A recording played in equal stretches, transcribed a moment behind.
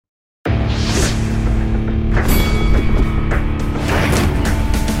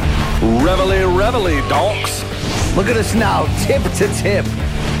Reveille, donks. Look at us now, tip to tip.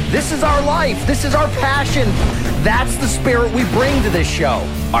 This is our life. This is our passion. That's the spirit we bring to this show.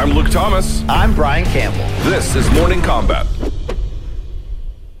 I'm Luke Thomas. I'm Brian Campbell. This is Morning Combat.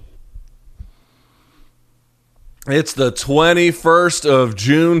 It's the 21st of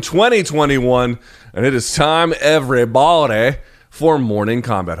June, 2021, and it is time, everybody, for Morning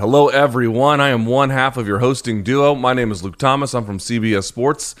Combat. Hello, everyone. I am one half of your hosting duo. My name is Luke Thomas. I'm from CBS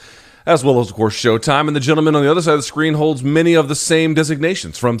Sports, as well as, of course, Showtime. And the gentleman on the other side of the screen holds many of the same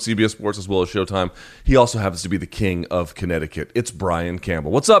designations from CBS Sports as well as Showtime. He also happens to be the king of Connecticut. It's Brian Campbell.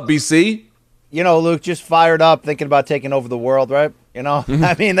 What's up, BC? You know, Luke, just fired up, thinking about taking over the world, right? You know,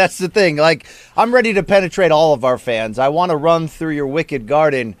 I mean, that's the thing. Like, I'm ready to penetrate all of our fans. I want to run through your wicked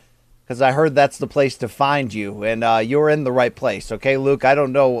garden because I heard that's the place to find you, and you're in the right place. Okay, Luke. I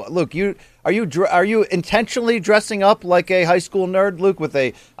don't know, Luke. Are you intentionally dressing up like a high school nerd, Luke? With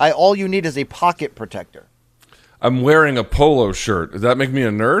all you need is a pocket protector. I'm wearing a polo shirt. Does that make me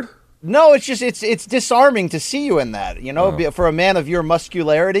a nerd? No, it's just it's disarming to see you in that. You know, for a man of your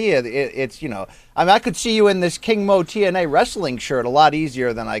muscularity, it's you know. I mean, I could see you in this King Mo TNA wrestling shirt a lot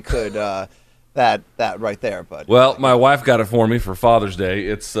easier than I could that right there. But well, my wife got it for me for Father's Day.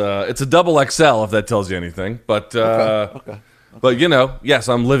 It's a double XL if that tells you anything. But okay. But you know, yes,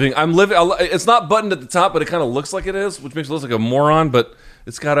 I'm living. It's not buttoned at the top, but it kind of looks like it is, which makes it look like a moron. But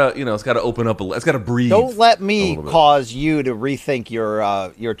it's gotta open up it's gotta breathe. Don't let me cause you to rethink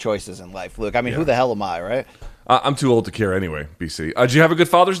your choices in life, Luke. I mean, Who the hell am I, right? I'm too old to care anyway, BC. Did you have a good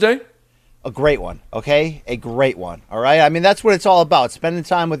Father's Day? A great one, okay? A great one, all right? I mean, that's what it's all about, spending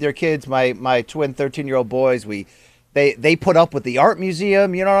time with your kids. My twin 13-year-old boys, they put up with the art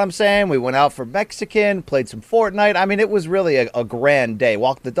museum, you know what I'm saying? We went out for Mexican, played some Fortnite. I mean, it was really a grand day.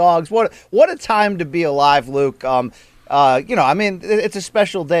 Walked the dogs. What a time to be alive, Luke. You know, I mean, it's a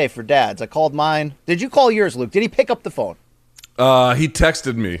special day for dads. I called mine. Did you call yours, Luke? Did he pick up the phone? He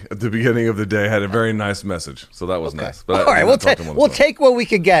texted me at the beginning of the day, had a very nice message, so that was nice. But all right, we'll take what we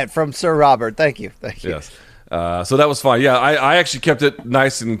could get from Sir Robert. Thank you. Yes. So that was fine. Yeah, I actually kept it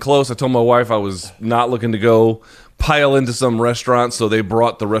nice and close. I told my wife I was not looking to go pile into some restaurant, so they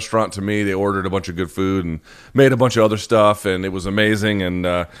brought the restaurant to me. They ordered a bunch of good food and made a bunch of other stuff, and it was amazing. And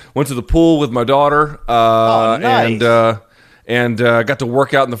went to the pool with my daughter. Nice. And got to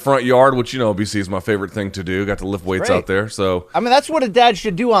work out in the front yard, which, you know, BC is my favorite thing to do. Got to lift weights out there. So I mean, that's what a dad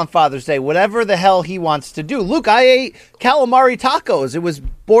should do on Father's Day, whatever the hell he wants to do. Luke, I ate calamari tacos. It was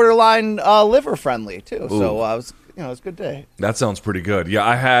borderline liver friendly too. Ooh. So it was a good day. That sounds pretty good. Yeah,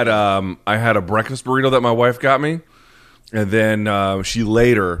 I had a breakfast burrito that my wife got me, and then she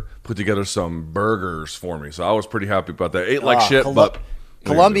later put together some burgers for me. So I was pretty happy about that. Ate like shit, but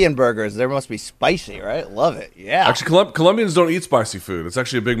Colombian burgers, they must be spicy, right? Love it. Yeah. Actually, Colombians don't eat spicy food. It's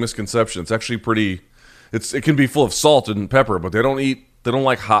actually a big misconception. It's actually pretty. It can be full of salt and pepper, but they don't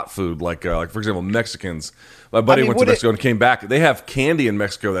like hot food. Like for example, Mexicans. My buddy went to Mexico and came back. They have candy in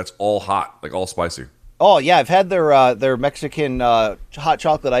Mexico that's all hot, like all spicy. Oh yeah, I've had their Mexican hot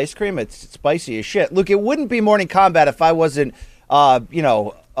chocolate ice cream. It's spicy as shit. Look, it wouldn't be Morning Combat if I wasn't,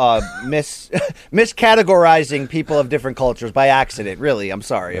 miscategorizing people of different cultures by accident. Really, I'm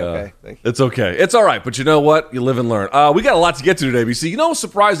sorry. Okay, it's okay. It's all right. But you know what? You live and learn. We got a lot to get to today, BC. You know what's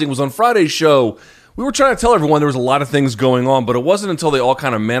surprising was on Friday's show, we were trying to tell everyone there was a lot of things going on, but it wasn't until they all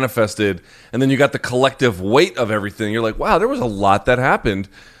kind of manifested, and then you got the collective weight of everything. You're like, wow, there was a lot that happened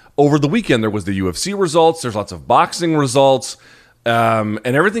over the weekend. There was the UFC results. There's lots of boxing results. And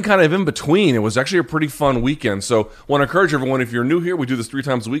everything kind of in between. It was actually a pretty fun weekend. So I want to encourage everyone, if you're new here, we do this 3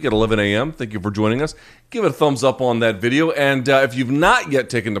 times a week at 11 a.m. Thank you for joining us. Give it a thumbs up on that video. And if you've not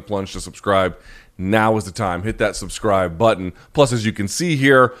yet taken the plunge to subscribe, now is the time. Hit that subscribe button. Plus, as you can see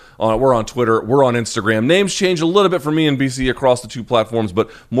here, we're on Twitter, we're on Instagram. Names change a little bit for me and BC across the 2 platforms,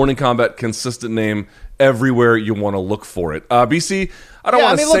 but Morning Combat, consistent name everywhere you want to look for it. BC, I don't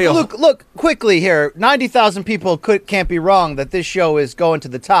want to say... Look, quickly here. 90,000 people can't be wrong that this show is going to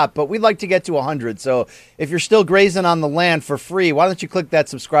the top, but we'd like to get to 100. So if you're still grazing on the land for free, why don't you click that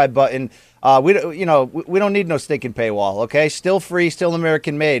subscribe button? We don't need no stinking paywall, okay? Still free, still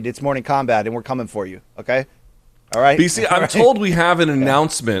American made. It's Morning Combat, and we're coming for you, okay? All right? BC, I'm told we have an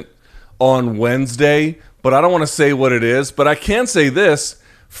announcement on Wednesday, but I don't want to say what it is. But I can say this.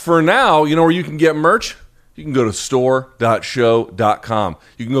 For now, you know where you can get merch? You can go to store.show.com.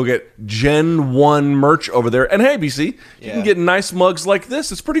 You can go get Gen 1 merch over there. And hey, BC, you can get nice mugs like this.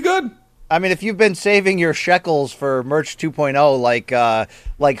 It's pretty good. I mean, if you've been saving your shekels for merch 2.0,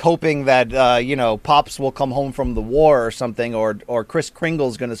 like hoping that, Pops will come home from the war or something, or Kris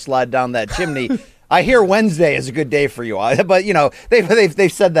Kringle's going to slide down that chimney, I hear Wednesday is a good day for you, but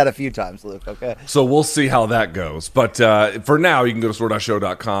they've said that a few times, Luke. Okay. So we'll see how that goes. But for now, you can go to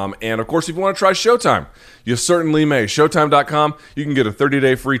store.show.com. And, of course, if you want to try Showtime, you certainly may. Showtime.com, you can get a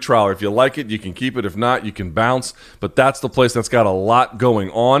 30-day free trial. If you like it, you can keep it. If not, you can bounce. But that's the place that's got a lot going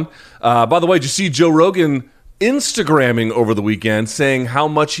on. By the way, did you see Joe Rogan Instagramming over the weekend saying how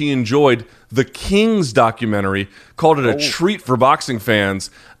much he enjoyed the Kings documentary, called it a treat for boxing fans.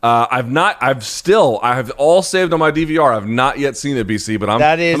 I have all saved on my DVR. I've not yet seen it, BC, but I'm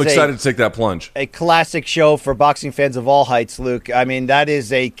excited to take that plunge. A classic show for boxing fans of all heights, Luke. I mean, that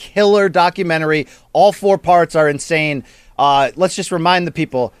is a killer documentary. All 4 parts are insane. Let's just remind the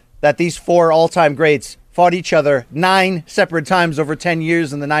people that these 4 all-time greats fought each other 9 separate times over 10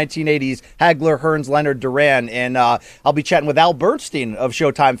 years in the 1980s. Hagler, Hearns, Leonard, Duran. And I'll be chatting with Al Bernstein of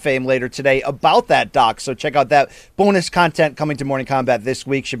Showtime fame later today about that doc. So check out that bonus content coming to Morning Combat this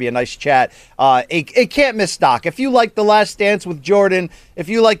week. Should be a nice chat. A can't miss doc. If you like The Last Dance with Jordan, if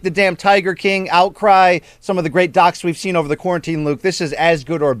you like The Damn Tiger King, Outcry, some of the great docs we've seen over the quarantine, Luke, this is as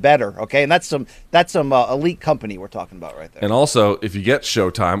good or better. Okay, and that's some elite company we're talking about right there. And also, if you get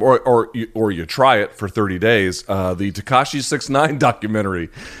Showtime or you try it for 30 days, the Tekashi 6ix9ine documentary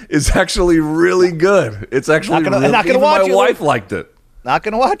is actually really good. It's actually not gonna watch my it, wife liked it. Not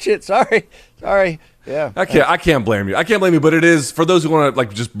gonna watch it. Sorry. Yeah. I can't blame you. But it is, for those who want to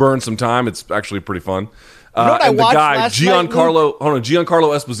just burn some time, it's actually pretty fun. And the guy Giancarlo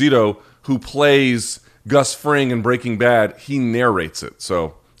Esposito, who plays Gus Fring in Breaking Bad, he narrates it.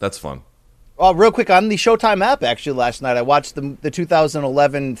 So that's fun. Real quick, on the Showtime app, actually, last night, I watched the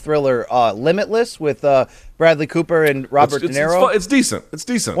 2011 thriller Limitless with Bradley Cooper and Robert De Niro. It's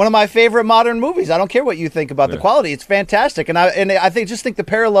decent. One of my favorite modern movies. I don't care what you think about the quality. It's fantastic. And I think the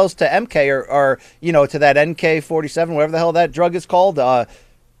parallels to MK are to that NK-47, whatever the hell that drug is called.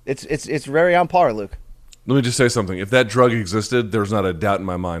 It's very on par, Luke. Let me just say something. If that drug existed, there's not a doubt in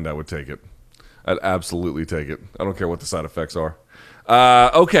my mind I would take it. I'd absolutely take it. I don't care what the side effects are.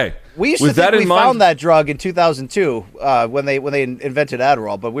 Okay. We used to think we found that drug in 2002 when they invented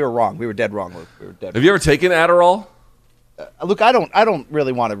Adderall, but we were wrong. We were dead wrong, Luke. We were dead. Have you ever taken Adderall? Luke, I don't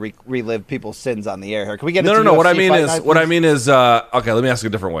really want to relive people's sins on the air here. Can we get into No. UFC What I mean night, is, okay. Let me ask you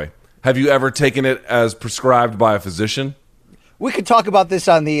a different way. Have you ever taken it as prescribed by a physician? We could talk about this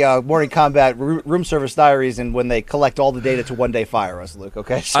on the Morning Combat Room Service Diaries, and when they collect all the data to one day fire us, Luke.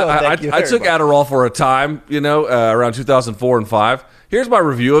 Okay, so I took Adderall for a time, around 2004 and 5. Here's my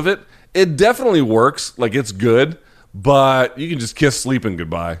review of it. It definitely works, like it's good, but you can just kiss sleeping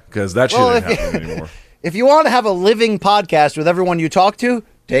goodbye because that shit ain't happening anymore. If you want to have a living podcast with everyone you talk to,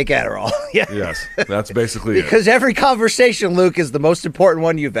 take Adderall. Yes, that's basically it. Because every conversation, Luke, is the most important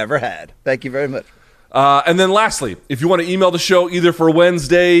one you've ever had. Thank you very much. And then lastly, if you want to email the show either for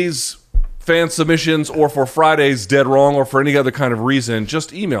Wednesdays, fan submissions, or for Fridays, Dead Wrong, or for any other kind of reason,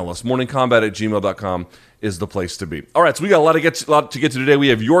 just email us. morningcombat@gmail.com is the place to be. All right, so we got a lot to get to today. We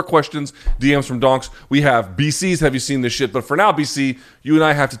have your questions, DMs from Donks. We have BC's Have You Seen This Shit? But for now, BC, you and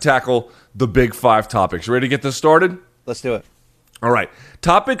I have to tackle the big 5 topics. You ready to get this started? Let's do it. All right.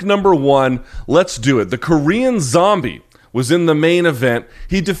 Topic number 1, let's do it. The Korean Zombie was in the main event.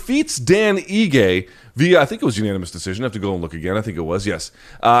 He defeats Dan Ige via, I think it was unanimous decision. I have to go and look again. I think it was, yes.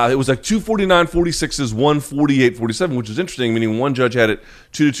 It was like 249-46's 148-47, which is interesting, meaning one judge had it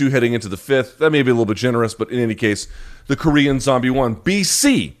 2-2 heading into the 5th. That may be a little bit generous, but in any case, the Korean Zombie won.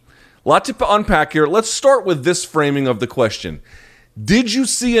 BC, a lot to unpack here. Let's start with this framing of the question. Did you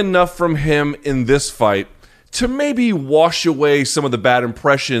see enough from him in this fight to maybe wash away some of the bad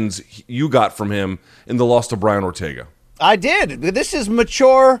impressions you got from him in the loss to Brian Ortega? I did. This is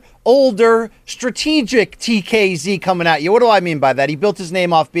mature, older, strategic TKZ coming at you. What do I mean by that? He built his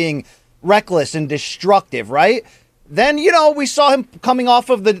name off being reckless and destructive, right? Then, we saw him coming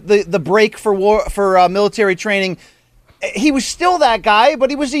off of the break for military training. He was still that guy, but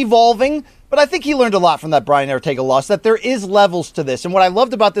he was evolving. But I think he learned a lot from that Brian Ortega loss, that there is levels to this. And what I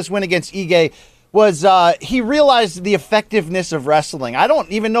loved about this win against Ige was he realized the effectiveness of wrestling. I don't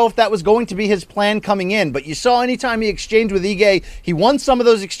even know if that was going to be his plan coming in, but you saw anytime he exchanged with Ige, he won some of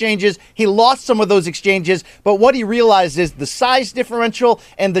those exchanges, he lost some of those exchanges, but what he realized is the size differential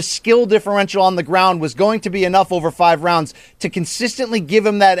and the skill differential on the ground was going to be enough over 5 rounds to consistently give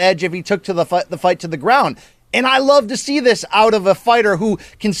him that edge if he took to the fight to the ground. And I love to see this out of a fighter who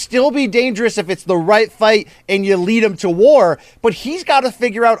can still be dangerous if it's the right fight and you lead him to war, but he's got to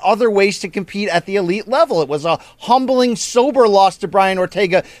figure out other ways to compete at the elite level. It was a humbling, sober loss to Brian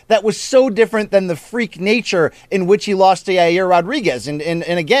Ortega that was so different than the freak nature in which he lost to Yair Rodriguez. And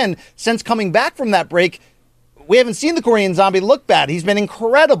again, since coming back from that break, we haven't seen the Korean Zombie look bad. He's been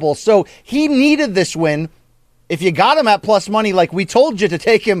incredible. So he needed this win. If you got him at plus money, like we told you to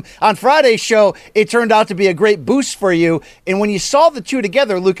take him on Friday's show, it turned out to be a great boost for you. And when you saw the two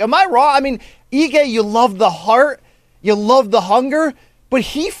together, Luke, am I wrong? I mean, Ige, you love the heart, you love the hunger, but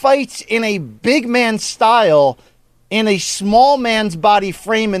he fights in a big man style in a small man's body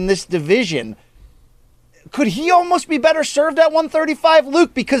frame in this division. Could he almost be better served at 135,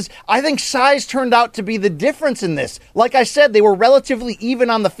 Luke? Because I think size turned out to be the difference in this. Like I said, they were relatively even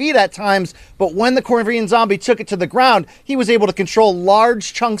on the feet at times, but when the Korean Zombie took it to the ground, he was able to control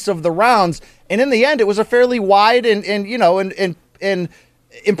large chunks of the rounds. And in the end, it was a fairly wide and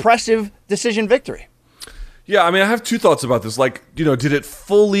impressive decision victory. Yeah, I mean, I have two thoughts about this. Like, did it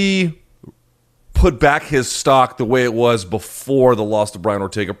fully put back his stock the way it was before the loss to Brian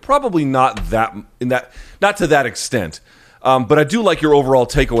Ortega? Probably not not to that extent. But I do like your overall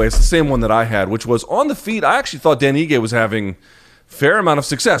takeaway. It's the same one that I had, which was on the feet. I actually thought Dan Ige was having fair amount of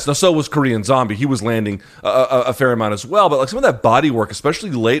success. Now, so was Korean Zombie. He was landing a fair amount as well. But like some of that body work,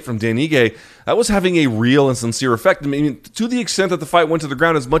 especially late from Dan Ige, that was having a real and sincere effect. I mean, to the extent that the fight went to the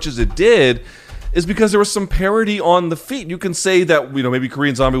ground as much as it did, is because there was some parity on the feet. You can say that maybe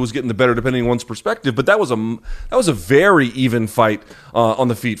Korean Zombie was getting the better depending on one's perspective, but that was a very even fight on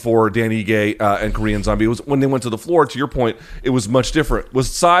the feet for Dan Ige and Korean Zombie. It was when they went to the floor. To your point, it was much different. Was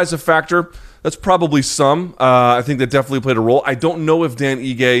size a factor? That's probably some. I think that definitely played a role. I don't know if Dan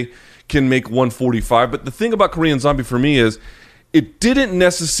Ige can make 145, but the thing about Korean Zombie for me is it didn't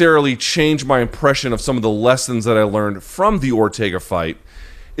necessarily change my impression of some of the lessons that I learned from the Ortega fight.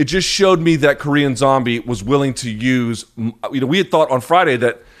 It just showed me that Korean Zombie was willing to use, we had thought on Friday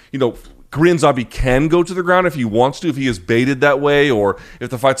that, Korean Zombie can go to the ground if he wants to, if he is baited that way, or if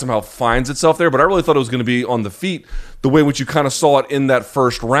the fight somehow finds itself there. But I really thought it was going to be on the feet, the way in which you kind of saw it in that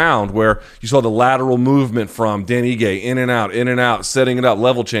first round, where you saw the lateral movement from Dan Ige, in and out, setting it up,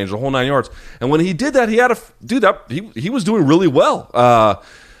 level change, the whole 9 yards. And when he did that, he was doing really well.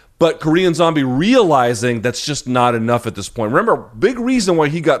 But Korean Zombie realizing that's just not enough at this point. Remember, big reason why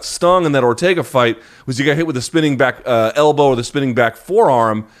he got stung in that Ortega fight was he got hit with a spinning back elbow or the spinning back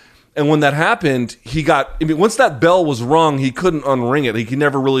forearm. And when that happened, once that bell was rung, he couldn't unring it. He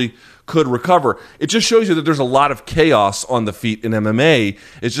never really could recover. It just shows you that there's a lot of chaos on the feet in MMA.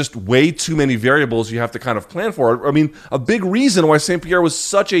 It's just way too many variables you have to kind of plan for. I mean, a big reason why St. Pierre was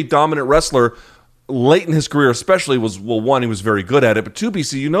such a dominant wrestler late in his career especially was, well, one, he was very good at it, but two,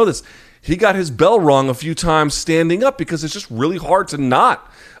 BC, this, he got his bell rung a few times standing up because it's just really hard to not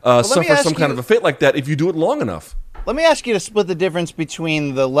suffer some kind of a fate like that if you do it long enough. Let me ask you to split the difference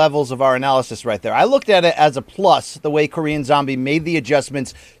between the levels of our analysis right there. I looked at it as a plus, the way Korean Zombie made the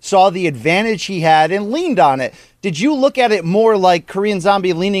adjustments, saw the advantage he had, and leaned on it. Did you look at it more like Korean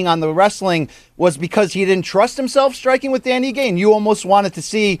Zombie leaning on the wrestling was because he didn't trust himself striking with Dan Ige, and you almost wanted to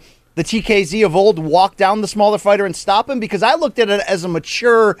see the TKZ of old walk down the smaller fighter and stop him? Because I looked at it as a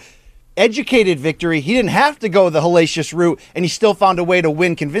mature, educated victory. He didn't have to go the hellacious route, and he still found a way to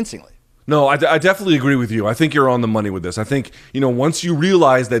win convincingly. No, I definitely agree with you. I think you're on the money with this. I think, once you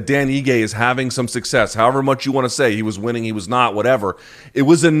realize that Dan Ige is having some success, however much you want to say, he was winning, he was not, whatever, it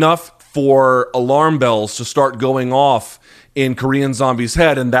was enough for alarm bells to start going off in Korean Zombie's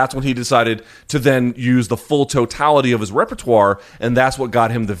head, and that's when he decided to then use the full totality of his repertoire, and that's what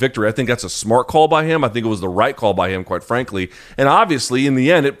got him the victory. I think that's a smart call by him. I think it was the right call by him, quite frankly. And obviously, in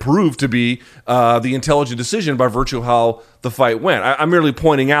the end, it proved to be the intelligent decision by virtue of how the fight went. I'm merely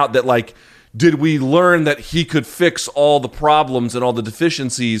pointing out that, did we learn that he could fix all the problems and all the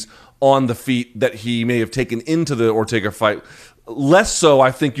deficiencies on the feet that he may have taken into the Ortega fight? Less so,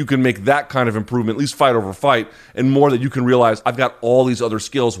 I think you can make that kind of improvement, at least fight over fight, and more that you can realize, I've got all these other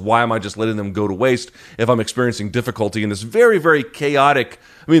skills. Why am I just letting them go to waste if I'm experiencing difficulty in this very, very chaotic...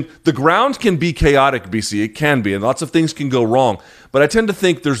 I mean, the ground can be chaotic, BC. It can be, and lots of things can go wrong. But I tend to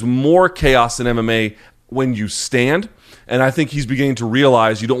think there's more chaos in MMA when you stand, and I think he's beginning to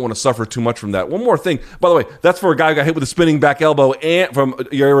realize you don't want to suffer too much from that. One more thing, by the way, that's for a guy who got hit with a spinning back elbow and from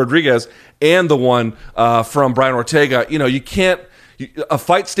Yair Rodriguez, and the one from Brian Ortega. You can't. A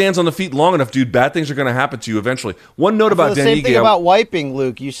fight stands on the feet long enough, dude. Bad things are going to happen to you eventually. One note about Dan Ige. Same thing about wiping,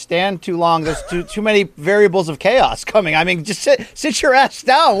 Luke. You stand too long. There's too many variables of chaos coming. I mean, just sit your ass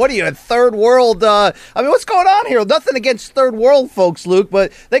down. What are you, a third world? What's going on here? Nothing against third world folks, Luke,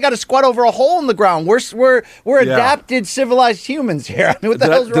 but they got to squat over a hole in the ground. We're adapted, civilized humans here. I mean, what the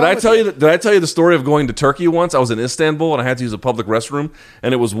hell's wrong with you? Did I tell you the story of going to Turkey once? I was in Istanbul and I had to use a public restroom,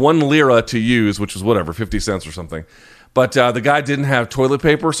 and it was 1 lira to use, which was whatever, 50 cents or something. But the guy didn't have toilet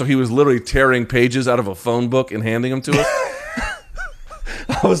paper, so he was literally tearing pages out of a phone book and handing them to us.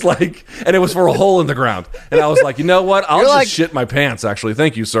 I was like, and it was for a hole in the ground. And I was like, you know what? I'll just shit my pants, actually.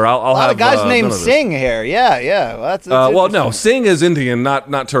 Thank you, sir. I'll have a guy's named none of this. Singh here. Yeah. Well, that's well, no, Singh is Indian,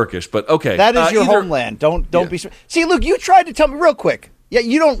 not Turkish, but okay. That is your homeland. Don't be. See, Luke, you tried to tell me real quick. Yeah,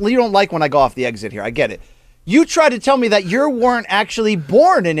 you don't like when I go off the exit here. I get it. You tried to tell me that you weren't actually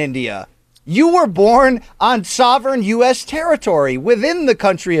born in India. You were born on sovereign U.S. territory within the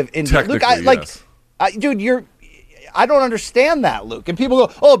country of India. Luke, yes. Dude, I don't understand that, Luke. And people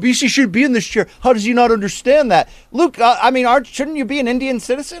go, "Oh, BC should be in this chair." How does he not understand that, Luke? Shouldn't you be an Indian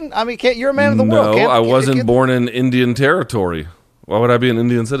citizen? I mean, you're a man of the world. No, I wasn't born in Indian territory. Why would I be an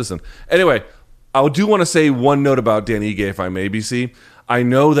Indian citizen? Anyway, I do want to say one note about Dan Ige, if I may, BC. I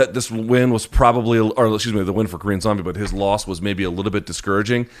know that this win was the win for Korean Zombie, but his loss was maybe a little bit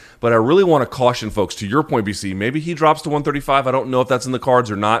discouraging. But I really want to caution folks, to your point, BC, maybe he drops to 135. I don't know if that's in the cards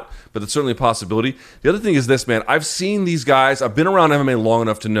or not, but it's certainly a possibility. The other thing is this, man. I've seen these guys. I've been around MMA long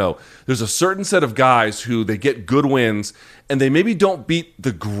enough to know there's a certain set of guys who they get good wins, and they maybe don't beat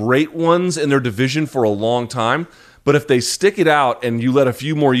the great ones in their division for a long time. But if they stick it out and you let a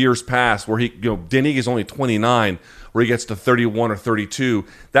few more years pass where Dan Ige is only 29, where he gets to 31 or 32,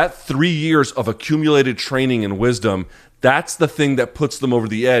 that 3 years of accumulated training and wisdom, that's the thing that puts them over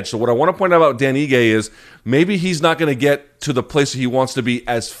the edge. So what I want to point out about Dan Ige is maybe he's not going to get to the place he wants to be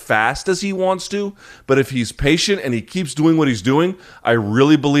as fast as he wants to, but if he's patient and he keeps doing what he's doing, I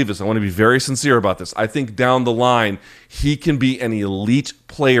really believe this. I want to be very sincere about this. I think down the line, he can be an elite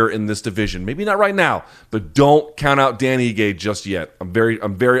player in this division. Maybe not right now, but don't count out Dan Ige just yet. I'm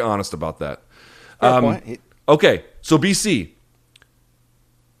very honest about that. Fair point. Okay, so BC,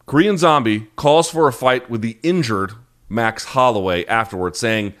 Korean Zombie calls for a fight with the injured Max Holloway afterwards,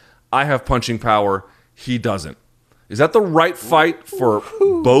 saying, I have punching power, he doesn't. Is that the right fight for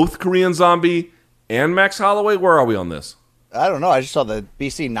both Korean Zombie and Max Holloway? Where are we on this? I don't know. I just saw the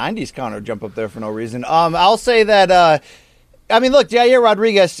BC 90s counter jump up there for no reason. I'll say that, look, Jair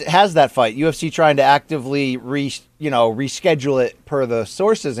Rodriguez has that fight. UFC trying to actively reschedule it per the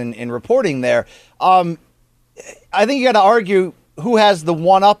sources in reporting there. I think you got to argue who has the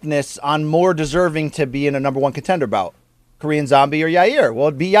one-upness on more deserving to be in a number one contender bout, Korean Zombie or Yair. Well,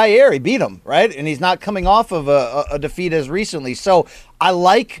 it'd be Yair. He beat him, right? And he's not coming off of a defeat as recently. So I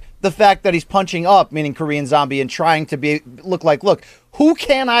like the fact that he's punching up, meaning Korean Zombie, and trying to look, who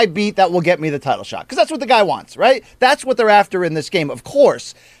can I beat that will get me the title shot? Because that's what the guy wants, right? That's what they're after in this game, of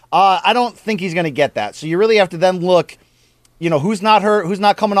course. I don't think he's going to get that. So you really have to then look, who's not hurt, who's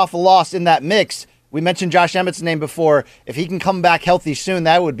not coming off a loss in that mix. We mentioned Josh Emmett's name before. If he can come back healthy soon,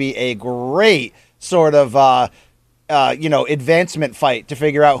 that would be a great sort of, advancement fight to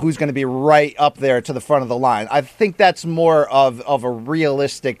figure out who's going to be right up there to the front of the line. I think that's more of a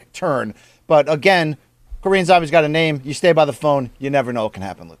realistic turn. But again, Korean Zombie's got a name. You stay by the phone. You never know what can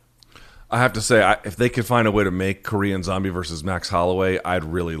happen, Luke. I have to say, if they could find a way to make Korean Zombie versus Max Holloway, I'd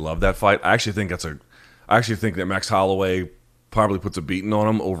really love that fight. I actually think that Max Holloway probably puts a beating on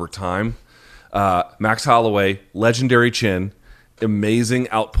him over time. Max Holloway, legendary chin, amazing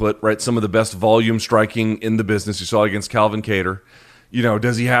output, right? Some of the best volume striking in the business. You saw against Calvin Kattar.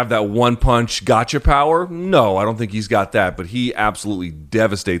 Does he have that one punch gotcha power? No, I don't think he's got that, but he absolutely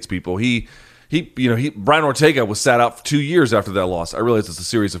devastates people. Brian Ortega was sat out for 2 years after that loss. I realize it's a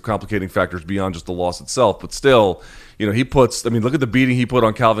series of complicating factors beyond just the loss itself, but still, look at the beating he put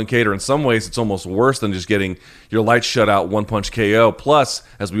on Calvin Kattar. In some ways, it's almost worse than just getting your lights shut out, one-punch KO. Plus,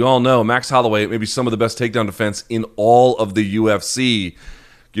 as we all know, Max Holloway may be some of the best takedown defense in all of the UFC.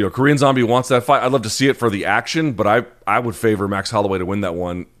 Korean Zombie wants that fight. I'd love to see it for the action, but I would favor Max Holloway to win that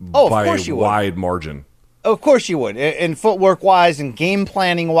one by a wide margin. Of course you would. And footwork-wise and game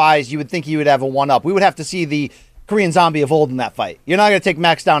planning-wise, you would think he would have a one-up. We would have to see the Korean Zombie of old in that fight. You're not going to take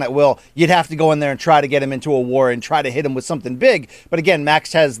Max down at will. You'd have to go in there and try to get him into a war and try to hit him with something big. But again,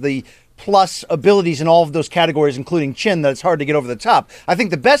 Max has the plus abilities in all of those categories, including chin, that it's hard to get over the top. I think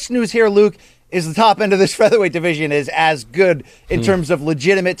the best news here, Luke, is the top end of this featherweight division is as good in terms of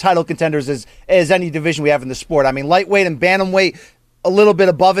legitimate title contenders as any division we have in the sport. I mean, lightweight and bantamweight, a little bit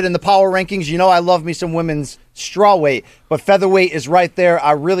above it in the power rankings. I love me some women's strawweight, but featherweight is right there.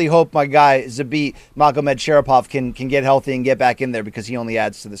 I really hope my guy Zabit Magomedsharipov can get healthy and get back in there, because he only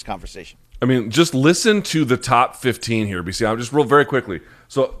adds to this conversation. I mean, just listen to the top 15 here, BC. I'll just real very quickly.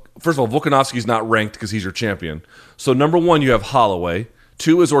 So, first of all, Volkanovski's not ranked because he's your champion. So, number 1, you have Holloway.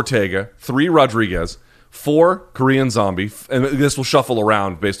 2 is Ortega. 3, Rodriguez. 4, Korean Zombie. And this will shuffle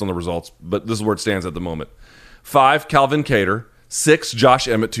around based on the results, but this is where it stands at the moment. 5, Calvin Kattar. 6, Josh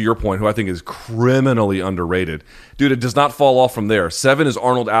Emmett, to your point, who I think is criminally underrated. Dude, it does not fall off from there. 7 is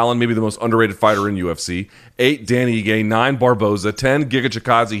Arnold Allen, maybe the most underrated fighter in UFC. 8, Danny Ige. 9, Barboza. 10, Giga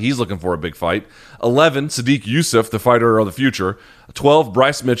Chikadze. He's looking for a big fight. 11, Sadiq Youssef, the fighter of the future. 12,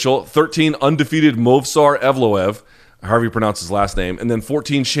 Bryce Mitchell. 13, undefeated Movsar Evloev, however you pronounce his last name. And then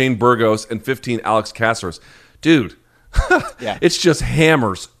 14, Shane Burgos. And 15, Alex Caceres. Dude, yeah. It's just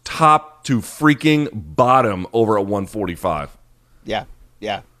hammers top to freaking bottom over at 145. Yeah.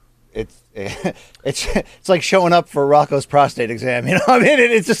 It's like showing up for Rocco's prostate exam. You know, I mean,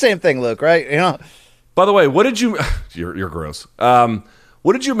 it's the same thing, Luke. Right? You know. By the way, what did you? You're gross.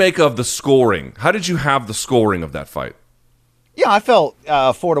 What did you make of the scoring? How did you have the scoring of that fight? Yeah, I felt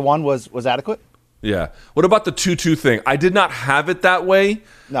 4-1 was adequate. Yeah. What about the 2-2 thing? I did not have it that way.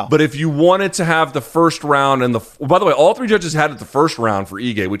 No. But if you wanted to have the first round and by the way, all 3 judges had it the first round for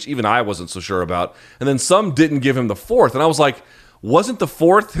Ige, which even I wasn't so sure about. And then some didn't give him the 4th. And I was like, wasn't the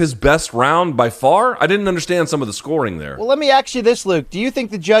 4th his best round by far? I didn't understand some of the scoring there. Well, let me ask you this, Luke. Do you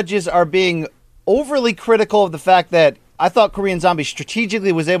think the judges are being overly critical of the fact that I thought Korean Zombie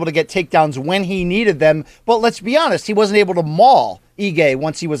strategically was able to get takedowns when he needed them, but let's be honest, he wasn't able to maul Ige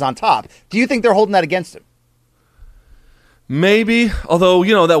once he was on top? Do you think they're holding that against him? Maybe, although,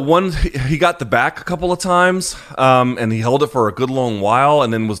 you know, that one, he got the back a couple of times, and he held it for a good long while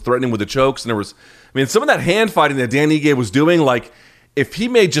and then was threatening with the chokes. And there was, I mean, some of that hand fighting that Dan Ige was doing, like, if he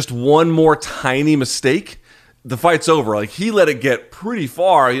made just one more tiny mistake, the fight's over. Like, he let it get pretty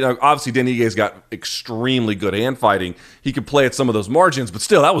far. You know, obviously, Dan Ige's got extremely good hand fighting. He could play at some of those margins, but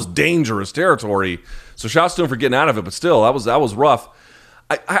still, that was dangerous territory. So shouts to him for getting out of it, but still, that was rough.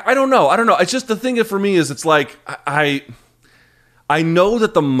 I don't know. It's just the thing for me is it's like, I know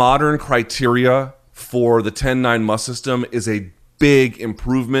that the modern criteria for the 10-9 must system is a big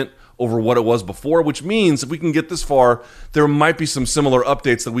improvement over what it was before, which means if we can get this far, there might be some similar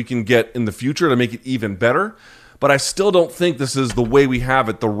updates that we can get in the future to make it even better. But I still don't think this is the way we have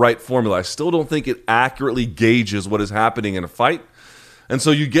it, the right formula. I still don't think it accurately gauges what is happening in a fight. And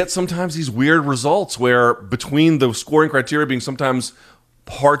so you get sometimes these weird results where between the scoring criteria being sometimes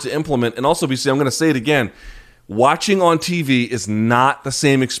hard to implement, and also, BC, I'm going to say it again, watching on TV is not the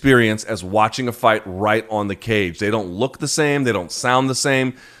same experience as watching a fight right on the cage. They don't look the same. They don't sound the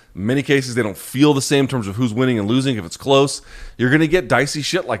same. In many cases, they don't feel the same in terms of who's winning and losing. If it's close, you're going to get dicey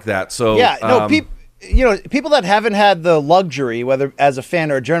shit like that. So yeah, no, people that haven't had the luxury, whether as a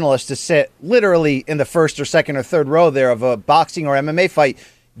fan or a journalist, to sit literally in the first or second or third row there of a boxing or MMA fight,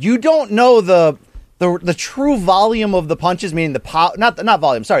 you don't know the true volume of the punches, meaning the power, not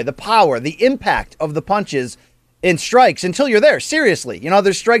volume, sorry, the power, the impact of the punches in strikes until you're there. Seriously, you know,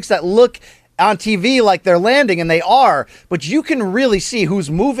 there's strikes that look on TV like they're landing, and they are, but you can really see who's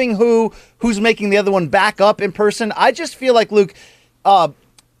moving who's making the other one back up in person. I just feel like, Luke,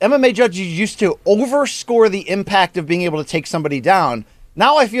 MMA judges used to overscore the impact of being able to take somebody down.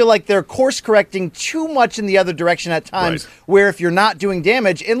 Now I feel like they're course correcting too much in the other direction at times, right, where if you're not doing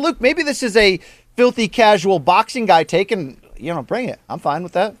damage, and Luke, maybe this is a filthy casual boxing guy taking, you know, bring it. I'm fine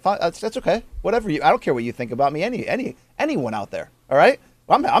with that. That's okay. Whatever I don't care what you think about me. Anyone out there. All right.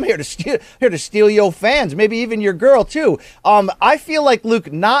 I'm here to steal your fans. Maybe even your girl too. I feel like,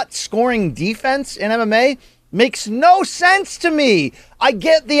 Luke, not scoring defense in MMA makes no sense to me. I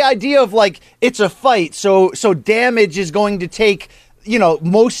get the idea of like it's a fight, so damage is going to take, you know,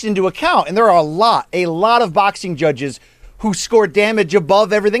 most into account, and there are a lot of boxing judges who score damage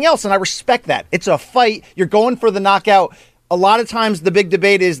above everything else, and I respect that. It's a fight. You're going for the knockout. A lot of times the big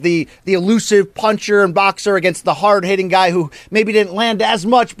debate is the elusive puncher and boxer against the hard-hitting guy who maybe didn't land as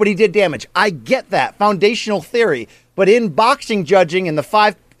much, but he did damage. I get that. Foundational theory. But in boxing judging, in the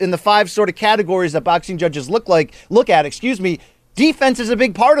five sort of categories that boxing judges look at, defense is a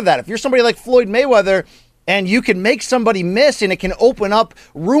big part of that. If you're somebody like Floyd Mayweather and you can make somebody miss and it can open up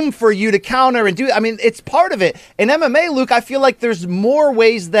room for you to counter and do, I mean, it's part of it. In MMA, Luke, I feel like there's more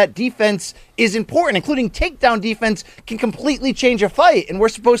ways that defense is important, including takedown defense can completely change a fight. And we're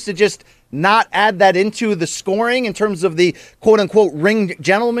supposed to just not add that into the scoring in terms of the quote unquote ring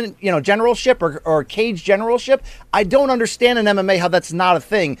generalship or cage generalship. I don't understand in MMA how that's not a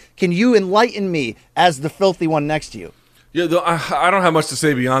thing. Can you enlighten me as the filthy one next to you? Yeah, I don't have much to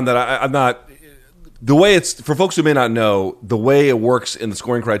say beyond that. I'm not. The way it's, for folks who may not know, the way it works in the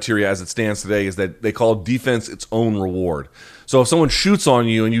scoring criteria as it stands today is that they call defense its own reward. So if someone shoots on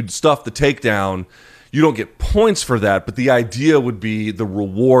you and you stuff the takedown, you don't get points for that, but the idea would be the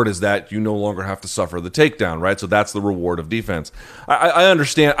reward is that you no longer have to suffer the takedown, right? So that's the reward of defense. I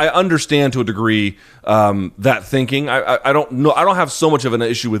understand to a degree that thinking. I don't know. I don't have so much of an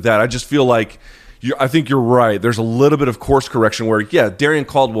issue with that. I just feel like I think you're right. There's a little bit of course correction where, yeah, Darian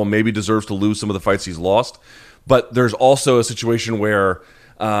Caldwell maybe deserves to lose some of the fights he's lost, but there's also a situation where,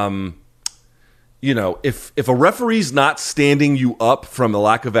 if a referee's not standing you up from a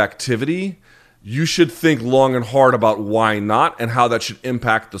lack of activity, you should think long and hard about why not and how that should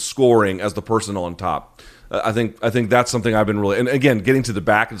impact the scoring as the person on top. I think that's something I've been really... And again, getting to the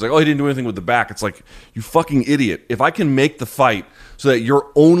back, it's like, oh, he didn't do anything with the back. It's like, you fucking idiot. If I can make the fight so that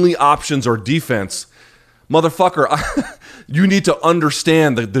your only options are defense, motherfucker, you need to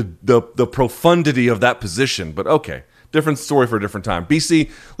understand the profundity of that position. But okay, different story for a different time.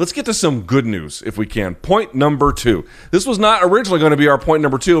 BC, let's get to some good news if we can. Point number 2. This was not originally going to be our point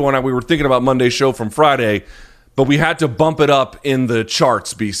number 2 when we were thinking about Monday's show from Friday, but we had to bump it up in the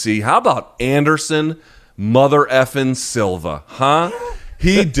charts, BC. How about Anderson Mother effing Silva, huh?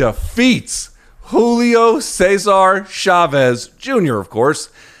 He defeats Julio Cesar Chavez Jr., of course,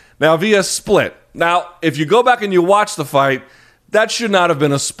 now via split. Now, if you go back and you watch the fight, that should not have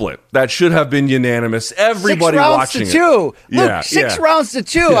been a split. That should have been unanimous. Everybody watching it. 6 rounds to 2. Luke, 6 rounds to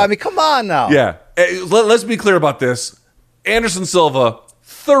 2. Yeah. I mean, come on now. Yeah. Let's be clear about this. Anderson Silva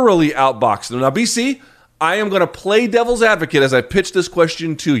thoroughly outboxed him. Now, BC, I am going to play devil's advocate as I pitch this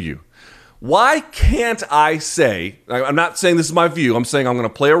question to you. Why can't I say, I'm not saying this is my view, I'm saying I'm going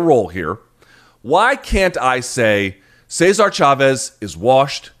to play a role here. Why can't I say Cesar Chavez is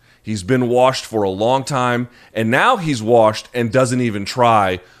washed, he's been washed for a long time, and now he's washed and doesn't even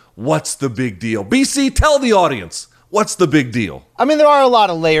try? What's the big deal? BC, tell the audience, what's the big deal? I mean, there are a lot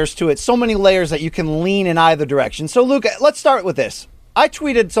of layers to it, so many layers that you can lean in either direction. So, Luke, let's start with this. I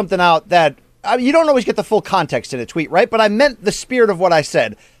tweeted something out that, you don't always get the full context in a tweet, right? But I meant the spirit of what I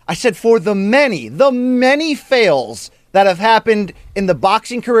said. I said for the many fails that have happened in the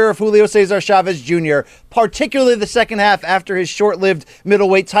boxing career of Julio Cesar Chavez Jr., particularly the second half after his short-lived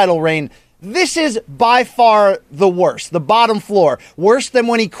middleweight title reign, this is by far the worst, the bottom floor. Worse than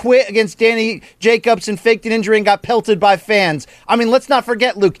when he quit against Danny Jacobs and faked an injury and got pelted by fans. I mean, let's not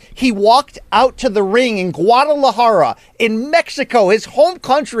forget, Luke, he walked out to the ring in Guadalajara, in Mexico, his home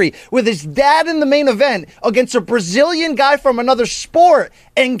country, with his dad in the main event against a Brazilian guy from another sport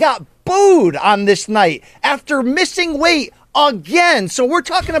and got booed on this night after missing weight again. So we're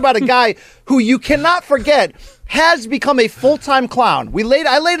talking about a guy who you cannot forget has become a full-time clown. I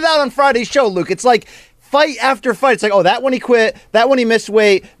laid it out on Friday's show, Luke. It's like fight after fight. It's like, oh, that one he quit, that one he missed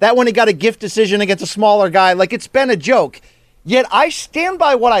weight, that one he got a gift decision against a smaller guy. Like, it's been a joke. Yet I stand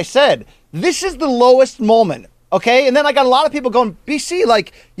by what I said. This is the lowest moment. Okay, and then I got a lot of people going, BC,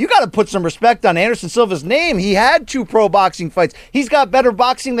 like, you got to put some respect on Anderson Silva's name. He had 2 pro boxing fights. He's got better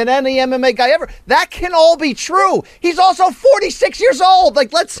boxing than any MMA guy ever. That can all be true. He's also 46 years old.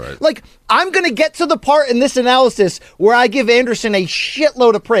 Like, I'm going to get to the part in this analysis where I give Anderson a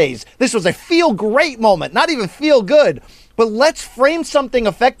shitload of praise. This was a feel great moment, not even feel good. But let's frame something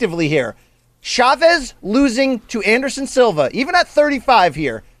effectively here. Chavez losing to Anderson Silva, even at 35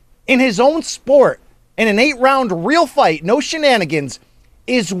 here, in his own sport, in an 8-round real fight, no shenanigans,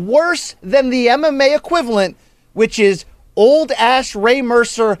 is worse than the MMA equivalent, which is old-ass Ray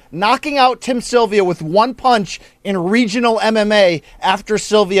Mercer knocking out Tim Sylvia with 1 punch in regional MMA after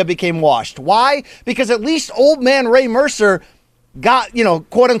Sylvia became washed. Why? Because at least old man Ray Mercer got,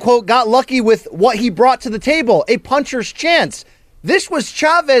 quote-unquote, got lucky with what he brought to the table, a puncher's chance. This was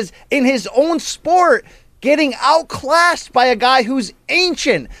Chavez in his own sport getting outclassed by a guy who's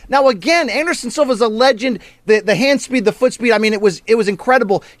ancient. Now, again, Anderson Silva's a legend. The hand speed, the foot speed, I mean, it was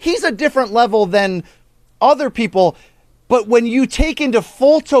incredible. He's a different level than other people. But when you take into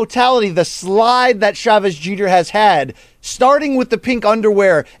full totality the slide that Chavez Jr. has had, starting with the pink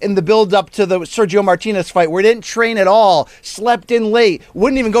underwear in the build-up to the Sergio Martinez fight, where he didn't train at all, slept in late,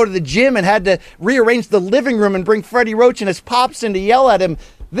 wouldn't even go to the gym, and had to rearrange the living room and bring Freddie Roach and his pops in to yell at him.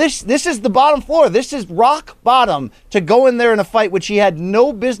 This is the bottom floor. This is rock bottom to go in there in a fight, which he had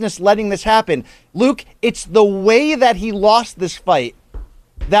no business letting this happen. Luke, it's the way that he lost this fight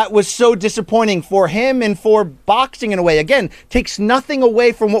that was so disappointing for him and for boxing in a way. Again, takes nothing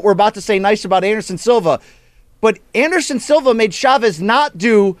away from what we're about to say nice about Anderson Silva. But Anderson Silva made Chavez not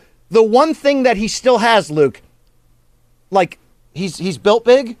do the one thing that he still has, Luke. Like, he's built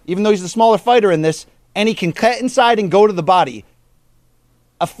big, even though he's the smaller fighter in this, and he can cut inside and go to the body.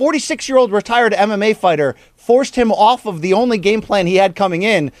 A 46-year-old retired MMA fighter forced him off of the only game plan he had coming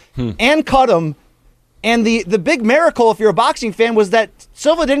in and cut him. And the big miracle, if you're a boxing fan, was that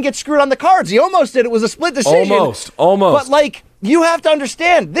Silva didn't get screwed on the cards. He almost did. It was a split decision. Almost. But, like, you have to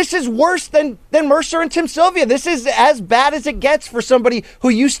understand, this is worse than Mercer and Tim Sylvia. This is as bad as it gets for somebody who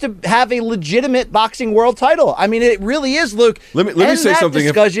used to have a legitimate boxing world title. I mean, it really is, Luke. Let me say something.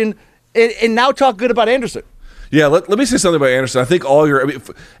 Discussion and now talk good about Anderson. Yeah, let me say something about Anderson. I think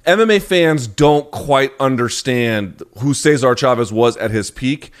MMA fans don't quite understand who Cesar Chavez was at his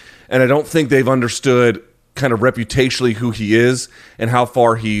peak, and I don't think they've understood kind of reputationally who he is and how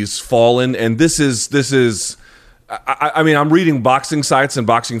far he's fallen. And this is I mean, I'm reading boxing sites and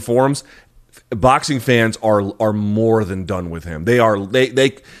boxing forums. Boxing fans are more than done with him. They're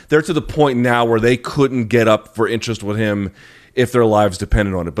to the point now where they couldn't get up for interest with him if their lives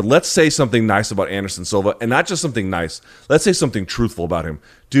depended on it. But let's say something nice about Anderson Silva, and not just something nice. Let's say something truthful about him.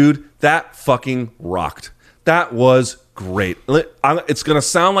 Dude, that fucking rocked. That was great. It's going to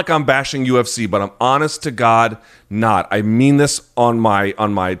sound like I'm bashing UFC, but I'm honest to God not. I mean this on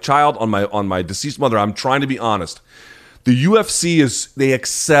my child, on my deceased mother. I'm trying to be honest. The UFC they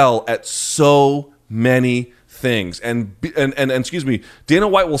excel at so many things. And excuse me, Dana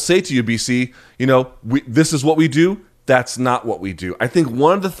White will say to you, BC, this is what we do. That's not what we do. I think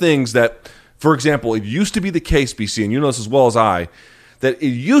one of the things that, for example, it used to be the case, BC, and you know this as well as I, that it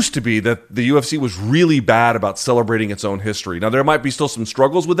used to be that the UFC was really bad about celebrating its own history. Now, there might be still some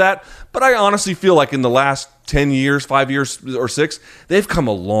struggles with that, but I honestly feel like in the last 10 years, 5 years or 6, they've come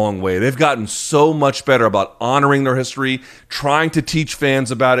a long way. They've gotten so much better about honoring their history, trying to teach fans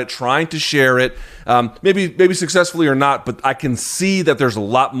about it, trying to share it, maybe successfully or not, but I can see that there's a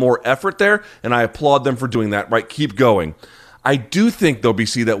lot more effort there, and I applaud them for doing that. Right, keep going. I do think, though,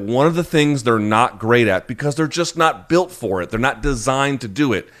 BC, that one of the things they're not great at, because they're just not built for it, they're not designed to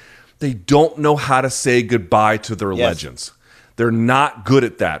do it, they don't know how to say goodbye to their legends. They're not good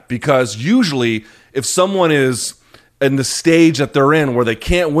at that, because usually if someone is in the stage that they're in where they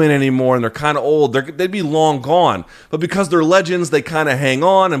can't win anymore and they're kind of old, they'd be long gone. But because they're legends, they kind of hang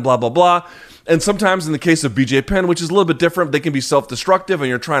on and blah, blah, blah. And sometimes in the case of BJ Penn, which is a little bit different, they can be self-destructive and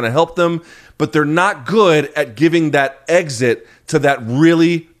you're trying to help them, but they're not good at giving that exit to that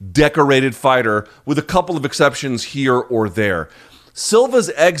really decorated fighter, with a couple of exceptions here or there. Silva's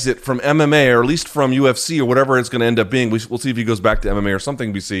exit from MMA, or at least from UFC or whatever it's going to end up being, we'll see if he goes back to MMA or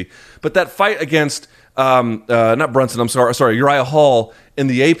something, BC. But that fight against, not Brunson, I'm sorry, Uriah Hall in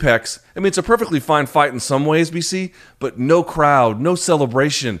the Apex, I mean, it's a perfectly fine fight in some ways, BC, but no crowd, no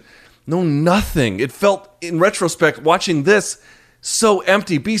celebration, no nothing. It felt, in retrospect, watching this, so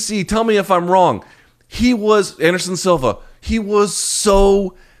empty. BC, tell me if I'm wrong. Anderson Silva, he was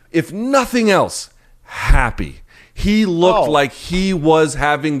so, if nothing else, happy. He looked like he was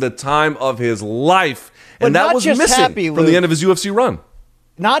having the time of his life. And that was missing from the end of his UFC run.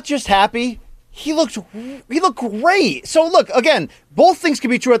 Not just happy, he looked great. So look, again, both things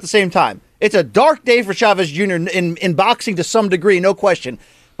can be true at the same time. It's a dark day for Chavez Jr. in boxing to some degree, no question.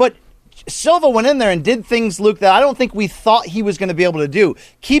 But Silva went in there and did things, Luke, that I don't think we thought he was going to be able to do.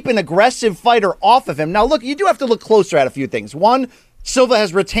 Keep an aggressive fighter off of him. Now, look, you do have to look closer at a few things. One, Silva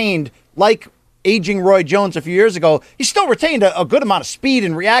has retained, like aging Roy Jones a few years ago, he still retained a good amount of speed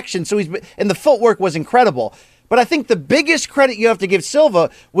and reaction, and the footwork was incredible. But I think the biggest credit you have to give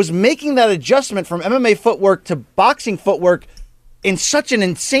Silva was making that adjustment from MMA footwork to boxing footwork in such an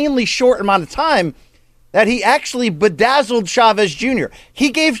insanely short amount of time that he actually bedazzled Chavez Jr. He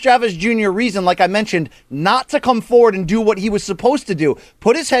gave Chavez Jr. reason, like I mentioned, not to come forward and do what he was supposed to do.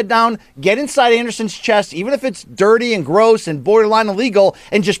 Put his head down, get inside Anderson's chest, even if it's dirty and gross and borderline illegal,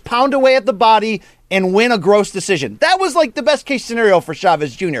 and just pound away at the body and win a gross decision. That was like the best case scenario for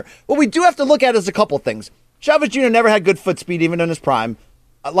Chavez Jr. What we do have to look at is a couple things. Chavez Jr. never had good foot speed, even in his prime.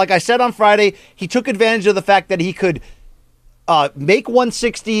 Like I said on Friday, he took advantage of the fact that he could make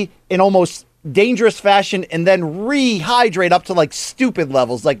 160 in almost dangerous fashion and then rehydrate up to like stupid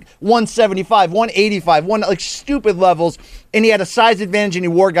levels, like 175, 185, like stupid levels, and he had a size advantage and he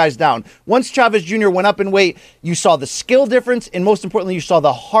wore guys down. Once Chavez Jr. went up in weight, you saw the skill difference, and most importantly, you saw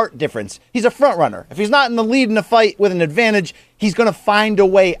the heart difference. He's a front runner. If he's not in the lead in a fight with an advantage, he's going to find a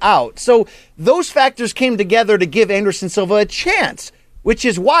way out. So those factors came together to give Anderson Silva a chance, which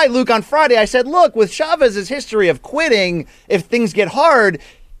is why, Luke, on Friday I said, look, with Chavez's history of quitting if things get hard,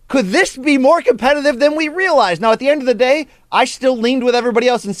 could this be more competitive than we realize? Now, at the end of the day, I still leaned with everybody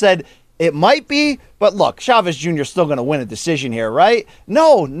else and said, it might be, but look, Chavez Jr. is still going to win a decision here, right?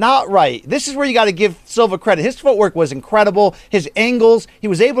 No, not right. This is where you got to give Silva credit. His footwork was incredible. His angles, he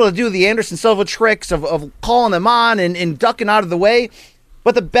was able to do the Anderson Silva tricks of calling them on and ducking out of the way.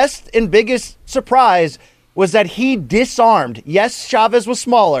 But the best and biggest surprise was that he disarmed. Yes, Chavez was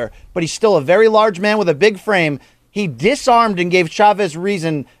smaller, but he's still a very large man with a big frame. He disarmed and gave Chavez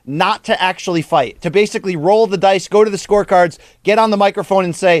reason not to actually fight, to basically roll the dice, go to the scorecards, get on the microphone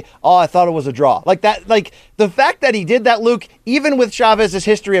and say, oh, I thought it was a draw. Like that, like the fact that he did that, Luke, even with Chavez's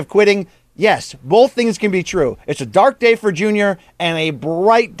history of quitting, Yes, both things can be true. It's a dark day for Junior and a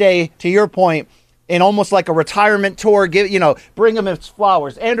bright day, to your point, in almost like a retirement tour. Bring him his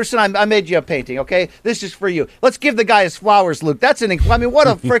flowers. Anderson, I made you a painting, okay? This is for you. Let's give the guy his flowers, Luke. What a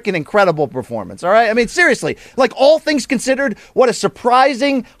freaking incredible performance, all right? I mean, seriously, like all things considered, what a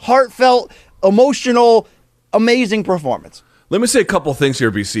surprising, heartfelt, emotional, amazing performance. Let me say a couple things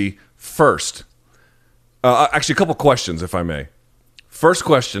here, BC. First, actually, a couple questions, if I may. First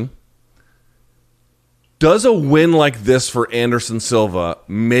question. Does a win like this for Anderson Silva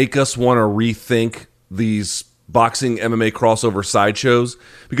make us want to rethink these boxing MMA crossover sideshows?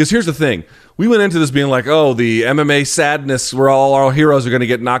 Because here's the thing. We went into this being like, oh, the MMA sadness where all our heroes are going to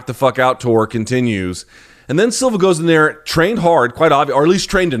get knocked the fuck out tour continues. And then Silva goes in there, trained hard, quite obvious, or at least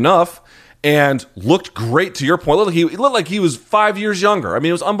trained enough, and looked great, to your point. He looked like he was 5 years younger. I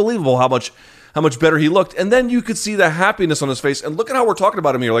mean, it was unbelievable how much better he looked. And then you could see the happiness on his face. And look at how we're talking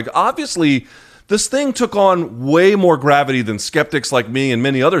about him here. Like, obviously, this thing took on way more gravity than skeptics like me and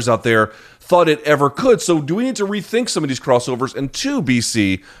many others out there thought it ever could. So do we need to rethink some of these crossovers? And two,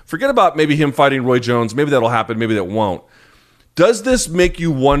 BC, forget about maybe him fighting Roy Jones. Maybe that'll happen. Maybe that won't. Does this make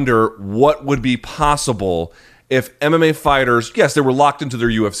you wonder what would be possible if MMA fighters, yes, they were locked into their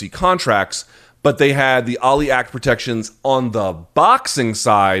UFC contracts, but they had the Ali Act protections on the boxing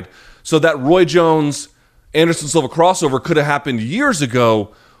side, so that Roy Jones, Anderson Silva crossover could have happened years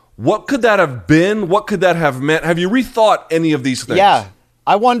ago? What could that have been? What could that have meant? Have you rethought any of these things? Yeah.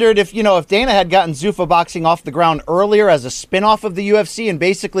 I wondered if Dana had gotten Zuffa boxing off the ground earlier as a spinoff of the UFC and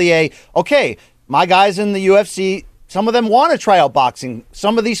basically my guys in the UFC, some of them want to try out boxing.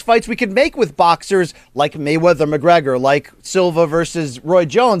 Some of these fights we could make with boxers like Mayweather McGregor, like Silva versus Roy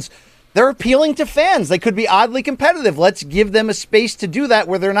Jones. They're appealing to fans. They could be oddly competitive. Let's give them a space to do that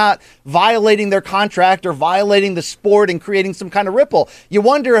where they're not violating their contract or violating the sport and creating some kind of ripple. You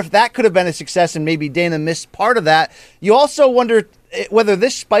wonder if that could have been a success and maybe Dana missed part of that. You also wonder whether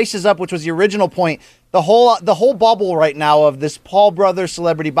this spices up, which was the original point, the whole bubble right now of this Paul Brothers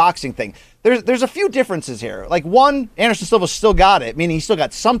celebrity boxing thing. There's a few differences here. Like, one, Anderson Silva still got it, meaning he still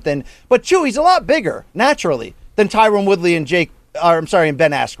got something. But two, he's a lot bigger, naturally, than Tyron Woodley and and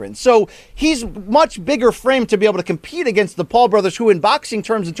Ben Askren. So he's much bigger frame to be able to compete against the Paul brothers, who in boxing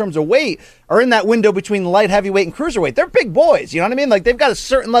terms, in terms of weight, are in that window between light heavyweight and cruiserweight. They're big boys, you know what I mean? Like, they've got a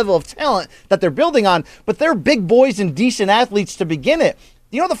certain level of talent that they're building on, but they're big boys and decent athletes to begin it.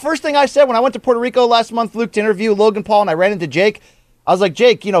 You know, the first thing I said when I went to Puerto Rico last month, Luke, to interview Logan Paul, and I ran into Jake, I was like,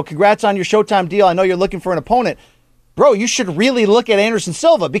 Jake, congrats on your Showtime deal. I know you're looking for an opponent. Bro, you should really look at Anderson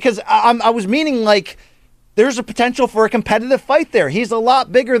Silva, because I was meaning, like, there's a potential for a competitive fight there. He's a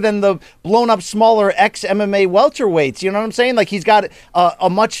lot bigger than the blown-up, smaller ex-MMA welterweights. You know what I'm saying? Like, he's got a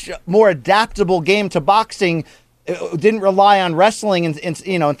much more adaptable game to boxing. Didn't rely on wrestling and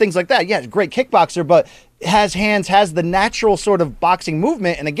things like that. Yeah, great kickboxer, but has hands, has the natural sort of boxing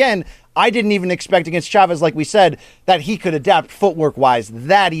movement. And again, I didn't even expect against Chavez, like we said, that he could adapt footwork-wise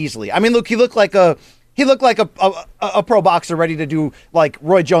that easily. I mean, look, he looked like a pro boxer ready to do like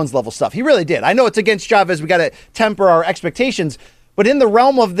Roy Jones level stuff. He really did. I know it's against Chavez. We got to temper our expectations. But in the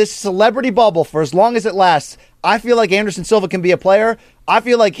realm of this celebrity bubble, for as long as it lasts, I feel like Anderson Silva can be a player. I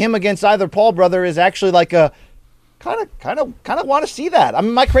feel like him against either Paul brother is actually like a kind of want to see that. I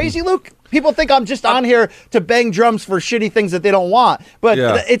mean, am I crazy, Luke? People think I'm just on here to bang drums for shitty things that they don't want. But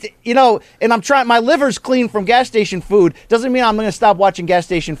it's, and I'm trying, my liver's clean from gas station food. Doesn't mean I'm going to stop watching gas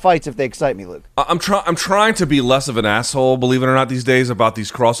station fights if they excite me, Luke. I'm trying to be less of an asshole, believe it or not, these days about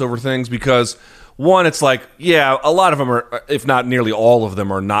these crossover things, because one, it's like, yeah, a lot of them are, if not nearly all of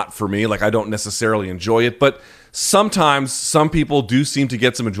them, are not for me. Like, I don't necessarily enjoy it, but sometimes some people do seem to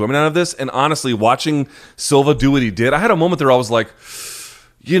get some enjoyment out of this. And honestly, watching Silva do what he did, I had a moment there I was like,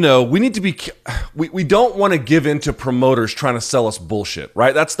 we need to be, we don't want to give in to promoters trying to sell us bullshit,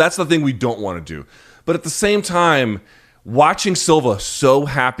 right? That's the thing we don't want to do. But at the same time, watching Silva so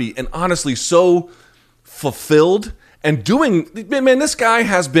happy and honestly so fulfilled and doing, man, this guy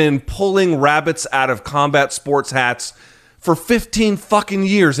has been pulling rabbits out of combat sports hats for 15 fucking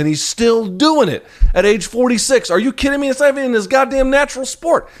years, and he's still doing it at age 46. Are you kidding me? It's not even in his goddamn natural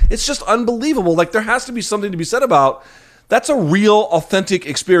sport. It's just unbelievable. Like, there has to be something to be said about that's a real, authentic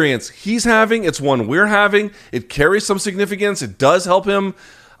experience he's having. It's one we're having. It carries some significance. It does help him.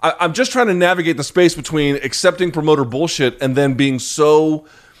 I'm just trying to navigate the space between accepting promoter bullshit and then being so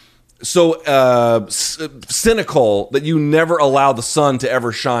cynical that you never allow the sun to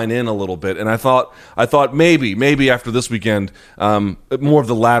ever shine in a little bit. And I thought maybe after this weekend, more of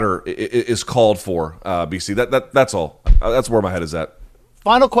the latter is called for. BC. That's all. That's where my head is at.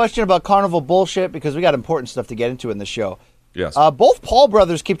 Final question about carnival bullshit, because we got important stuff to get into in the show. Yes. Both Paul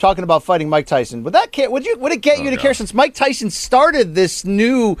brothers keep talking about fighting Mike Tyson. Would it get you to care since Mike Tyson started this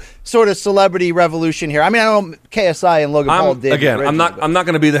new sort of celebrity revolution here? I mean, I know KSI and Logan Paul did. Again, I'm not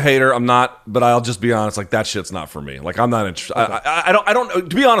going to be the hater. I'm not, but I'll just be honest. Like, that shit's not for me. Like, I'm not interested. Okay. I don't.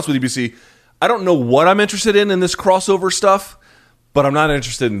 To be honest with you, BC, I don't know what I'm interested in this crossover stuff. But I'm not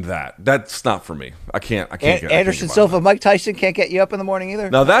interested in that. That's not for me. I can't. Anderson Silva, Mike Tyson can't get you up in the morning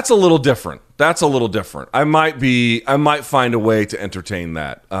either. No, that's a little different. I might find a way to entertain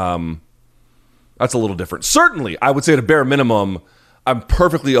that. That's a little different. Certainly, I would say at a bare minimum, I'm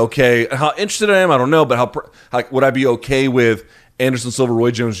perfectly okay. How interested I am, I don't know. But how would I be okay with Anderson Silva,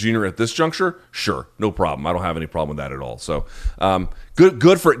 Roy Jones Jr. at this juncture? Sure, no problem. I don't have any problem with that at all. So,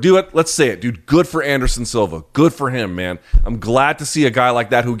 good for it. Do it. Let's say it, dude. Good for Anderson Silva. Good for him, man. I'm glad to see a guy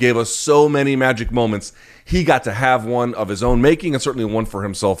like that who gave us so many magic moments. He got to have one of his own making, and certainly one for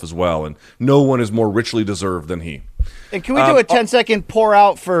himself as well. And no one is more richly deserved than he. And can we do a 10-second pour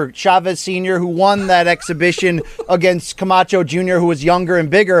out for Chavez Sr., who won that exhibition against Camacho Jr., who was younger and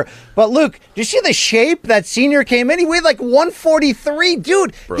bigger? But, Luke, do you see the shape that Sr. came in? He weighed like 143.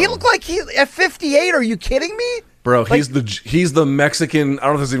 Dude, Bro. He looked like he at 58. Are you kidding me? Bro, he's the Mexican. I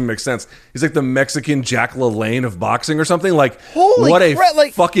don't know if this even makes sense. He's like the Mexican Jack LaLanne of boxing or something. Like, what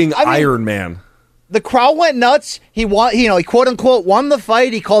a fucking Iron Man. The crowd went nuts. He won. He quote unquote won the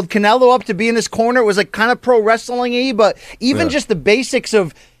fight. He called Canelo up to be in his corner. It was like kind of pro wrestling-y, but even just the basics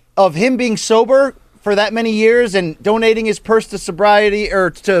of him being sober for that many years and donating his purse to sobriety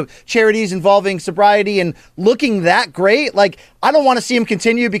or to charities involving sobriety and looking that great. Like, I don't want to see him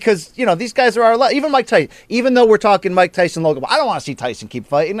continue because, these guys are our even Mike Tyson. Even though we're talking Mike Tyson, Logan, I don't want to see Tyson keep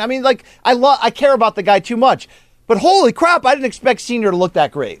fighting. I mean, like, I care about the guy too much. But holy crap, I didn't expect Senior to look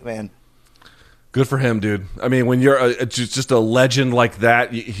that great, man. Good for him, dude. I mean, when you're just a legend like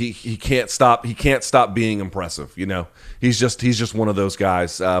that, he can't stop. He can't stop being impressive. He's just one of those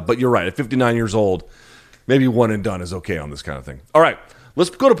guys. But you're right. At 59 years old, maybe one and done is okay on this kind of thing. All right,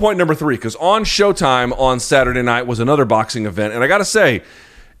 let's go to point number 3 because on Showtime on Saturday night was another boxing event, and I got to say,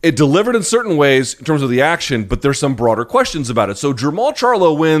 it delivered in certain ways in terms of the action, but there's some broader questions about it. So Jermall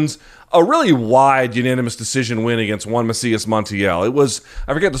Charlo wins a really wide unanimous decision win against Juan Macias Montiel. It was,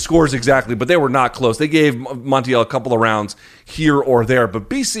 I forget the scores exactly, but they were not close. They gave Montiel a couple of rounds here or there. But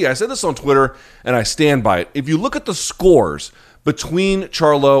BC, I said this on Twitter, and I stand by it. If you look at the scores between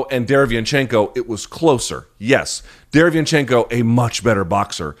Charlo and Derevyanchenko, it was closer. Yes, Derevyanchenko, a much better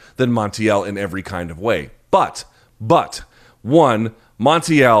boxer than Montiel in every kind of way. But, one,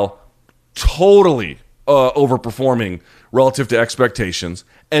 Montiel totally overperforming relative to expectations.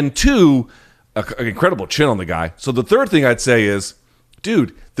 And 2, an incredible chin on the guy. So the third thing I'd say is,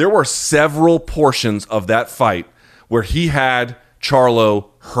 dude, there were several portions of that fight where he had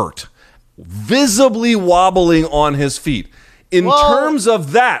Charlo hurt, visibly wobbling on his feet. In terms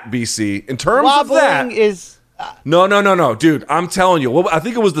of that, BC, in terms of that, is no, dude. I'm telling you. I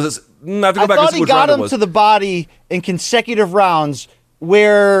think it was this. I thought he got him to the body in consecutive rounds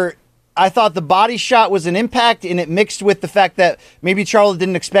where I thought the body shot was an impact, and it mixed with the fact that maybe Charlo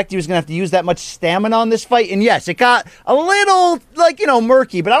didn't expect he was going to have to use that much stamina on this fight. And yes, it got a little,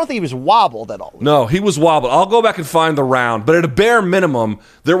 murky, but I don't think he was wobbled at all. No, he was wobbled. I'll go back and find the round. But at a bare minimum,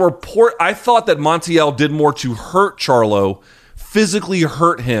 I thought that Montiel did more to hurt Charlo, physically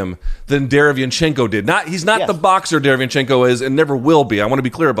hurt him, than Derevyanchenko did. He's not the boxer Derevyanchenko is and never will be. I want to be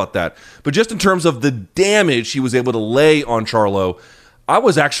clear about that. But just in terms of the damage he was able to lay on Charlo, I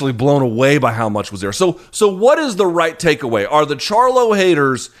was actually blown away by how much was there. So what is the right takeaway? Are the Charlo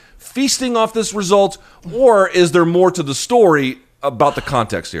haters feasting off this result, or is there more to the story about the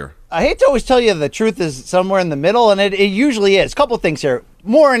context here? I hate to always tell you the truth is somewhere in the middle, and it usually is. A couple of things here.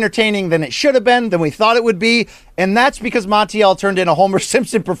 More entertaining than it should have been, than we thought it would be, and that's because Montiel turned in a Homer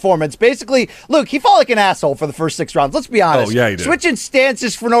Simpson performance. Basically, Luke, he fought like an asshole for the first 6 rounds. Let's be honest. Oh, yeah, he did. Switching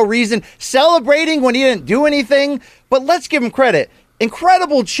stances for no reason, celebrating when he didn't do anything, but let's give him credit.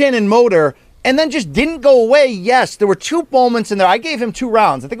 Incredible chin and motor, and then just didn't go away. Yes, there were 2 moments in there. I gave him 2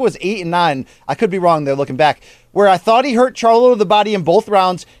 rounds. I think it was 8 and 9. I could be wrong there looking back, where I thought he hurt Charlo to the body in both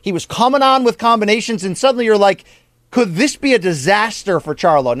rounds. He was coming on with combinations, and suddenly you're like, could this be a disaster for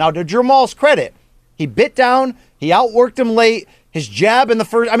Charlo? Now, to Jermall's credit, he bit down, he outworked him late. His jab in the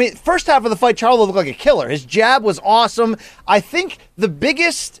first half of the fight, Charlo looked like a killer. His jab was awesome. I think the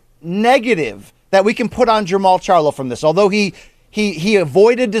biggest negative that we can put on Jermall Charlo from this, although he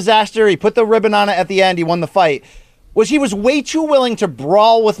avoided disaster, he put the ribbon on it at the end, he won the fight, was he was way too willing to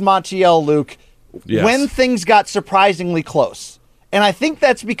brawl with Montiel, Luke, when things got surprisingly close. And I think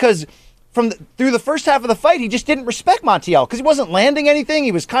that's because through the first half of the fight, he just didn't respect Montiel because he wasn't landing anything.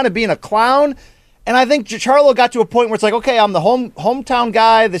 He was kind of being a clown. And I think Charlo got to a point where it's like, okay, I'm the hometown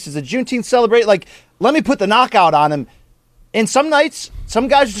guy. This is a Juneteenth celebrate. Like, let me put the knockout on him. And some nights, some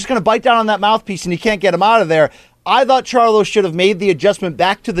guys are just going to bite down on that mouthpiece and you can't get him out of there. I thought Charlo should have made the adjustment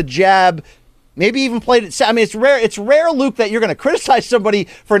back to the jab, maybe even played it. I mean, it's rare, Luke, that you're going to criticize somebody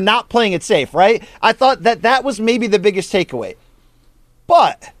for not playing it safe, right? I thought that was maybe the biggest takeaway.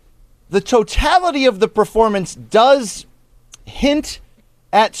 But the totality of the performance does hint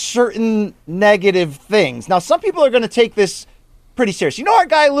at certain negative things. Now, some people are going to take this pretty serious. You know our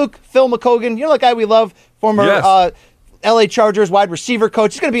guy, Luke, Phil McCogan? You know that guy we love? Former LA Chargers wide receiver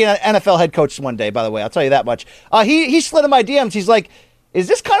coach. He's going to be an NFL head coach one day, by the way. I'll tell you that much. He slid in my DMs. He's like, is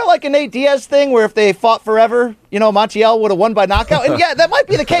this kind of like a Nate Diaz thing where if they fought forever, Montiel would have won by knockout? And yeah, that might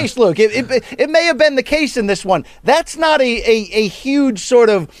be the case, Luke. It may have been the case in this one. That's not a huge sort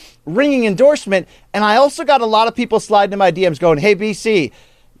of ringing endorsement. And I also got a lot of people sliding in my DMs going, hey, BC,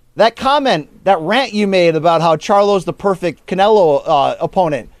 that comment, that rant you made about how Charlo's the perfect Canelo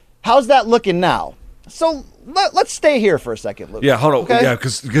opponent, how's that looking now? So let's stay here for a second, Luke. Yeah, hold on. Okay? Yeah,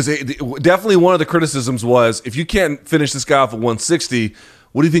 because definitely one of the criticisms was, if you can't finish this guy off at 160,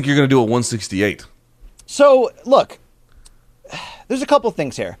 what do you think you're going to do at 168? So, look, there's a couple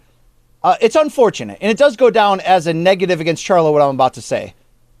things here. It's unfortunate, and it does go down as a negative against Charlo, what I'm about to say.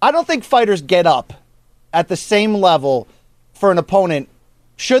 I don't think fighters get up at the same level for an opponent.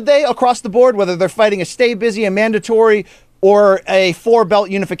 Should they, across the board, whether they're fighting a stay busy, a mandatory, or a 4-belt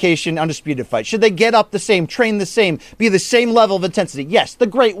unification undisputed fight? Should they get up the same, train the same, be the same level of intensity? Yes, the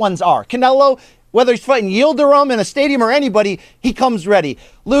great ones are. Canelo, whether he's fighting Yildirim in a stadium or anybody, he comes ready.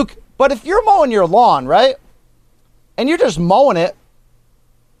 Luke, but if you're mowing your lawn, right, and you're just mowing it,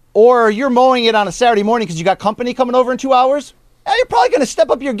 or you're mowing it on a Saturday morning because you got company coming over in 2 hours, you're probably going to step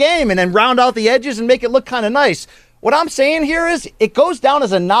up your game and then round out the edges and make it look kind of nice. What I'm saying here is it goes down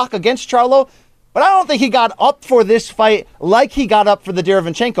as a knock against Charlo, but I don't think he got up for this fight like he got up for the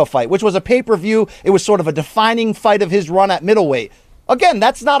Derevyanchenko fight, which was a pay-per-view. It was sort of a defining fight of his run at middleweight. Again,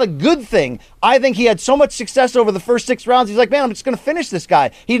 that's not a good thing. I think he had so much success over the first 6 rounds. He's like, man, I'm just going to finish this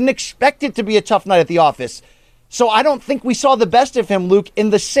guy. He didn't expect it to be a tough night at the office. So I don't think we saw the best of him, Luke,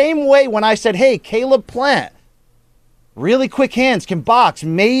 in the same way when I said, hey, Caleb Plant, really quick hands, can box.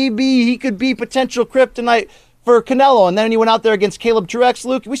 Maybe he could be potential kryptonite for Canelo. And then he went out there against Caleb Truex,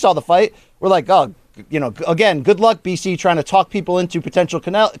 Luke. We saw the fight. We're like, oh, again, good luck, BC, trying to talk people into potential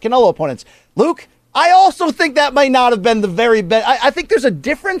Canelo opponents. Luke, I also think that might not have been the very best. I think there's a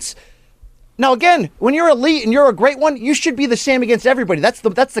difference. Now, again, when you're elite and you're a great one, you should be the same against everybody. That's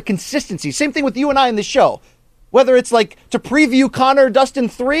the consistency. Same thing with you and I in the show. Whether it's like to preview Conor Dustin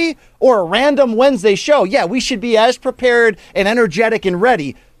 3 or a random Wednesday show, yeah, we should be as prepared and energetic and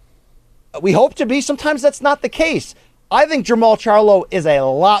ready. We hope to be. Sometimes that's not the case. I think Jermall Charlo is a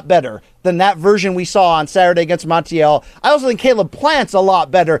lot better than that version we saw on Saturday against Montiel. I also think Caleb Plant's a lot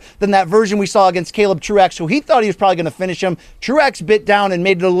better than that version we saw against Caleb Truex, who he thought he was probably going to finish him. Truex bit down and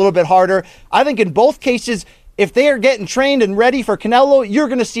made it a little bit harder. I think in both cases, if they are getting trained and ready for Canelo, you're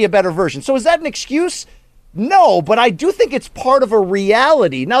going to see a better version. So is that an excuse? No, but I do think it's part of a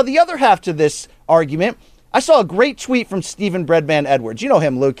reality. Now, the other half to this argument, I saw a great tweet from Stephen Breadman Edwards. You know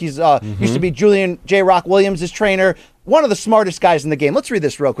him, Luke. He's used to be Julian J. Rock Williams' trainer, one of the smartest guys in the game. Let's read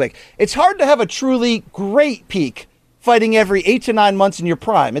this real quick. It's hard to have a truly great peak fighting every 8 to 9 months in your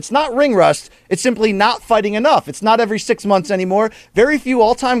prime. It's not ring rust. It's simply not fighting enough. It's not every 6 months anymore. Very few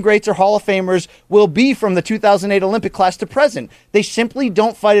all-time greats or Hall of Famers will be from the 2008 Olympic class to present. They simply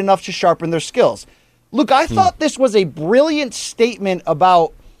don't fight enough to sharpen their skills. Look, I thought this was a brilliant statement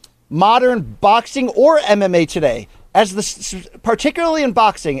about modern boxing or MMA today. Particularly in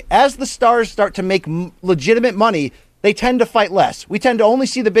boxing, as the stars start to make legitimate money, they tend to fight less. We tend to only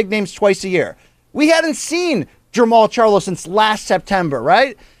see the big names twice a year. We hadn't seen Jermall Charlo since last September,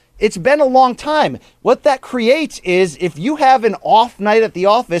 right? It's been a long time. What that creates is if you have an off night at the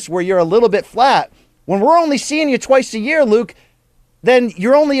office where you're a little bit flat, when we're only seeing you twice a year, Luke, then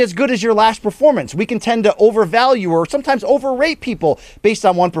you're only as good as your last performance. We can tend to overvalue or sometimes overrate people based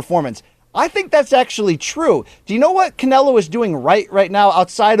on one performance. I think that's actually true. Do you know what Canelo is doing right now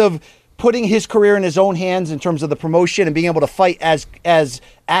outside of putting his career in his own hands in terms of the promotion and being able to fight as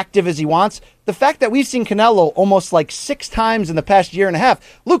active as he wants? The fact that we've seen Canelo almost like 6 times in the past year and a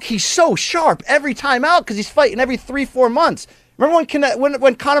half. Look, he's so sharp every time out because he's fighting every 3-4 months. Remember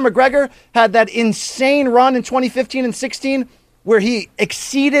when Conor McGregor had that insane run in 2015 and 16? Where he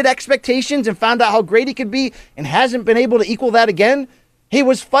exceeded expectations and found out how great he could be and hasn't been able to equal that again? He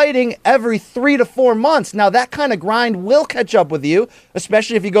was fighting every 3 to 4 months. Now, that kind of grind will catch up with you,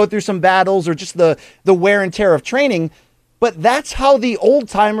 especially if you go through some battles or just the wear and tear of training. But that's how the old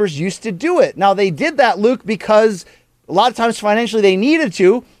timers used to do it. Now, they did that, Luke, because a lot of times financially they needed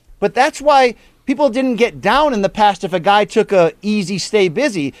to, but that's why people didn't get down in the past if a guy took a easy stay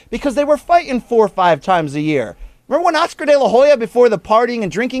busy, because they were fighting 4 or 5 times a year. Remember when Oscar De La Hoya, before the partying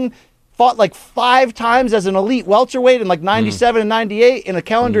and drinking, fought like 5 times as an elite welterweight in like 97 and 98 in a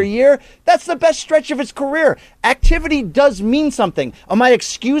calendar year? That's the best stretch of his career. Activity does mean something. Am I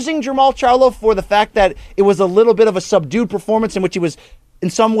excusing Jermall Charlo for the fact that it was a little bit of a subdued performance in which he was in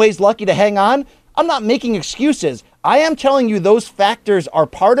some ways lucky to hang on? I'm not making excuses. I am telling you those factors are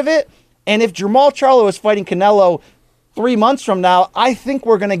part of it. And if Jermall Charlo is fighting Canelo 3 months from now, I think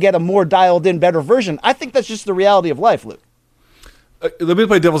we're going to get a more dialed in, better version. I think that's just the reality of life, Luke. Let me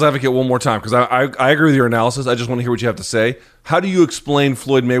play devil's advocate one more time, because I agree with your analysis. I just want to hear what you have to say. How do you explain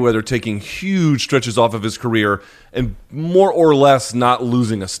Floyd Mayweather taking huge stretches off of his career and more or less not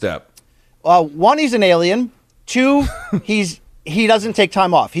losing a step? 1, he's an alien. 2, he doesn't take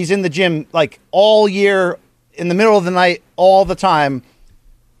time off. He's in the gym like all year, in the middle of the night, all the time.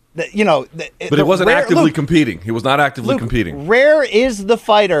 But he wasn't actively competing. He was not actively competing. Rare is the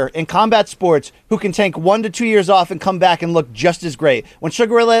fighter in combat sports who can take 1 to 2 years off and come back and look just as great. When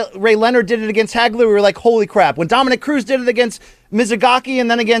Sugar Ray Leonard did it against Hagler, we were like, holy crap. When Dominic Cruz did it against Mizugaki and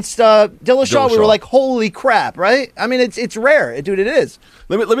then against Dillashaw, we were like, holy crap, right? I mean, it's rare. Dude, it is.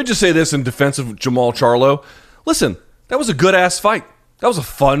 Let me just say this in defense of Jermall Charlo. Listen, that was a good-ass fight. That was a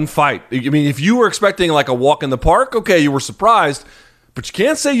fun fight. I mean, if you were expecting like a walk in the park, okay, you were surprised. But you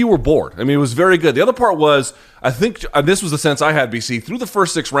can't say you were bored. I mean, it was very good. The other part was, I think, this was the sense I had, BC. Through the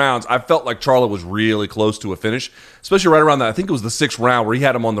first 6 rounds, I felt like Charlo was really close to a finish, especially right around that. I think it was the 6th round where he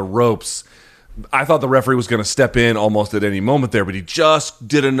had him on the ropes. I thought the referee was going to step in almost at any moment there, but he just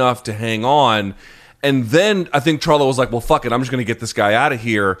did enough to hang on. And then I think Charlo was like, well, fuck it, I'm just going to get this guy out of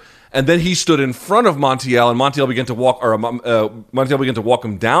here. And then he stood in front of Montiel, and Montiel began to walk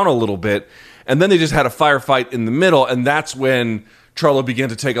him down a little bit. And then they just had a firefight in the middle, and that's when Charlo began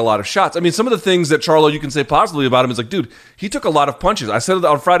to take a lot of shots. I mean, some of the things that Charlo, you can say positively about him is like, dude, he took a lot of punches. I said it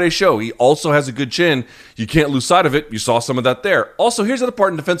on Friday's show. He also has a good chin. You can't lose sight of it. You saw some of that there. Also, here's the other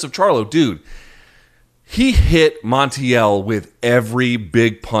part in defense of Charlo. Dude, he hit Montiel with every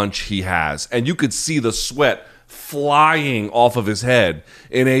big punch he has. And you could see the sweat flying off of his head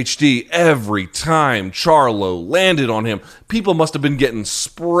in HD every time Charlo landed on him. People must have been getting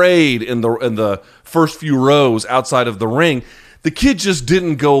sprayed in the first few rows outside of the ring. The kid just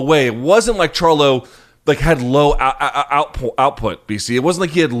didn't go away. It wasn't like Charlo had low output, BC. It wasn't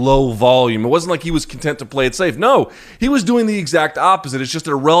like he had low volume. It wasn't like he was content to play it safe. No, he was doing the exact opposite. It's just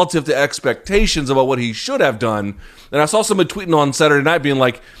that relative to expectations about what he should have done. And I saw somebody tweeting on Saturday night being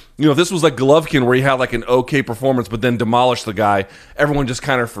like, if this was like Golovkin where he had like an okay performance but then demolished the guy, everyone just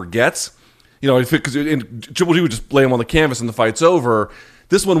kind of forgets. Because Triple G would just lay him on the canvas and the fight's over.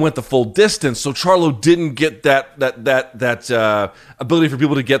 This one went the full distance, so Charlo didn't get that ability for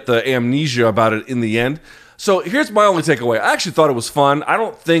people to get the amnesia about it in the end. So here's my only takeaway. I actually thought it was fun. I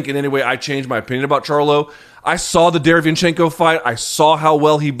don't think in any way I changed my opinion about Charlo. I saw the Derevyanchenko fight. I saw how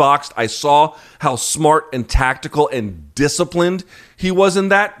well he boxed. I saw how smart and tactical and disciplined he was in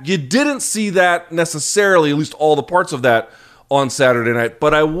that. You didn't see that necessarily, at least all the parts of that, on Saturday night.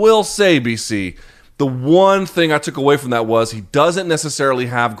 But I will say, BC, the one thing I took away from that was he doesn't necessarily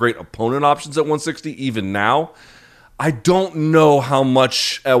have great opponent options at 160 even now. I don't know how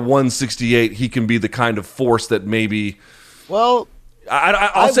much at 168 he can be the kind of force that maybe. Well, I'm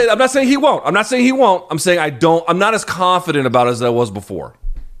not saying he won't. I'm saying I'm not as confident about it as I was before.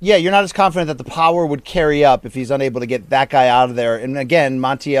 Yeah, you're not as confident that the power would carry up if he's unable to get that guy out of there. And again,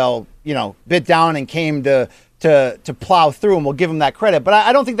 Montiel, bit down and came to plow through, and we'll give him that credit. But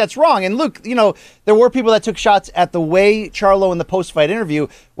I don't think that's wrong. And Luke, there were people that took shots at the way Charlo in the post-fight interview,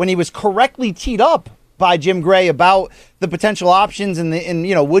 when he was correctly teed up by Jim Gray about the potential options and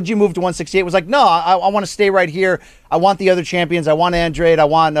would you move to 168? Was like, no, I want to stay right here. I want the other champions. I want Andrade. I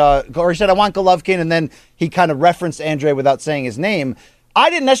want Golovkin. And then he kind of referenced Andrade without saying his name. I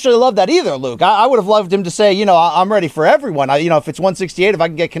didn't necessarily love that either, Luke. I would have loved him to say, I'm ready for everyone. If it's 168, if I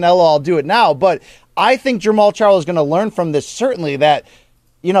can get Canelo, I'll do it now. But I think Jermall Charlo is going to learn from this, certainly, that,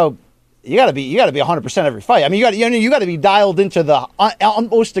 you got to be 100% every fight. I mean, you got to be dialed into the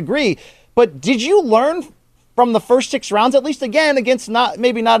utmost degree. But did you learn from the first 6 rounds, at least again, against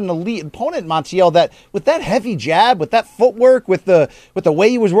maybe not an elite opponent, Montiel, that with that heavy jab, with that footwork, with the way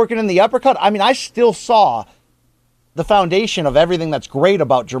he was working in the uppercut, I mean, I still saw the foundation of everything that's great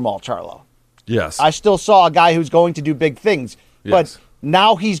about Jermall Charlo. Yes. I still saw a guy who's going to do big things. Yes. But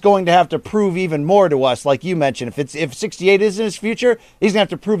now he's going to have to prove even more to us, like you mentioned. If 68 is in his future, he's going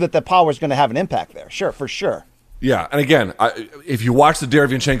to have to prove that the power is going to have an impact there. Sure, for sure. Yeah, and again, if you watch the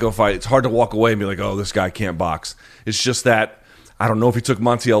Derevyanchenko fight, it's hard to walk away and be like, oh, this guy can't box. It's just that I don't know if he took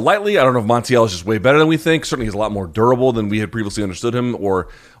Montiel lightly. I don't know if Montiel is just way better than we think. Certainly he's a lot more durable than we had previously understood him or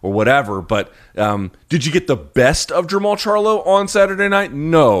whatever. But did you get the best of Jermall Charlo on Saturday night?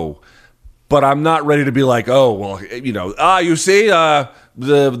 No. But I'm not ready to be like, oh, well, you see,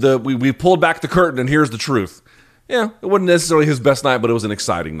 we pulled back the curtain and here's the truth. Yeah, it wasn't necessarily his best night, but it was an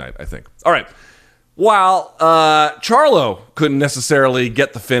exciting night, I think. All right. While Charlo couldn't necessarily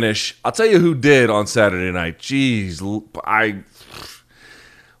get the finish, I'll tell you who did on Saturday night. Jeez,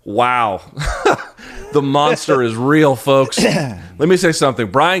 wow. The monster is real, folks. Let me say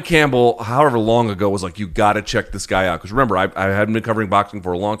something. Brian Campbell, however long ago, was like, you got to check this guy out. Because remember, I hadn't been covering boxing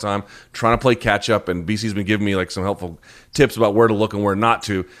for a long time, trying to play catch-up, and BC's been giving me like some helpful tips about where to look and where not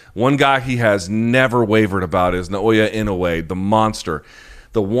to. One guy he has never wavered about is Naoya Inoue, the monster.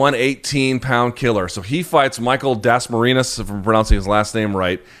 The 118-pound killer. So he fights Michael Dasmarinas, if I'm pronouncing his last name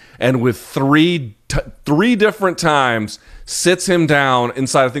right, and with three different times sits him down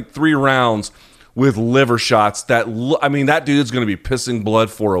inside, I think, 3 rounds with liver shots. That dude's going to be pissing blood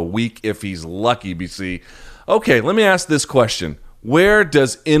for a week if he's lucky, BC. Okay, let me ask this question. Where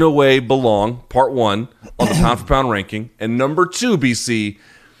does Inoue belong, part 1, on the pound-for-pound ranking? And number 2, BC,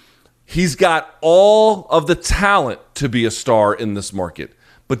 he's got all of the talent to be a star in this market.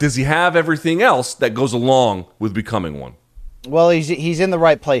 But does he have everything else that goes along with becoming one? Well, he's in the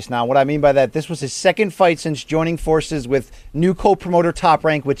right place now. What I mean by that, this was his second fight since joining forces with new co-promoter Top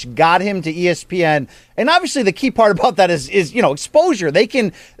Rank, which got him to ESPN. And obviously the key part about that is exposure. They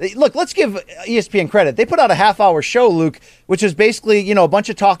can look, let's give ESPN credit. They put out a half-hour show, Luke, which is basically, a bunch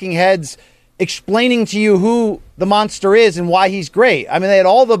of talking heads explaining to you who the monster is and why he's great. I mean, they had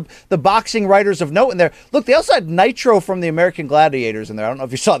all the boxing writers of note in there. Look, they also had Nitro from the American Gladiators in there. I don't know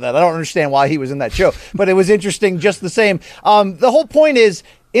if you saw that. I don't understand why he was in that show, but it was interesting just the same. The whole point is,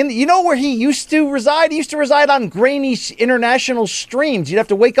 where he used to reside? He used to reside on grainy international streams. You'd have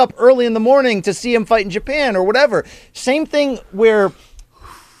to wake up early in the morning to see him fight in Japan or whatever. Same thing where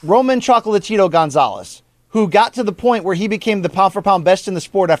Roman Chocolatito Gonzalez, who got to the point where he became the pound-for-pound best in the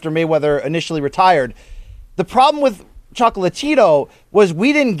sport after Mayweather initially retired. The problem with Chocolatito was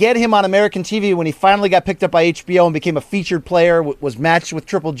we didn't get him on American TV when he finally got picked up by HBO and became a featured player, was matched with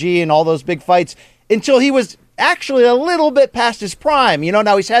Triple G and all those big fights, until he was actually a little bit past his prime.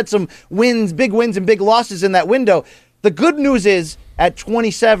 Now he's had some big wins and big losses in that window. The good news is, at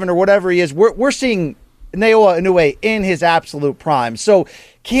 27 or whatever he is, we're seeing Naoya Inoue in his absolute prime. So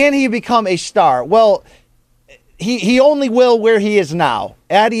can he become a star? Well, He only will where he is now,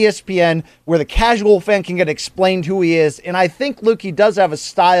 at ESPN, where the casual fan can get explained who he is. And I think, Luke, he does have a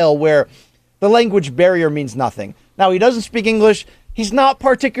style where the language barrier means nothing. Now, he doesn't speak English. He's not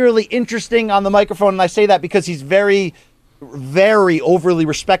particularly interesting on the microphone, and I say that because he's very, very overly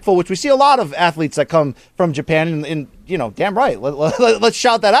respectful, which we see a lot of athletes that come from Japan, and damn right, let's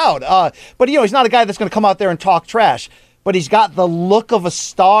shout that out. But, he's not a guy that's going to come out there and talk trash. But he's got the look of a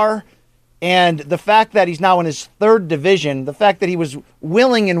star. And the fact that he's now in his 3rd division, the fact that he was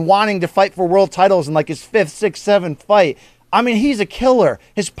willing and wanting to fight for world titles in like his 5th, 6th, 7th fight, I mean, he's a killer.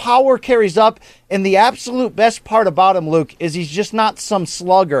 His power carries up, and the absolute best part about him, Luke, is he's just not some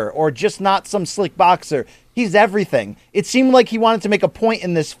slugger or just not some slick boxer. He's everything. It seemed like he wanted to make a point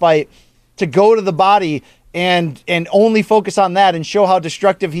in this fight to go to the body and only focus on that and show how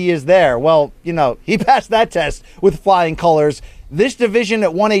destructive he is there. Well, he passed that test with flying colors. This division at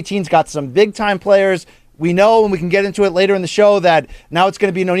 118's got some big-time players. We know, and we can get into it later in the show, that now it's going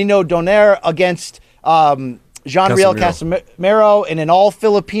to be Nonino Donaire against Jean-Riel Casimiro in an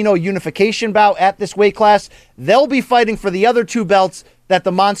all-Filipino unification bout at this weight class. They'll be fighting for the other 2 belts that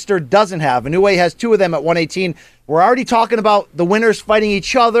the monster doesn't have. Inoue has 2 of them at 118. We're already talking about the winners fighting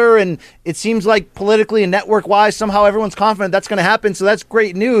each other, and it seems like politically and network-wise, somehow everyone's confident that's going to happen, so that's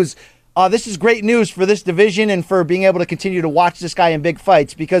great news. This is great news for this division and for being able to continue to watch this guy in big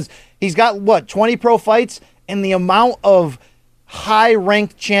fights, because he's got, 20 pro fights, and the amount of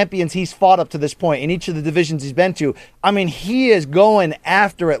high-ranked champions he's fought up to this point in each of the divisions he's been to. I mean, he is going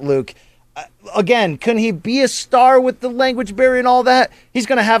after it, Luke. Again, can he be a star with the language barrier and all that? He's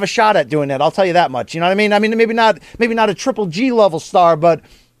going to have a shot at doing that. I'll tell you that much. You know what I mean? I mean, maybe not a Triple G level star, but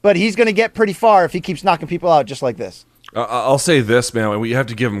he's going to get pretty far if he keeps knocking people out just like this. I'll say this, man. We have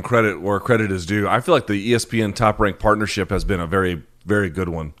to give him credit where credit is due. I feel like the ESPN Top Rank partnership has been a very, very good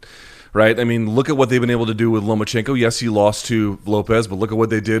one right? I mean, look at what they've been able to do with Lomachenko. Yes, he lost to Lopez, but look at what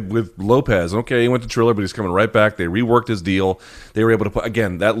they did with Lopez. Okay, he went to Triller, but he's coming right back. They reworked his deal. They were able to put,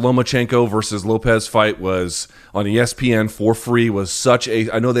 again, that Lomachenko versus Lopez fight was on ESPN for free, was such a,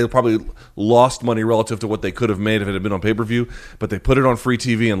 I know they probably lost money relative to what they could have made if it had been on pay-per-view, but they put it on free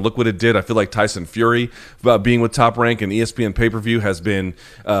TV, and look what it did. I feel like Tyson Fury, being with Top Rank and ESPN pay-per-view, has been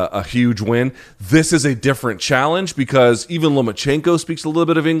a huge win. This is a different challenge because even Lomachenko speaks a little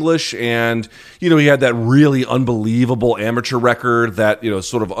bit of English, and he had that really unbelievable amateur record that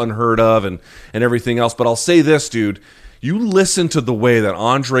sort of unheard of and everything else. But I'll say this, dude, you listen to the way that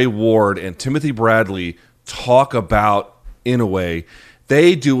Andre Ward and Timothy Bradley talk about Inoue.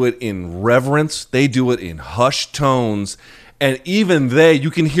 They do it in reverence, they do it in hushed tones, and even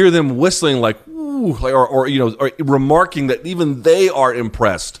you can hear them whistling like ooh, or remarking that even they are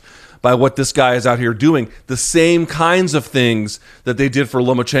impressed by what this guy is out here doing, the same kinds of things that they did for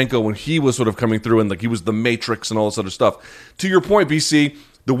Lomachenko when he was sort of coming through and like he was the Matrix and all this other stuff. To your point, BC,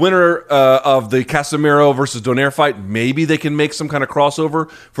 the winner of the Casemiro versus Donaire fight, maybe they can make some kind of crossover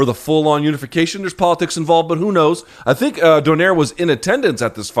for the full-on unification. There's politics involved, but who knows? I think Donaire was in attendance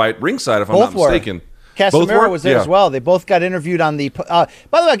at this fight, ringside, if I'm not mistaken. Casemiro was there as well. They both got interviewed on the. By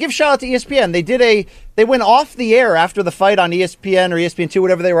the way, I'll give a shout out to ESPN. They went off the air after the fight on ESPN or ESPN2,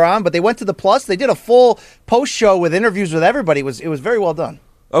 whatever they were on, but they went to the Plus. They did a full post show with interviews with everybody. It was very well done.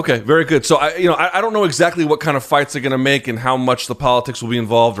 Okay, very good. So I don't know exactly what kind of fights they're going to make and how much the politics will be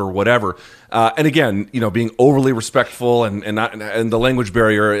involved or whatever. And again, being overly respectful and the language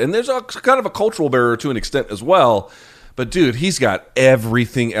barrier, and there's a kind of a cultural barrier to an extent as well. But dude, he's got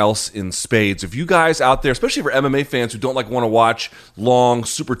everything else in spades. If you guys out there, especially for MMA fans who don't want to watch long,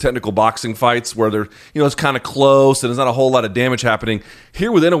 super technical boxing fights where they're, it's kind of close and there's not a whole lot of damage happening,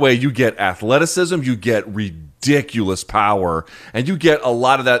 here with Inoue, you get athleticism, you get ridiculous power, and you get a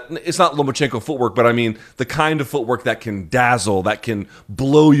lot of that. It's not Lomachenko footwork, but I mean the kind of footwork that can dazzle, that can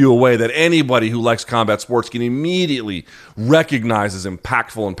blow you away, that anybody who likes combat sports can immediately recognize as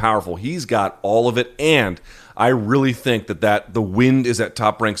impactful and powerful. He's got all of it, and I really think that the wind is at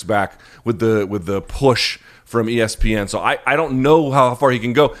Top Rank's back with the push from ESPN. So I don't know how far he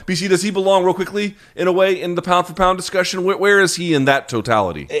can go. BC, does he belong real quickly in a way in the pound for pound discussion? Where is he in that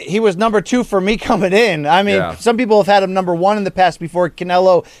totality? He was number 2 for me coming in. I mean, Some people have had him number 1 in the past before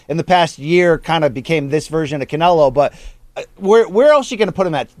Canelo in the past year kind of became this version of Canelo, but where else are you going to put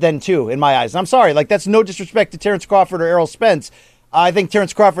him at then too, in my eyes? And I'm sorry, that's no disrespect to Terrence Crawford or Errol Spence. I think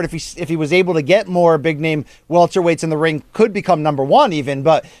Terrence Crawford, if he was able to get more big-name welterweights in the ring, could become number 1 even.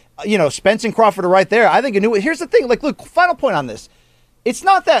 But, Spence and Crawford are right there. I think here's the thing. Look, final point on this. It's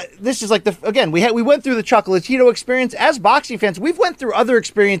not that this is we went through the Chocolatito experience. As boxing fans, we've went through other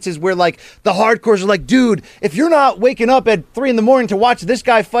experiences where, the hardcores are like, dude, if you're not waking up at 3 a.m. to watch this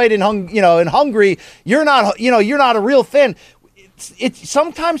guy fight in Hungary, you're not a real fan. It's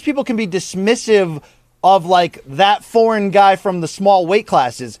sometimes people can be dismissive of that foreign guy from the small weight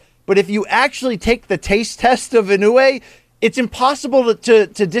classes. But if you actually take the taste test of Inoue, it's impossible to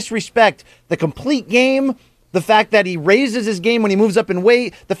disrespect the complete game, the fact that he raises his game when he moves up in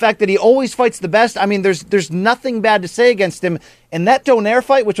weight, the fact that he always fights the best. I mean, there's nothing bad to say against him. And that Donaire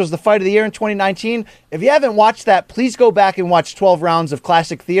fight, which was the fight of the year in 2019, if you haven't watched that, please go back and watch 12 rounds of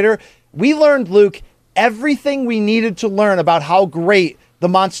classic theater. We learned, Luke, everything we needed to learn about how great the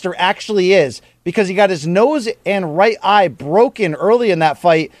monster actually is, because he got his nose and right eye broken early in that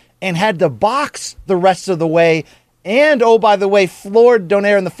fight and had to box the rest of the way. And, oh, by the way, floored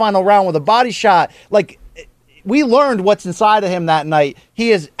Donaire in the final round with a body shot. We learned what's inside of him that night.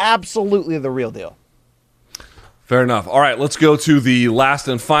 He is absolutely the real deal. Fair enough. All right, let's go to the last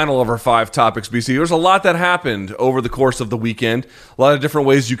and final of our 5 topics, BC. There's a lot that happened over the course of the weekend. A lot of different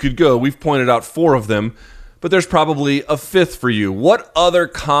ways you could go. We've pointed out 4 of them, but there's probably a 5th for you. What other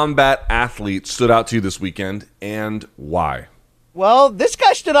combat athlete stood out to you this weekend, and why? Well, this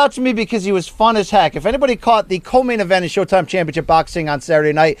guy stood out to me because he was fun as heck. If anybody caught the co-main event in Showtime Championship Boxing on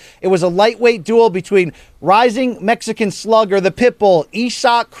Saturday night, it was a lightweight duel between rising Mexican slugger, the Pitbull,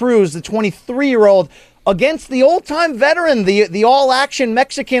 Isaac Cruz, the 23-year-old, against the old-time veteran, the all-action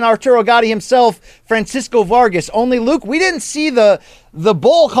Mexican Arturo Gatti himself, Francisco Vargas. Only, Luke, we didn't see the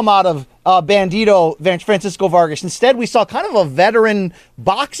bull come out of Bandito Francisco Vargas. Instead, we saw kind of a veteran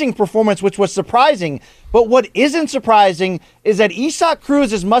boxing performance, which was surprising. But what isn't surprising is that Isaac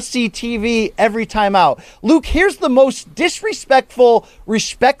Cruz is must-see TV every time out. Luke, here's the most disrespectful,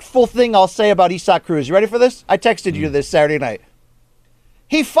 respectful thing I'll say about Isaac Cruz. You ready for this? I texted you this Saturday night.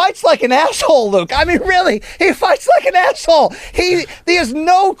 He fights like an asshole, Luke. I mean, really, he fights like an asshole. He has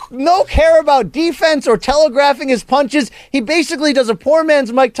no care about defense or telegraphing his punches. He basically does a poor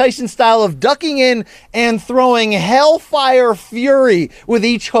man's Mike Tyson style of ducking in and throwing hellfire fury with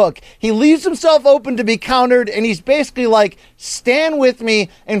each hook. He leaves himself open to be countered, and he's basically like, stand with me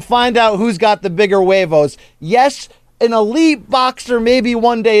and find out who's got the bigger huevos. Yes, an elite boxer maybe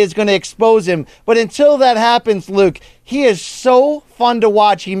one day is going to expose him, but until that happens, Luke, he is so fun to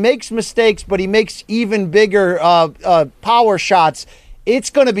watch. He makes mistakes, but he makes even bigger power shots. It's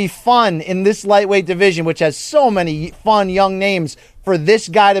going to be fun in this lightweight division, which has so many fun young names, for this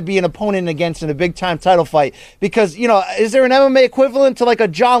guy to be an opponent against in a big-time title fight. Because, is there an MMA equivalent to like a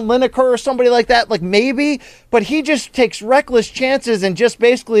John Lineker or somebody like that? Like, maybe, but he just takes reckless chances and just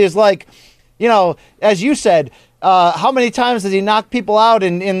basically is like, as you said, how many times does he knock people out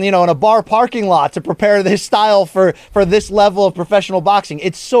in a bar parking lot to prepare this style for this level of professional boxing?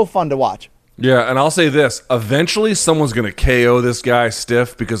 It's so fun to watch. Yeah, and I'll say this. Eventually, someone's going to KO this guy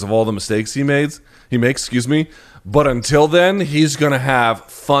stiff because of all the mistakes he makes, But until then, he's going to have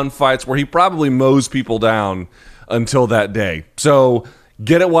fun fights where he probably mows people down until that day. So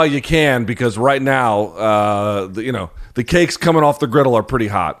get it while you can, because right now, the cakes coming off the griddle are pretty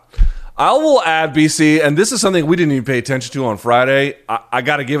hot. I will add, BC, and this is something we didn't even pay attention to on Friday. I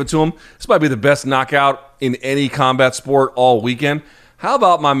got to give it to him. This might be the best knockout in any combat sport all weekend. How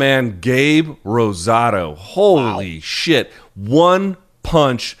about my man Gabe Rosado? Holy shit. One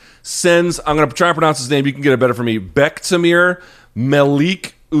punch sends, I'm going to try and pronounce his name. You can get it better for me. Bektamir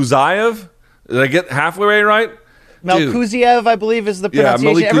Melik Uzayev. Did I get halfway right? Melkuziev, I believe, is the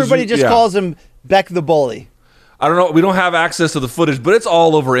pronunciation. Everybody just calls him Beck the Bully. I don't know. We don't have access to the footage, but it's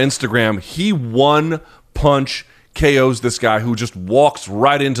all over Instagram. He one punch KOs this guy who just walks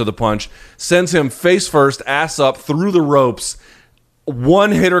right into the punch, sends him face first, ass up, through the ropes.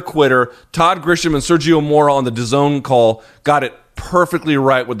 One hitter quitter. Todd Grisham and Sergio Mora on the DAZN call got it perfectly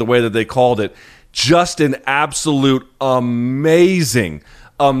right with the way that they called it. Just an absolute amazing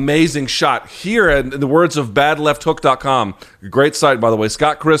shot. Here, in the words of badlefthook.com, great site, by the way,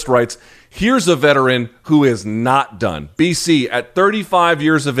 Scott Christ writes, here's a veteran who is not done. BC, at 35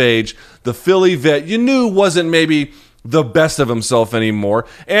 years of age, the Philly vet you knew wasn't maybe the best of himself anymore.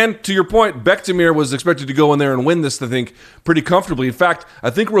 And to your point, Bektamir was expected to go in there and win this, I think, pretty comfortably. In fact,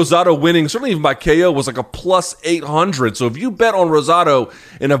 I think Rosado winning, certainly even by KO, was like a plus 800. So if you bet on Rosado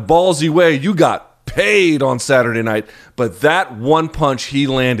in a ballsy way, you got paid on Saturday night. But that one punch he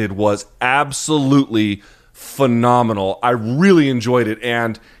landed was absolutely phenomenal. I really enjoyed it,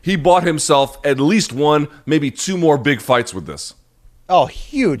 and he bought himself at least one, maybe two more big fights with this. Oh,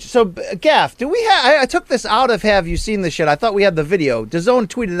 huge. So, Gaff, do we have... I took this out of Have You Seen This Shit? I thought we had the video. DAZN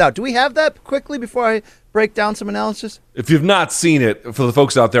tweeted it out. Do we have that quickly before I break down some analysis? If you've not seen it, for the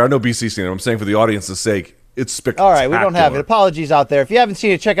folks out there, I know BC's seen it. I'm saying for the audience's sake, it's spectacular. All right, we don't have it. Apologies out there. If you haven't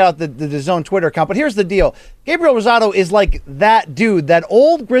seen it, check out the DAZN Twitter account. But here's the deal. Gabriel Rosado is like that dude, that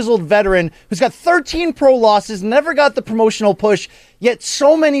old grizzled veteran who's got 13 pro losses, never got the promotional push, yet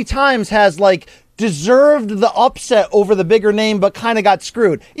so many times has deserved the upset over the bigger name, but kind of got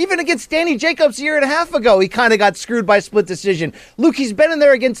screwed. Even against Danny Jacobs a year and a half ago, he kind of got screwed by split decision. Luke, he's been in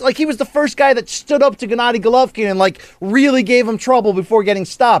there against, he was the first guy that stood up to Gennady Golovkin and really gave him trouble before getting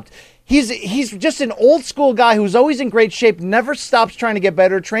stopped. He's just an old school guy who's always in great shape, never stops trying to get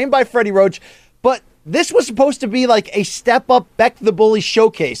better, trained by Freddie Roach. But this was supposed to be a step up Beck the Bully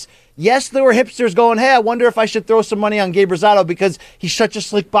showcase. Yes, there were hipsters going, hey, I wonder if I should throw some money on Gabe Rosado because he's such a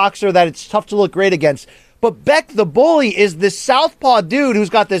slick boxer that it's tough to look great against. But Beck the Bully is this southpaw dude who's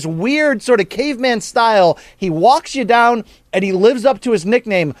got this weird sort of caveman style. He walks you down and he lives up to his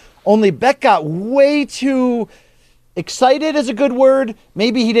nickname. Only Beck got way too excited, is a good word.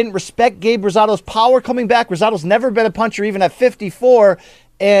 Maybe he didn't respect Gabe Rosado's power coming back. Rosado's never been a puncher even at 54.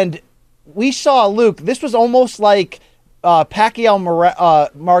 And we saw, Luke, this was almost like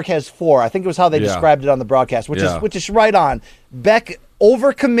Pacquiao Marquez 4. I think it was how they described it on the broadcast, which is right on. Beck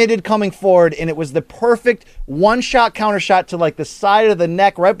overcommitted coming forward, and it was the perfect one-shot counter shot to the side of the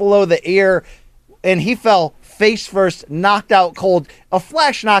neck, right below the ear, and he fell face first, knocked out cold. A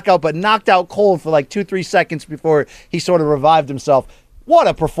flash knockout, but knocked out cold for 2-3 seconds before he sort of revived himself. What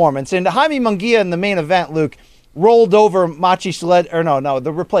a performance. And Jaime Munguia in the main event, Luke, rolled over Machi Sled, or no,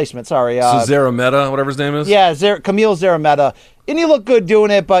 the replacement, sorry. Zarameta, whatever his name is? Yeah, Camille Zarameta. And he looked good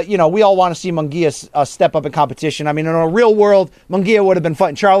doing it, but, we all want to see Munguia step up in competition. I mean, in a real world, Munguia would have been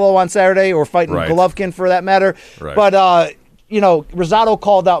fighting Charlo on Saturday or fighting Golovkin for that matter. Right. But, Rosado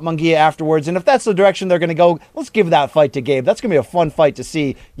called out Munguia afterwards, and if that's the direction they're going to go, let's give that fight to Gabe. That's going to be a fun fight to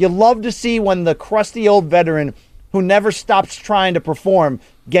see. You love to see when the crusty old veteran who never stops trying to perform,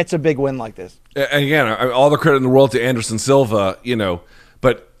 gets a big win like this. And again, all the credit in the world to Anderson Silva,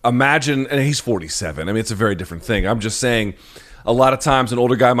 but imagine, and he's 47. I mean, it's a very different thing. I'm just saying, a lot of times an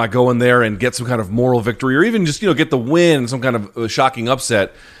older guy might go in there and get some kind of moral victory, or even just, get the win, some kind of shocking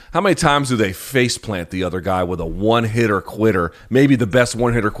upset. How many times do they face plant the other guy with a one-hitter quitter, maybe the best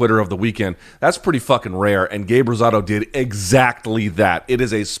one-hitter quitter of the weekend? That's pretty fucking rare, and Gabe Rosado did exactly that. It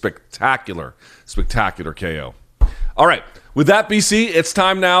is a spectacular, spectacular KO. All right, with that, BC, it's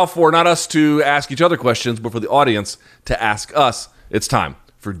time now for not us to ask each other questions, but for the audience to ask us. It's time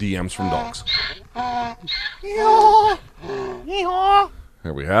for DMs from Dogs.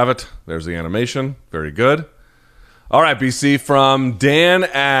 Here we have it. There's the animation. Very good. All right, BC, from Dan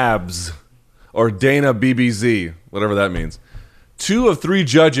Abs, or Dana BBZ, whatever that means. 2 of 3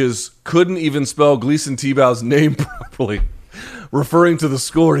 judges couldn't even spell Gleason Tebow's name properly, referring to the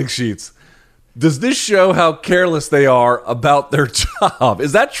scoring sheets. Does this show how careless they are about their job?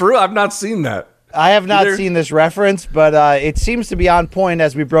 Is that true? I've not seen that. I have not seen this reference, but it seems to be on point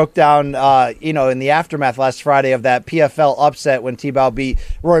as we broke down, in the aftermath last Friday of that PFL upset when Tebow beat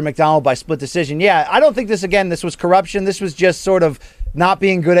Rory McDonald by split decision. Yeah, I don't think this was corruption. This was just sort of not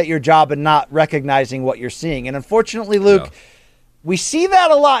being good at your job and not recognizing what you're seeing. And unfortunately, Luke, we see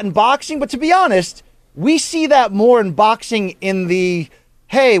that a lot in boxing, but to be honest, we see that more in boxing in the,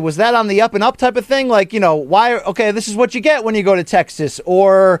 hey, was that on the up and up type of thing? Like, this is what you get when you go to Texas,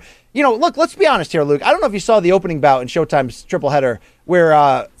 or... look, let's be honest here, Luke. I don't know if you saw the opening bout in Showtime's triple header where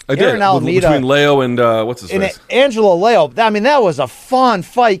I did. Aaron Alameda between Leo and what's his face? Angelo Leo. I mean, that was a fun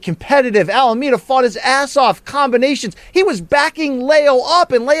fight, competitive. Alameda fought his ass off, combinations. He was backing Leo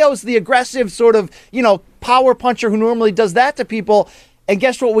up, and Leo's the aggressive sort of, power puncher who normally does that to people. And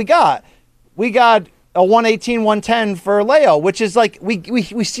guess what we got? We got a 118, 110 for Leo, which is like,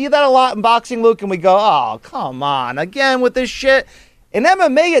 we see that a lot in boxing, Luke, and we go, oh, come on, again with this shit. In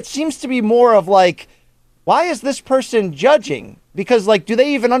MMA, it seems to be more of like, why is this person judging? Because, do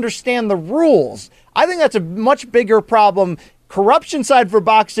they even understand the rules? I think that's a much bigger problem, corruption side for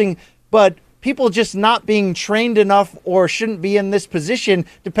boxing, but people just not being trained enough or shouldn't be in this position,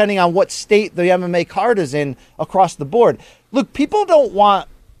 depending on what state the MMA card is in across the board. Look, people don't want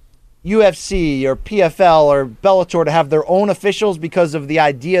UFC or PFL or Bellator to have their own officials because of the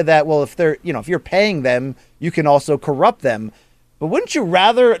idea that, well, if they're, if you're paying them, you can also corrupt them. But wouldn't you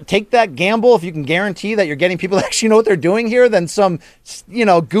rather take that gamble if you can guarantee that you're getting people that actually know what they're doing here than some,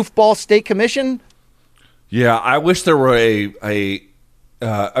 goofball state commission? Yeah, I wish there were here's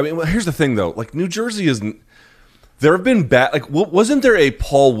the thing, though. Like, New Jersey isn't... There have been bad... Like, wasn't there a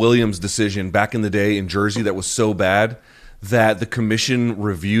Paul Williams decision back in the day in Jersey that was so bad that the commission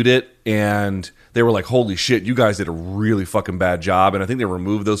reviewed it and they were like, holy shit, you guys did a really fucking bad job, and I think they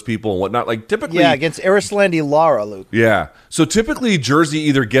removed those people and whatnot. Like, typically... Yeah, against Arislandi Lara, Luke. Yeah. So typically Jersey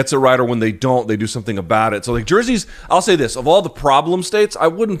either gets it right, or when they don't, they do something about it. So, like, Jersey's... I'll say this. Of all the problem states, I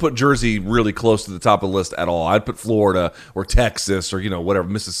wouldn't put Jersey really close to the top of the list at all. I'd put Florida or Texas or, whatever,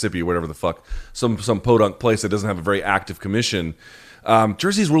 Mississippi or whatever the fuck. Some podunk place that doesn't have a very active commission.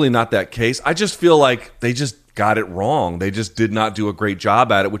 Jersey's really not that case. I just feel like they just got it wrong. They just did not do a great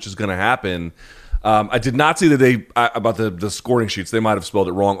job at it, which is going to happen. I did not see that about the scoring sheets. They might have spelled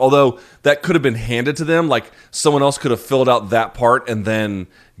it wrong. Although that could have been handed to them. Like, someone else could have filled out that part and then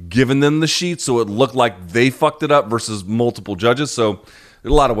given them the sheet so it looked like they fucked it up versus multiple judges. So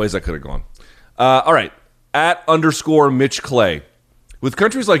there's a lot of ways that could have gone. All right. @_Mitch Clay. With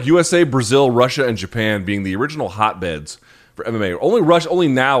countries like USA, Brazil, Russia, and Japan being the original hotbeds for MMA, only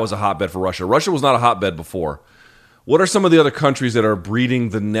now is a hotbed for Russia. Russia was not a hotbed before. What are some of the other countries that are breeding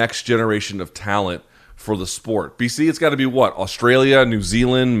the next generation of talent for the sport? BC, it's got to be what? Australia, New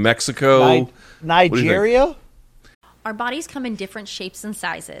Zealand, Mexico? Nigeria? Our bodies come in different shapes and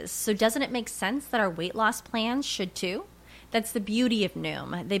sizes, so doesn't it make sense that our weight loss plans should too? That's the beauty of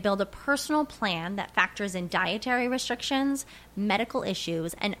Noom. They build a personal plan that factors in dietary restrictions, medical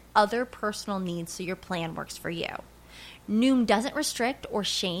issues, and other personal needs so your plan works for you. Noom doesn't restrict or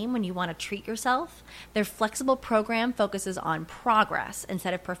shame when you want to treat yourself. Their flexible program focuses on progress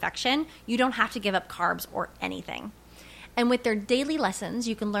instead of perfection. You don't have to give up carbs or anything. And with their daily lessons,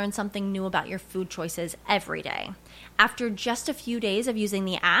 you can learn something new about your food choices every day. After just a few days of using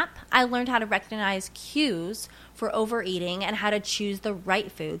the app, I learned how to recognize cues for overeating and how to choose the right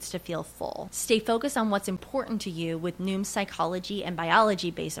foods to feel full. Stay focused on what's important to you with Noom's psychology and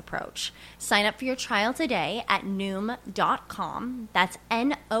biology-based approach. Sign up for your trial today at Noom.com. That's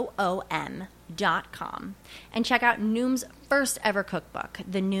Noom.com. noom.com and check out Noom's first ever cookbook,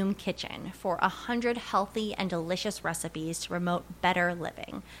 The Noom Kitchen, for 100 healthy and delicious recipes to promote better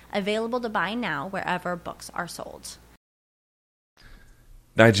living. Available to buy now wherever books are sold.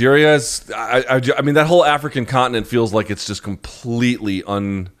 Nigeria is, I mean, that whole African continent feels like it's just completely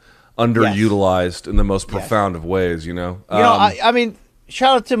underutilized in the most profound of ways, you know? I mean,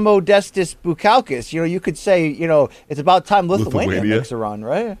 shout out to Modestus Bukauskas. You could say, it's about time Lithuania makes a run,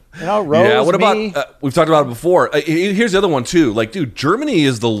 right? Rose, yeah, what about, we've talked about it before. Here's the other one, too. Like, dude, Germany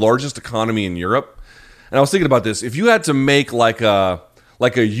is the largest economy in Europe. And I was thinking about this. If you had to make like a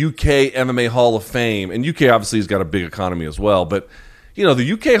UK MMA Hall of Fame, and UK obviously has got a big economy as well, but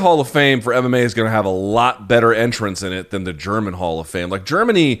the UK Hall of Fame for MMA is going to have a lot better entrance in it than the German Hall of Fame. Like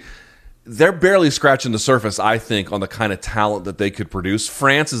Germany, they're barely scratching the surface, I think, on the kind of talent that they could produce.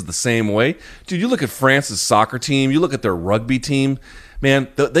 France is the same way. Dude, you look at France's soccer team, you look at their rugby team, man,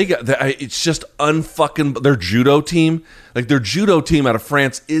 it's just unfucking, their judo team, like their judo team out of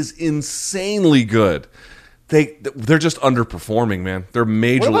France is insanely good. They're just underperforming, man. They're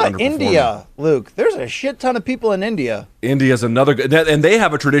majorly what about underperforming. India, Luke? There's a shit ton of people in India. India's another good, and they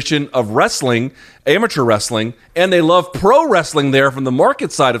have a tradition of wrestling, amateur wrestling, and they love pro wrestling there from the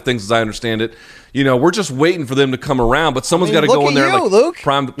market side of things, as I understand it. We're just waiting for them to come around, but someone's got to go in there. Luke.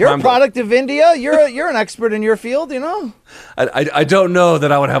 You're a product of India. You're an expert in your field. I don't know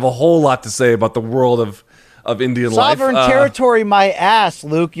that I would have a whole lot to say about the world of Indian life. Sovereign territory, my ass,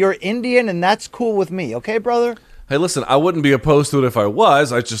 Luke. You're Indian, and that's cool with me. Okay, brother? Hey, listen, I wouldn't be opposed to it if I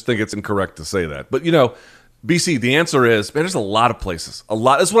was. I just think it's incorrect to say that. But, BC, the answer is, man, there's a lot of places. A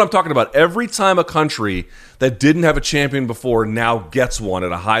lot. That's what I'm talking about. Every time a country that didn't have a champion before now gets one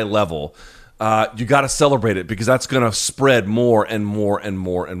at a high level, you got to celebrate it because that's going to spread more and more and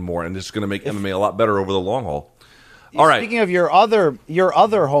more and more, and it's going to make MMA a lot better over the long haul. All right. Speaking of your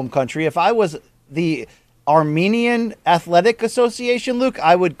other home country, if I was the Armenian Athletic Association, Luke,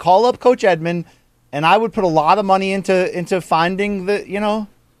 I would call up Coach Edmond, and I would put a lot of money into finding the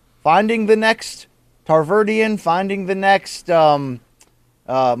next Tarverdian, finding the next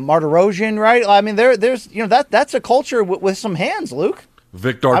Martirosyan, right? I mean, there's that's a culture with some hands, Luke.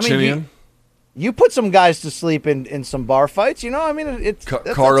 Vic Darchinyan. You put some guys to sleep in some bar fights, it's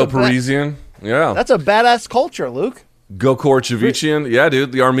Caro Parisian. Yeah, that's a badass culture, Luke. Gokor Chivichian. Yeah,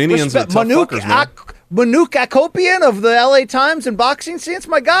 dude, the Armenians are tough fuckers, man. Manuk Akopian of the LA Times and boxing scene, it's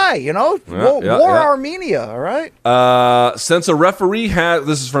my guy, War Armenia, all right? Since a referee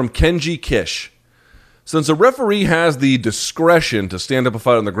this is from Kenji Kish. Since a referee has the discretion to stand up a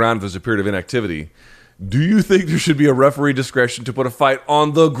fight on the ground if there's a period of inactivity, do you think there should be a referee discretion to put a fight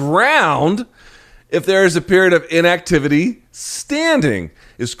on the ground if there is a period of inactivity standing?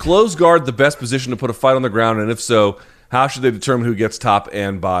 Is closed guard the best position to put a fight on the ground? And if so, how should they determine who gets top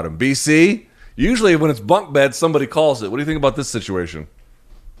and bottom? BC? Usually when it's bunk bed, somebody calls it. What do you think about this situation?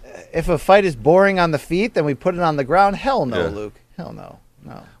 If a fight is boring on the feet, then we put it on the ground? Hell no, Yeah. Luke. Hell no.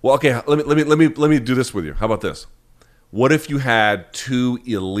 Well, okay, let me do this with you. How about this? What if you had two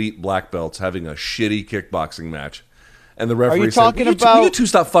elite black belts having a shitty kickboxing match, and the referee said, will you two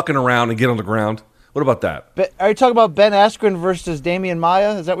stop fucking around and get on the ground? What about that? Are you talking about Ben Askren versus Damian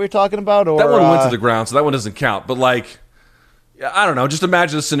Maia? Is that what you're talking about? Or that one went to the ground, so that one doesn't count. But I don't know. Just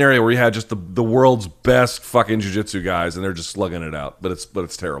imagine a scenario where you had just the world's best fucking jiu-jitsu guys, and they're just slugging it out. But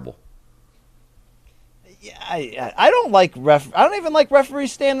it's terrible. Yeah, I don't like I don't even like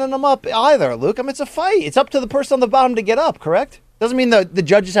referees standing them up either, Luke. I mean, it's a fight. It's up to the person on the bottom to get up. Correct? Doesn't mean the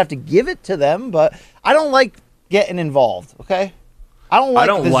judges have to give it to them, but I don't like getting involved. Okay. I don't like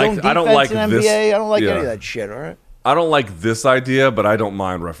zone defense in NBA. I don't like any of that shit. All right. I don't like this idea, but I don't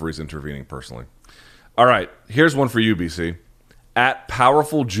mind referees intervening personally. All right, here's one for you, BC. At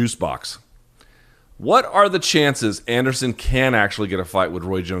Powerful Juice Box, what are the chances Anderson can actually get a fight with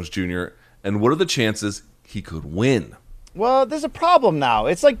Roy Jones Jr., and what are the chances he could win? Well, there's a problem now.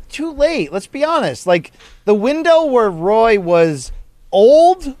 It's too late. Let's be honest. The window where Roy was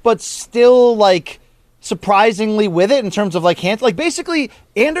old, but still surprisingly with it in terms of hands. Basically,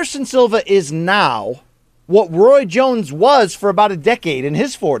 Anderson Silva is now what Roy Jones was for about a decade in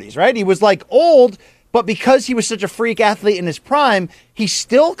his 40s, right? He was old, but because he was such a freak athlete in his prime, he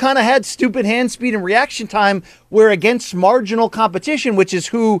still kind of had stupid hand speed and reaction time, where against marginal competition, which is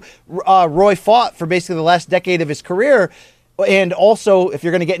who Roy fought for basically the last decade of his career. And also, if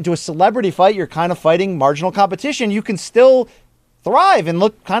you're going to get into a celebrity fight, you're kind of fighting marginal competition. You can still thrive and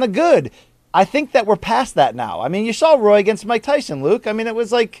look kind of good. I think that we're past that now. I mean, you saw Roy against Mike Tyson, Luke. I mean, it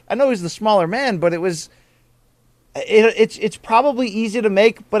was I know he's the smaller man, but it's probably easy to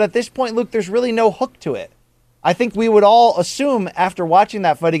make. But at this point, Luke, there's really no hook to it. I think we would all assume after watching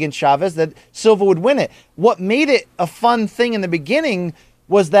that fight against Chavez that Silva would win it. What made it a fun thing in the beginning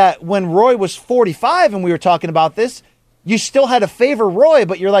was that when Roy was 45 and we were talking about this, you still had to favor Roy,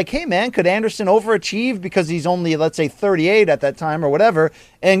 but you're like, hey, man, could Anderson overachieve because he's only, let's say, 38 at that time or whatever?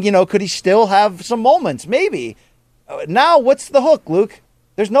 And, could he still have some moments? Maybe. Now, what's the hook, Luke?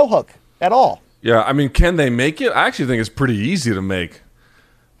 There's no hook at all. Yeah, I mean, can they make it? I actually think it's pretty easy to make.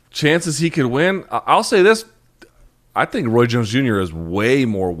 Chances he could win? I'll say this. I think Roy Jones Jr. is way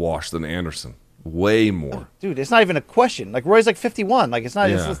more washed than Anderson. Way more. Dude, it's not even a question. Like, Roy's like 51. Like, it's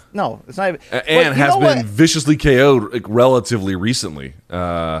not. Yeah. It's not even. And has been viciously KO'd like, relatively recently.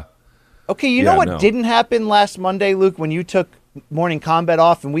 Okay, you know what didn't happen last Monday, Luke, when you took Morning Combat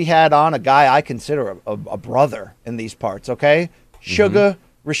off and we had on a guy I consider a brother in these parts, okay? Sugar,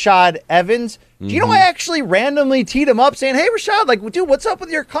 Rashad Evans. Do you know I actually randomly teed him up saying, hey, Rashad, like, dude, what's up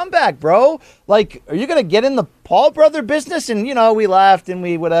with your comeback, bro? Like, are you going to get in the Paul brother business? And, we laughed and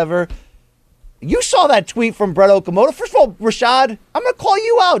we whatever. You saw that tweet from Brett Okamoto. First of all, Rashad, I'm going to call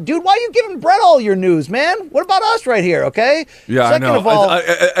you out. Dude, why are you giving Brett all your news, man? What about us right here, okay? Yeah, Second I know. Of all,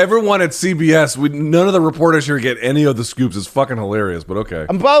 everyone at CBS, none of the reporters here get any of the scoops. It's fucking hilarious, but okay.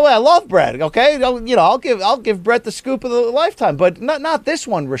 And by the way, I love Brett, okay? I'll give Brett the scoop of the lifetime, but not this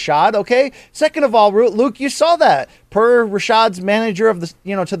one, Rashad, okay? Second of all, Luke, you saw that. Per Rashad's manager of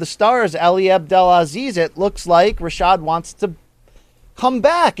the, to the Stars, Ali Abdelaziz, it looks like Rashad wants to come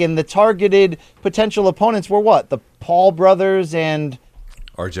back, and the targeted potential opponents were what? The Paul brothers and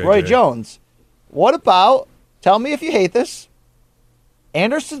RJ Roy Jones. What about, tell me if you hate this,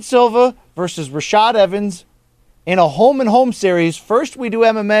 Anderson Silva versus Rashad Evans in a home-and-home series? First we do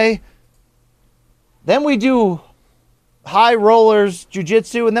MMA, then we do high rollers,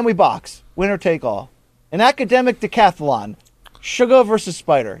 jiu-jitsu, and then we box. Winner take all. An academic decathlon. Sugar versus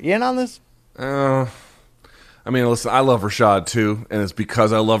Spider. You in on this? I mean, listen, I love Rashad too, and it's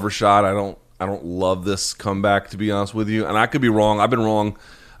because I love Rashad. I don't love this comeback, to be honest with you. And I could be wrong. I've been wrong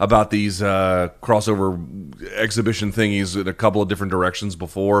about these crossover exhibition thingies in a couple of different directions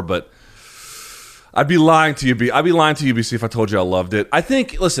before, but I'd be lying to you. I'd be lying to you, BC, if I told you I loved it. I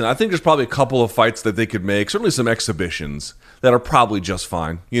think there's probably a couple of fights that they could make, certainly some exhibitions that are probably just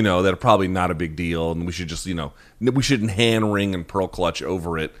fine, that are probably not a big deal, and we should just, we shouldn't hand ring and pearl clutch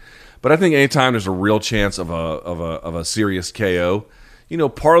over it. But I think anytime there's a real chance of a serious KO,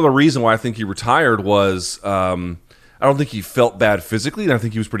 part of the reason why I think he retired was I don't think he felt bad physically, and I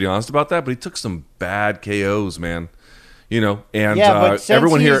think he was pretty honest about that. But he took some bad KOs, man. And but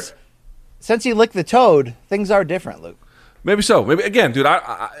everyone here, since he licked the toad, things are different, Luke. Maybe so. Maybe again, dude.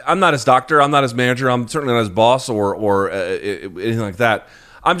 I'm not his doctor. I'm not his manager. I'm certainly not his boss or anything like that.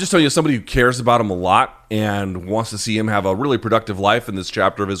 I'm just telling you, somebody who cares about him a lot and wants to see him have a really productive life in this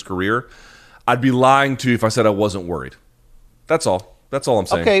chapter of his career. I'd be lying to you if I said I wasn't worried. That's all. That's all I'm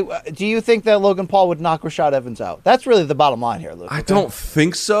saying. Okay, do you think that Logan Paul would knock Rashad Evans out? That's really the bottom line here, Luke. Okay? I don't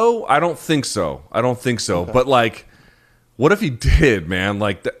think so. Okay. But, like, what if he did, man?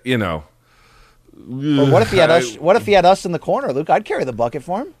 Like, Or what if he had us? What if he had us in the corner, Luke? I'd carry the bucket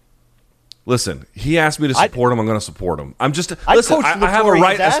for him. Listen, he asked me to support him. I'm going to support him. I have a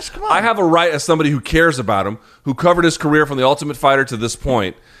right. I have a right as somebody who cares about him, who covered his career from the Ultimate Fighter to this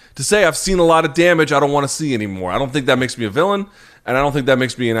point, to say I've seen a lot of damage I don't want to see anymore. I don't think that makes me a villain, and I don't think that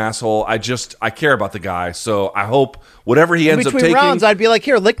makes me an asshole. I care about the guy, so I hope whatever he ends up taking. Between rounds, I'd be like,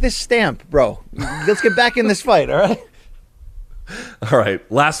 here, lick this stamp, bro. Let's get back in this fight, all right? All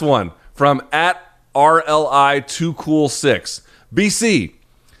right, last one from @RLI2Cool6. BC.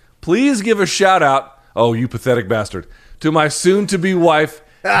 Please give a shout out, oh, you pathetic bastard, to my soon-to-be wife,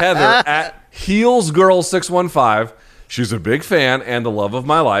 Heather, @HeelsGirl615. She's a big fan and the love of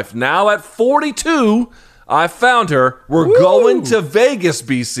my life. Now at 42, I found her. We're going to Vegas,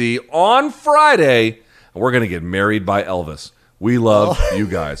 BC, on Friday, and we're going to get married by Elvis. We love you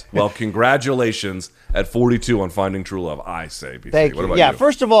guys. Well, congratulations at 42 on finding true love, I say, BC. Thank what you. about Yeah, you?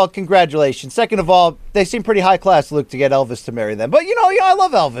 first of all, congratulations. Second of all, they seem pretty high class, Luke, to get Elvis to marry them. But, I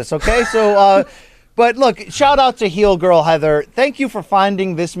love Elvis, okay? So, but look, shout out to Heel Girl Heather. Thank you for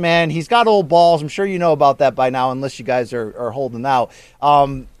finding this man. He's got old balls. I'm sure you know about that by now, unless you guys are holding out.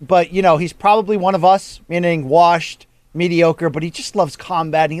 But, he's probably one of us, meaning washed, mediocre, but he just loves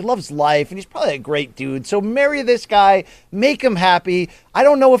combat and he loves life and he's probably a great dude. So marry this guy, make him happy. I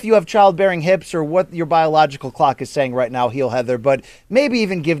don't know if you have childbearing hips or what your biological clock is saying right now, Heel Heather, but maybe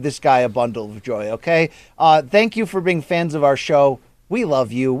even give this guy a bundle of joy, okay? Thank you for being fans of our show. We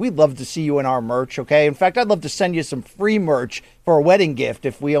love you. We'd love to see you in our merch, okay? In fact, I'd love to send you some free merch for a wedding gift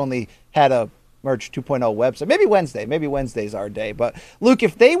if we only had a Merch 2.0 website. Maybe Wednesday. Maybe Wednesday's our day. But, Luke,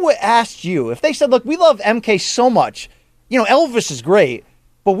 if they would ask you, if they said, look, we love MK so much, Elvis is great,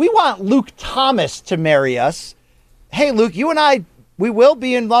 but we want Luke Thomas to marry us. Hey, Luke, you and I, we will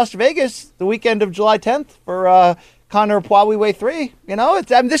be in Las Vegas the weekend of July 10th for Conor Poirier Way 3.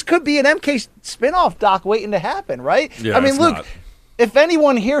 This could be an MK spinoff doc waiting to happen, right? Yeah, Luke, if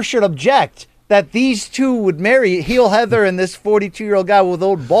anyone here should object that these two would marry heel Heather and this 42-year-old guy with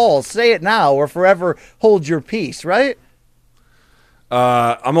old balls, say it now or forever hold your peace, right?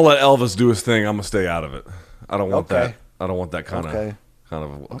 I'm gonna let Elvis do his thing. I'm gonna stay out of it. I don't want Okay. that. I don't want that kind of.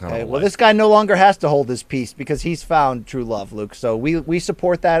 Okay. Well, this guy no longer has to hold his peace because he's found true love, Luke. So we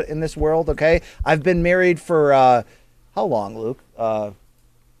support that in this world. Okay. I've been married for how long, Luke?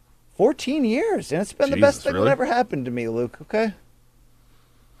 14 years, and it's been the best thing that ever happened to me, Luke. Okay.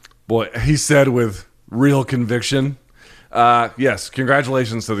 Boy, he said with real conviction. Yes,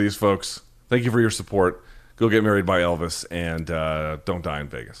 congratulations to these folks. Thank you for your support. Go get married by Elvis and don't die in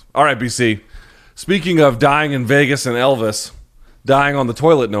Vegas. All right, BC. Speaking of dying in Vegas and Elvis, dying on the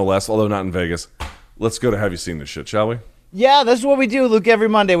toilet no less, although not in Vegas, let's go to Have You Seen This Shit, shall we? Yeah, this is what we do, Luke. Every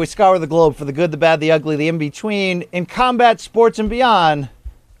Monday we scour the globe for the good, the bad, the ugly, the in-between. In combat, sports, and beyond,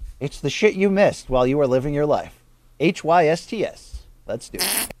 it's the shit you missed while you were living your life. HYSTS. Let's do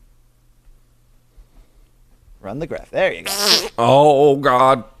it. Run the graph. There you go. Oh,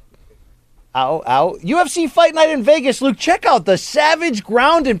 God. Ow. UFC Fight Night in Vegas. Luke, check out the savage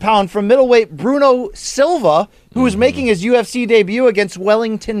ground and pound from middleweight Bruno Silva, who is making his UFC debut against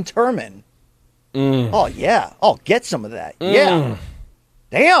Wellington Turman. Oh, yeah. Oh, get some of that. Yeah.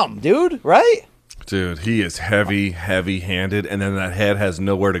 Damn, dude. Right? Dude, he is heavy-handed, and then that head has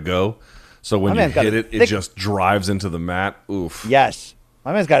nowhere to go. So when you hit it, it just drives into the mat. Oof. Yes.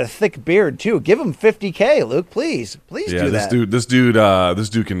 My man's got a thick beard too. Give him $50K, Luke. Please do that. This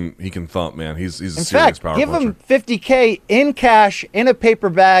dude can thump, man. He's a serious power give puncher. him $50K in cash in a paper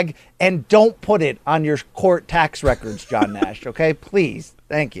bag, and don't put it on your court tax records, John Nash. Okay, please,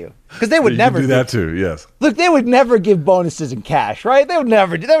 thank you, because they would never do that too. Yes. Look, they would never give bonuses in cash, right? They would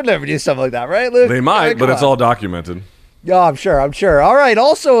never do something like that, right, Luke? They might, but it's all documented. Oh, I'm sure. All right.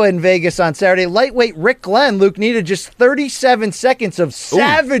 Also in Vegas on Saturday, lightweight Rick Glenn, Luke, needed just 37 seconds of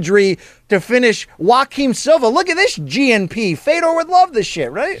savagery to finish Joaquim Silva. Look at this GNP. Fedor would love this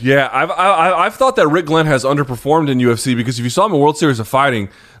shit, right? Yeah, I've thought that Rick Glenn has underperformed in UFC because if you saw him in World Series of Fighting,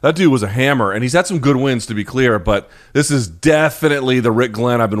 that dude was a hammer, and he's had some good wins, to be clear, but this is definitely the Rick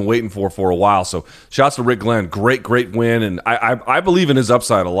Glenn I've been waiting for a while. So shouts to Rick Glenn. Great win, and I believe in his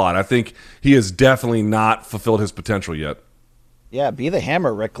upside a lot. I think he has definitely not fulfilled his potential yet. Yeah, be the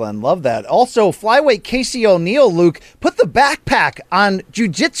hammer, Rick Glenn. Love that. Also, flyweight Casey O'Neill, Luke, put the backpack on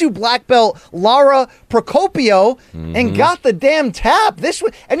jiu-jitsu black belt Lara Procopio and got the damn tap.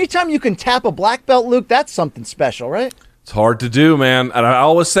 Anytime you can tap a black belt, Luke, that's something special, right? It's hard to do, man. And I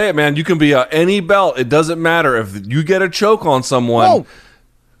always say it, man. You can be any belt. It doesn't matter. If you get a choke on someone,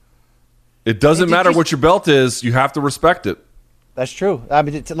 it doesn't matter what your belt is. You have to respect it. That's true. I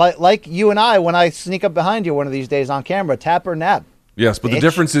mean, it's like you and I, when I sneak up behind you one of these days on camera, tap or nab. Yes, but the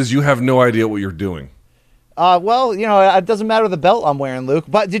difference is you have no idea what you're doing. Well, it doesn't matter the belt I'm wearing, Luke.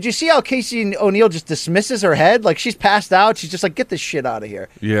 But did you see how Casey O'Neill just dismisses her head? Like, she's passed out. She's just like, get this shit out of here.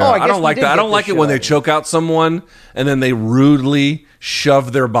 Yeah, I don't like that. I don't like it when they choke out someone and then they rudely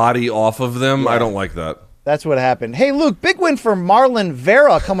shove their body off of them. Yeah. I don't like that. That's what happened. Hey, Luke, big win for Marlon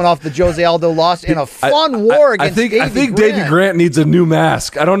Vera coming off the Jose Aldo loss in a fun war against Davey Grant. I think Davey Grant needs a new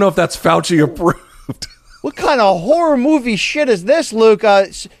mask. I don't know if that's Fauci approved. What kind of horror movie shit is this, Luke?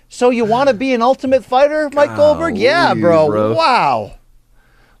 So you want to be an Ultimate Fighter, Mike Goldberg? Yeah, bro. Wow.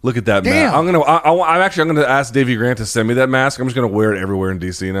 Look at that mask. I'm gonna ask Davey Grant to send me that mask. I'm just gonna wear it everywhere in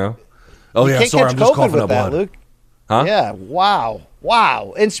DC now. Oh yeah, sorry, I'm just coughing up blood. Luke. Huh? Yeah.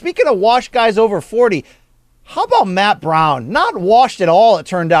 Wow. And speaking of washed guys over 40. How about Matt Brown? Not washed at all, it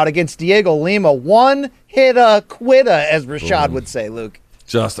turned out, against Diego Lima. One hit quitter, as Rashad would say, Luke.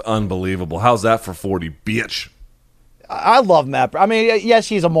 Just unbelievable. How's that for 40, bitch? I love Matt Brown. I mean, yes,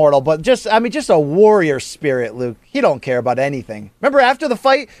 he's immortal, but just a warrior spirit, Luke. He don't care about anything. Remember after the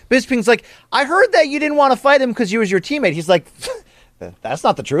fight, Bisping's like, I heard that you didn't want to fight him because he was your teammate. He's like, that's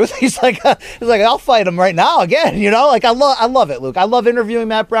not the truth. He's like, I'll fight him right now again. Like I love it, Luke. I love interviewing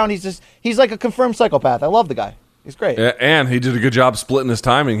Matt Brown. He's like a confirmed psychopath. I love the guy. He's great. Yeah, and he did a good job splitting his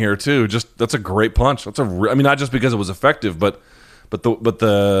timing here too. That's a great punch. Not just because it was effective, but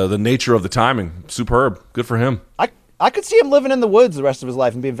the nature of the timing, superb. Good for him. I could see him living in the woods the rest of his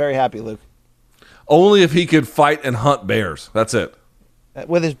life and being very happy, Luke. Only if he could fight and hunt bears. That's it.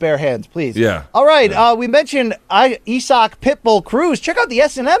 With his bare hands, please. Yeah. All right. We mentioned Isak Pitbull Cruz. Check out the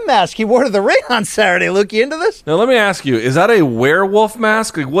S&M mask he wore to the ring on Saturday. Luke, you into this? Now, let me ask you, is that a werewolf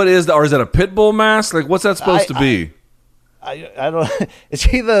mask? Like, what is that? Or is that a Pitbull mask? Like, what's that supposed to be? I don't. Is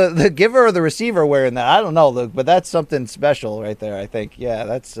he the giver or the receiver wearing that? I don't know, Luke, but that's something special right there. I think. Yeah,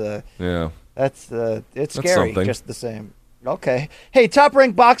 that's. It's scary, something. just the same. Okay. Hey, Top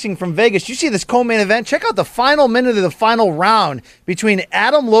Rank Boxing from Vegas. You see this co-main event? Check out the final minute of the final round between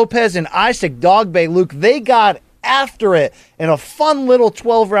Adam Lopez and Isaac Dogbe. Luke, they got after it in a fun little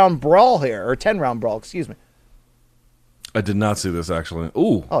 12-round brawl here, or 10-round brawl. Excuse me. I did not see this actually.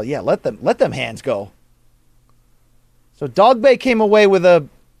 Ooh. Oh yeah, let them hands go. So Dogbe came away with a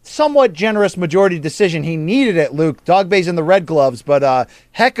somewhat generous majority decision. He needed it, Luke. Dogbe's in the red gloves, but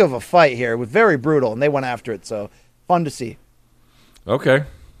heck of a fight here. It was very brutal, and they went after it. So fun to see. Okay.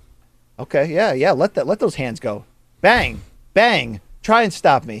 Yeah. Let those hands go. Bang, bang. Try and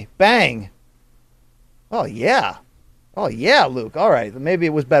stop me. Bang. Oh yeah, Luke. All right, maybe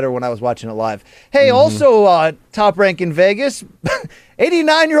it was better when I was watching it live. Hey, also Top Rank in Vegas,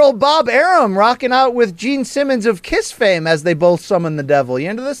 89-year-old Bob Arum rocking out with Gene Simmons of Kiss fame as they both summon the devil. You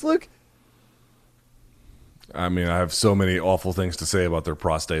into this, Luke? I mean, I have so many awful things to say about their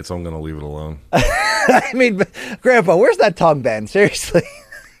prostate, so I'm going to leave it alone. I mean, Grandpa, where's that tongue been? Seriously.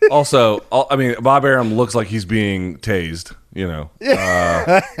 Also, I mean, Bob Arum looks like he's being tased, you know.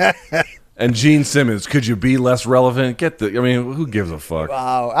 And Gene Simmons, could you be less relevant? I mean, who gives a fuck?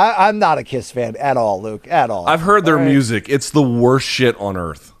 Wow, I'm not a Kiss fan at all, Luke, at all. I've heard their music. It's the worst shit on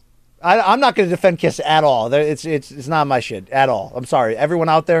earth. I'm not going to defend Kiss at all. It's not my shit at all. I'm sorry, everyone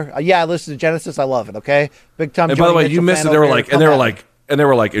out there. I listen to Genesis. I love it. Okay, big time. And by the way, you missed it. They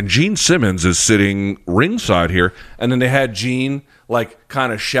were like, and Gene Simmons is sitting ringside here, and then they had Gene like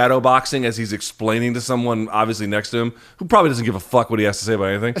kind of shadow boxing as he's explaining to someone obviously next to him who probably doesn't give a fuck what he has to say about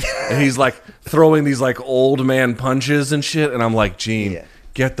anything, and he's like throwing these like old man punches and shit, and I'm like, Gene,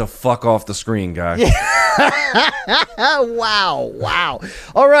 get the fuck off the screen, guy. Wow.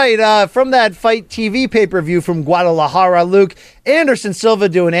 All right, from that Fight TV pay-per-view from Guadalajara, Luke, Anderson Silva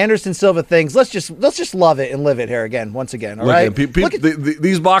doing Anderson Silva things. Let's just love it and live it here once again. All right.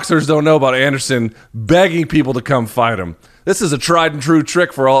 These boxers don't know about Anderson begging people to come fight him. This is a tried and true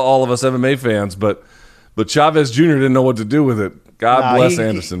trick for all of us MMA fans, but Chavez Jr. didn't know what to do with it. God bless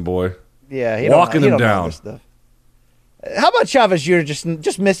Anderson, boy. Yeah, he walking him down. How about Chavez Jr.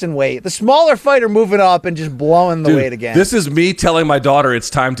 just missing weight? The smaller fighter moving up and just blowing the weight again. This is me telling my daughter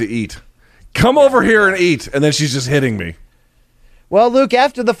it's time to eat. Come over here and eat, and then she's just hitting me. Well, Luke,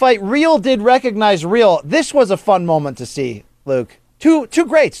 after the fight, Real did recognize Real. This was a fun moment to see, Luke. Two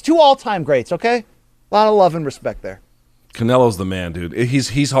greats, two all-time greats, okay? A lot of love and respect there. Canelo's the man, dude.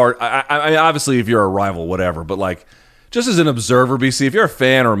 He's hard. I obviously, if you're a rival, whatever, but like, just as an observer, BC, if you're a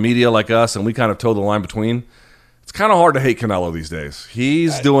fan or media like us, and we kind of toe the line between, it's kind of hard to hate Canelo these days.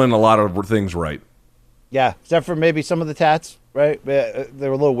 He's doing a lot of things right. Yeah, except for maybe some of the tats, right? They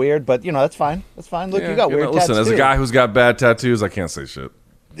were a little weird, but, that's fine. That's fine. Look, you got weird tats, as a guy who's got bad tattoos, I can't say shit.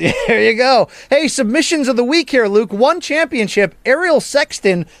 There you go. Hey, submissions of the week here, Luke. One championship, Ariel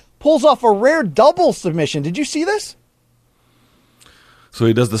Sexton pulls off a rare double submission. Did you see this? So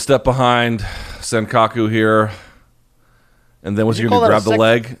he does the step behind Senkaku here. And then what's he going to grab the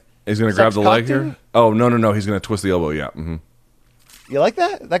leg? He's going to grab the leg here? Oh, no. He's going to twist the elbow, yeah. Mm-hmm. You like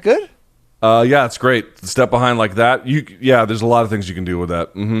that? That good? Yeah, it's great. The step behind like that. There's a lot of things you can do with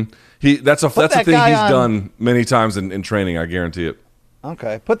that. Mm-hmm. That's a thing he's done many times in training, I guarantee it.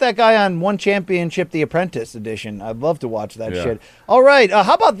 Okay. Put that guy on One Championship, The Apprentice edition. I'd love to watch that shit. All right.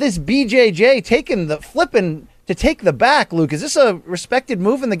 How about this BJJ taking the flipping to take the back, Luke? Is this a respected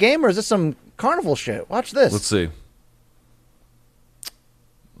move in the game, or is this some carnival shit? Watch this. Let's see.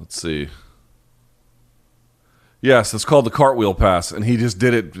 Yes, it's called the cartwheel pass, and he just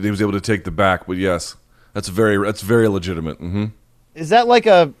did it. He was able to take the back, but yes, that's very legitimate. Mm-hmm. Is that like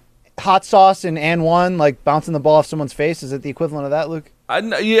a hot sauce in and one, like bouncing the ball off someone's face? Is it the equivalent of that, Luke?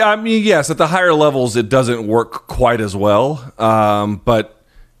 Yes. At the higher levels, it doesn't work quite as well, but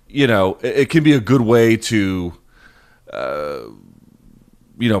it can be a good way to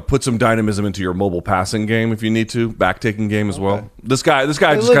put some dynamism into your mobile passing game if you need to, back-taking game as well. This guy just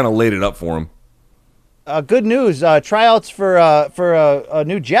kind of laid it up for him. Good news. Tryouts for a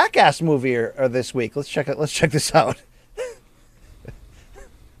new Jackass movie are this week. Let's check this out.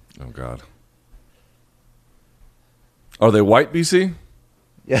 Oh, God. Are they white, BC?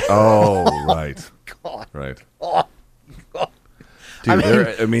 Yeah. Oh, right. God. Right. Oh, God.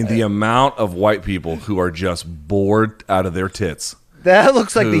 Dude, the amount of white people who are just bored out of their tits. That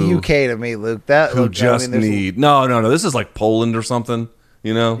looks like the UK to me, Luke. No. This is like Poland or something.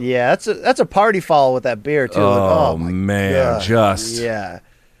 You know? Yeah, that's a party foul with that beer too. Oh, my man, God. just Yeah.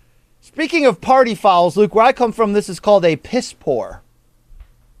 Speaking of party fouls, Luke, where I come from, this is called a piss pour.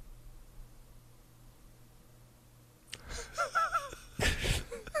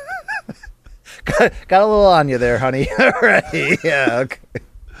 Got a little on you there, honey. All right. Yeah. Okay.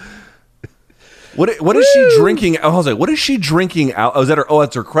 What is she drinking? Oh, I was like, what is she drinking out? Oh, is that her? Oh,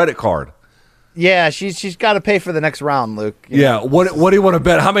 that's her credit card. Yeah, she's got to pay for the next round, Luke. Yeah. What do you want to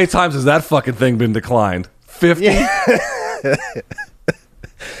bet? How many times has that fucking thing been declined? 50? Yeah.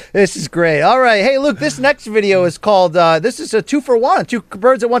 This is great. All right. Hey, Luke, this next video is called, this is a 2-for-1, 2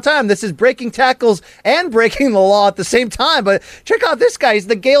 birds at one time. This is breaking tackles and breaking the law at the same time. But check out this guy. He's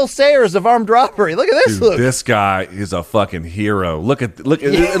the Gale Sayers of armed robbery. Look at this, Dude, Luke. this guy is a fucking hero. Look. It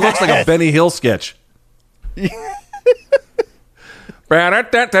looks like a Benny Hill sketch.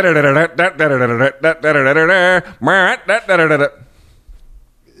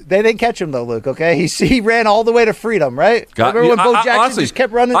 They didn't catch him, though, Luke, okay? He ran all the way to freedom, right? Remember when Bo Jackson honestly, just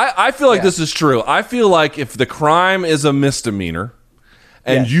kept running? I feel like this is true. I feel like if the crime is a misdemeanor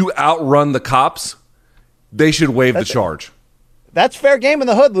and you outrun the cops, they should waive the charge. That's fair game in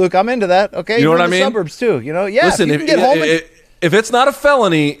the hood, Luke. I'm into that, okay? You know You're what in I the mean? Suburbs, too, you know? Yeah, Listen, if you can get home if it's not a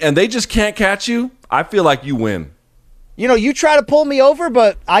felony and they just can't catch you, I feel like you win. You know, you try to pull me over,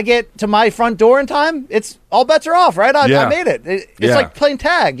 but I get to my front door in time, it's all bets are off, right? I made it. It's like playing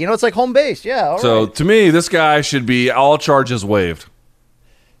tag. You know, it's like home base. Yeah, all right. To me, this guy should be all charges waived.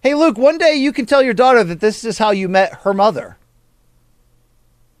 Hey, Luke, one day you can tell your daughter that this is how you met her mother.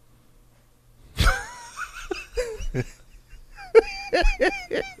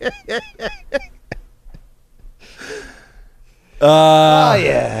 Oh,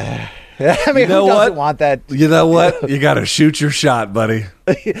 yeah. I mean, who doesn't want that? You know what? You got to shoot your shot, buddy.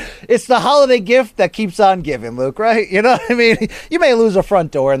 It's the holiday gift that keeps on giving, Luke, right? You know what I mean? You may lose a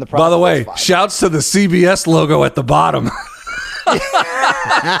front door in the process. By the way, shouts to the CBS logo at the bottom.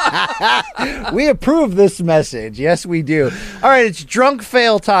 We approve this message. Yes, we do. All right, it's drunk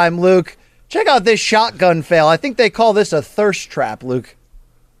fail time, Luke. Check out this shotgun fail. I think they call this a thirst trap, Luke.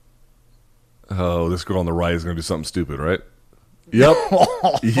 Oh, this girl on the right is going to do something stupid, right? Yep.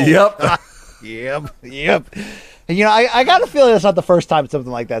 Yep. You know, I got a feeling it's not the first time something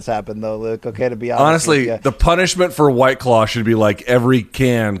like that's happened, though, Luke. Okay, to be honest. Honestly, the punishment for White Claw should be like every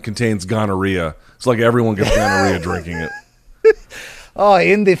can contains gonorrhea. It's like everyone gets gonorrhea drinking it. Oh,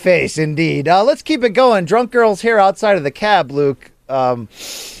 in the face, indeed. Let's keep it going. Drunk girls here outside of the cab, Luke.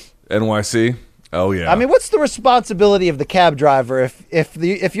 NYC? Oh, yeah. I mean, what's the responsibility of the cab driver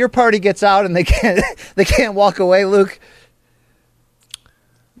if your party gets out and they can't walk away, Luke?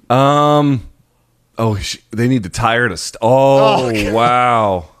 They need to tire to.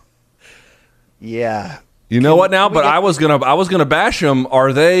 Wow. Yeah. You know what now? But I was gonna bash them.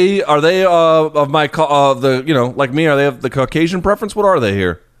 Are they of my like me? Are they of the Caucasian preference? What are they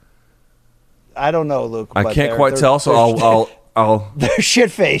here? I don't know, Luke. I can't quite tell. So I'll. They're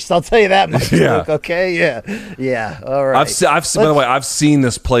shit faced. I'll tell you that much, Yeah. Luke. Okay. Yeah. All right. By the way, I've seen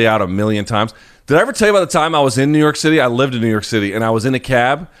this play out a million times. Did I ever tell you about the time I was in New York City? I lived in New York City, and I was in a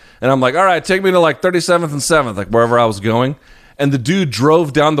cab, and I'm like, all right, take me to like 37th and 7th, like wherever I was going. And the dude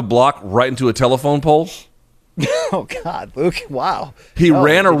drove down the block right into a telephone pole. Oh, God, Luke. Wow. He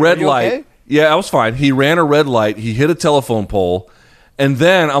ran a red light. Okay? Yeah, I was fine. He ran a red light. He hit a telephone pole. And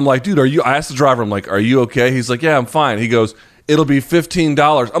then I'm like, dude, I asked the driver, I'm like, are you okay? He's like, yeah, I'm fine. He goes, it'll be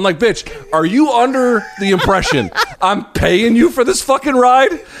 $15. I'm like, bitch, are you under the impression I'm paying you for this fucking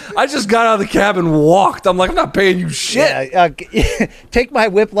ride? I just got out of the cab and walked. I'm like, I'm not paying you shit. Yeah, take my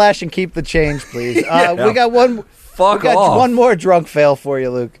whiplash and keep the change, please. We got one. Fuck off. One more drunk fail for you,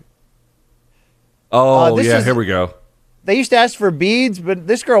 Luke. Oh, here we go. They used to ask for beads, but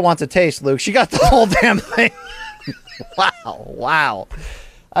this girl wants a taste, Luke. She got the whole damn thing. Wow.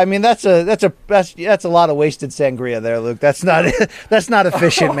 I mean, that's a lot of wasted sangria there, Luke. That's not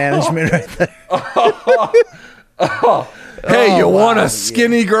efficient management right there. Hey, you want a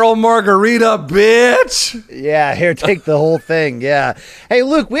skinny girl margarita, bitch? Yeah, here, take the whole thing. Yeah. Hey,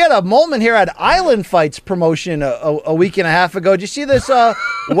 Luke, we had a moment here at Island Fights promotion a week and a half ago. Did you see this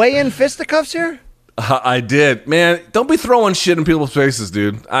weigh-in fisticuffs here? I did. Man, don't be throwing shit in people's faces,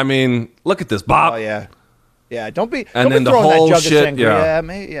 dude. I mean, look at this, Bob. Oh, yeah. Yeah, don't be then throwing the whole that jug shit, of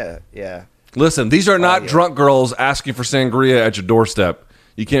sangria. Yeah. Listen, these are not drunk girls asking for sangria at your doorstep.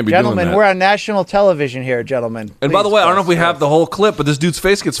 You can't be doing that. Gentlemen, we're on national television here, gentlemen. And by the way, I don't know if we have the whole clip, but this dude's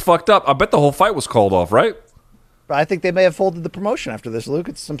face gets fucked up. I bet the whole fight was called off, right? I think they may have folded the promotion after this, Luke.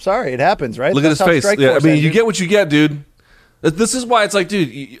 I'm sorry, it happens, right? Look at his face. Yeah, I mean, you get what you get, dude. This is why it's like,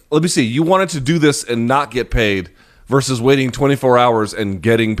 dude, let me see. You wanted to do this and not get paid versus waiting 24 hours and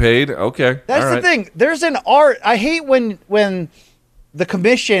getting paid. Okay. That's the thing. There's an art. I hate when the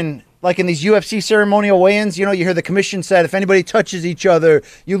commission, like in these UFC ceremonial weigh-ins, you hear the commission said, if anybody touches each other,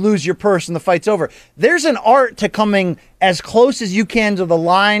 you lose your purse and the fight's over. There's an art to coming as close as you can to the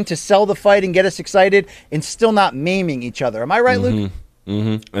line to sell the fight and get us excited and still not maiming each other. Am I right, Luke?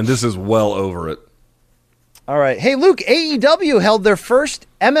 Mm-hmm. And this is well over it. All right. Hey, Luke, AEW held their first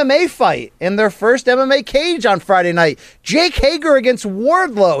MMA fight in their first MMA cage on Friday night. Jake Hager against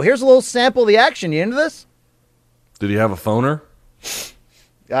Wardlow. Here's a little sample of the action. You into this? Did he have a phoner?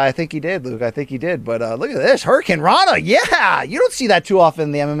 I think he did, Luke. I think he did. But look at this. Hurricane Rana. Yeah. You don't see that too often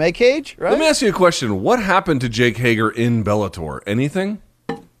in the MMA cage, right? Let me ask you a question. What happened to Jake Hager in Bellator? Anything?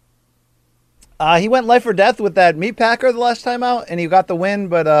 He went life or death with that meat packer the last time out, and he got the win.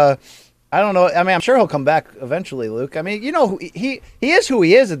 But I don't know. I mean, I'm sure he'll come back eventually, Luke. I mean, he is who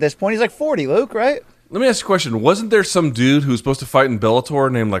he is at this point. He's like 40, Luke, right? Let me ask you a question. Wasn't there some dude who was supposed to fight in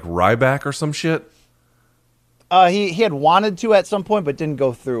Bellator named like Ryback or some shit? He had wanted to at some point, but didn't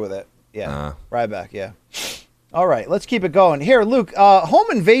go through with it. Yeah, Ryback, yeah. All right, let's keep it going. Here, Luke,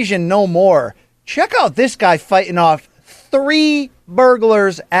 home invasion no more. Check out this guy fighting off 3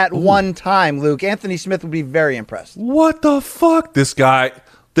 burglars at one time, Luke. Anthony Smith would be very impressed. What the fuck? This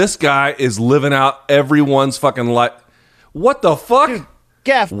guy is living out everyone's fucking life. What the fuck? Dude,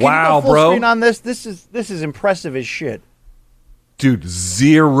 Gaff, can you go full screen on this? This is impressive as shit. Dude,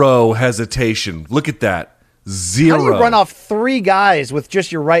 zero hesitation. Look at that. Zero. How do you run off 3 guys with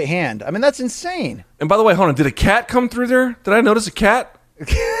just your right hand? I mean, that's insane. And by the way, hold on. Did a cat come through there? Did I notice a cat?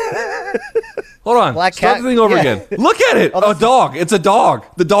 Hold on. Black Start cat? the thing over again. Look at it. A dog. It's a dog.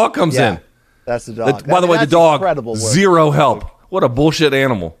 The dog comes in. That's the dog. By the way, the dog, zero help. What a bullshit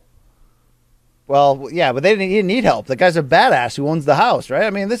animal. Well, yeah, but he didn't need help. The guy's a badass who owns the house, right? I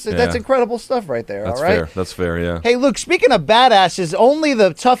mean, that's incredible stuff right there. That's all right? fair. That's fair, yeah. Hey, Luke, speaking of badasses, only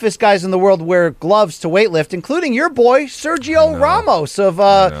the toughest guys in the world wear gloves to weightlift, including your boy, Sergio Ramos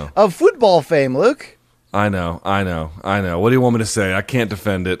of football fame, Luke. I know. What do you want me to say? I can't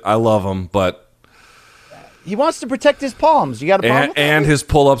defend it. I love him, but... He wants to protect his palms. You got a problem with that? And his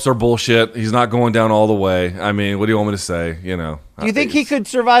pull-ups are bullshit. He's not going down all the way. I mean, what do you want me to say? Do you think he could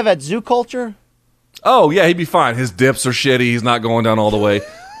survive at zoo culture? Oh, yeah, he'd be fine. His dips are shitty. He's not going down all the way.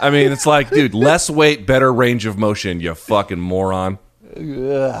 I mean, it's like, dude, less weight, better range of motion, you fucking moron.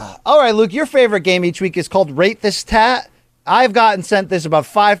 All right, Luke, your favorite game each week is called Rate This Tat. I've gotten sent this about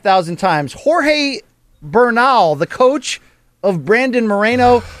 5,000 times. Jorge Bernal, the coach of Brandon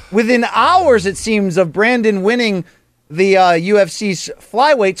Moreno, within hours, it seems, of Brandon winning the UFC's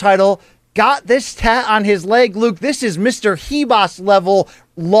flyweight title, got this tat on his leg. Luke, this is Mr. Hebos level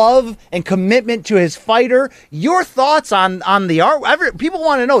love and commitment to his fighter. Your thoughts on the art? People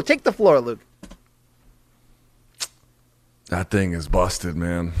want to know. Take the floor, Luke. That thing is busted,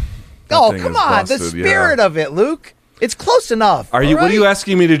 man. Come on. The spirit of it, Luke. It's close enough. What are you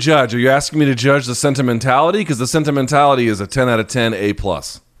asking me to judge? Are you asking me to judge the sentimentality? Because the sentimentality is a 10 out of 10 A+.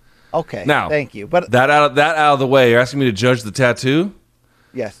 Okay. Now, thank you. But that out of the way, you're asking me to judge the tattoo?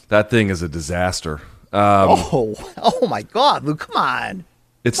 Yes. That thing is a disaster. Oh my God, Luke, come on.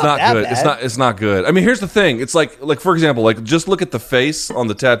 It's not good. It's not good. I mean, here's the thing. It's like for example, like just look at the face on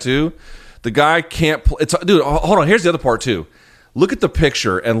the tattoo. The guy can't. Dude, hold on. Here's the other part too. Look at the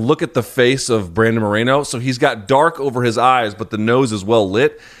picture and look at the face of Brandon Moreno. So he's got dark over his eyes, but the nose is well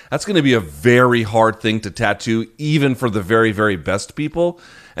lit. That's going to be a very hard thing to tattoo, even for the very, very best people.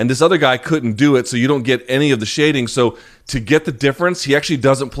 And this other guy couldn't do it, so you don't get any of the shading. So to get the difference, he actually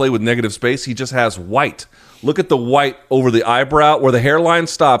doesn't play with negative space. He just has white. Look at the white over the eyebrow where the hairline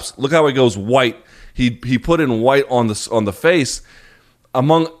stops. Look how it goes white. He put in white on the face,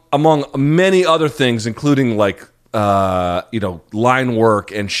 among many other things, including like line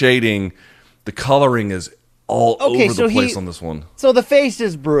work and shading. The coloring is all over the place on this one. So the face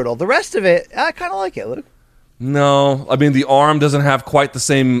is brutal. The rest of it, I kind of like it. Look. No, I mean the arm doesn't have quite the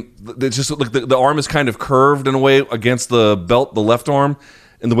same. It's just like the arm is kind of curved in a way against the belt, the left arm,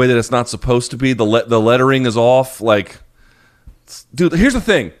 in the way that it's not supposed to be. The lettering is off. Like, dude, here's the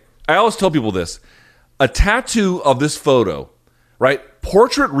thing. I always tell people this: a tattoo of this photo, right?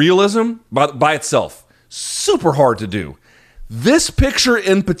 Portrait realism by itself, super hard to do. This picture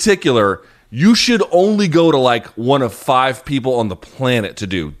in particular, you should only go to like one of 5 people on the planet to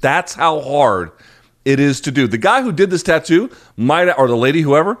do. That's how hard it is to do. The guy who did this tattoo or the lady,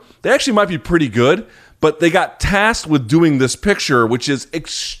 whoever, they actually might be pretty good, but they got tasked with doing this picture, which is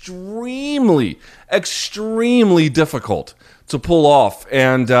extremely, extremely difficult to pull off,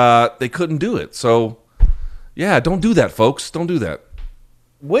 and they couldn't do it. So, yeah, don't do that, folks. Don't do that.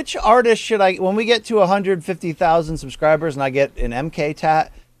 Which artist should I, when we get to 150,000 subscribers and I get an MK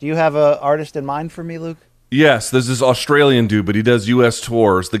tat, do you have an artist in mind for me, Luke? Yes, there's this Australian dude, but he does U.S.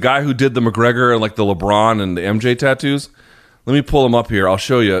 tours. The guy who did the McGregor and like the LeBron and the MJ tattoos. Let me pull him up here. I'll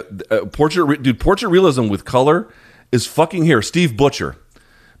show you. Portrait realism with color is fucking here. Steve Butcher.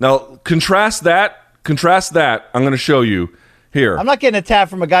 Now, contrast that. I'm going to show you here. I'm not getting a tat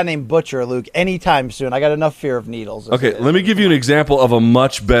from a guy named Butcher, Luke, anytime soon. I got enough fear of needles. Okay, let me give you an example of a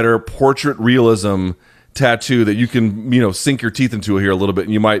much better portrait realism tattoo that you can, sink your teeth into here a little bit,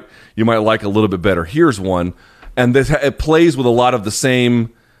 and you might like a little bit better. Here's one, and it plays with a lot of the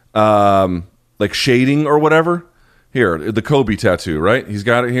same like shading or whatever. Here, the Kobe tattoo, right? He's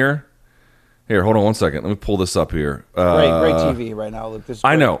got it here. Here, hold on one second. Let me pull this up here. Great TV right now, Luke. This is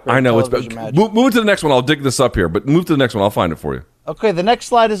I know. It's move to the next one. I'll dig this up here, but move to the next one. I'll find it for you. Okay, the next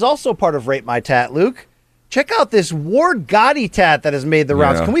slide is also part of Rate My Tat, Luke. Check out this Ward Gotti tat that has made the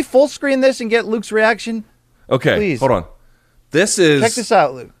rounds. Yeah. Can we full screen this and get Luke's reaction? Okay, please. Hold on. This is... Check this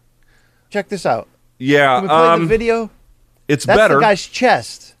out, Luke. Check this out. Yeah. Can we play the video? It's That's better. the guy's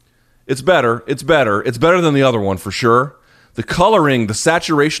chest. It's better. It's better than the other one for sure. The coloring, the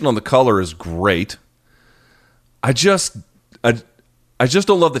saturation on the color is great. I just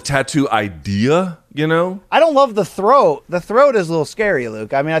don't love the tattoo idea, I don't love the throat. The throat is a little scary,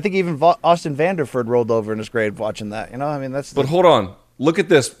 Luke. I mean, I think even Austin Vanderford rolled over in his grave watching that. I mean, that's... But hold on. Look at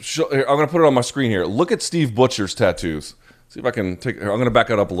this. I'm going to put it on my screen here. Look at Steve Butcher's tattoos. See if I can take... I'm going to back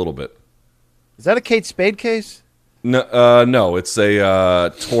it up a little bit. Is that a Kate Spade case? No, it's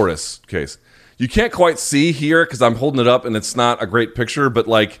a Taurus case. You can't quite see here because I'm holding it up and it's not a great picture, but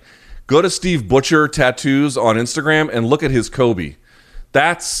go to Steve Butcher Tattoos on Instagram and look at his Kobe.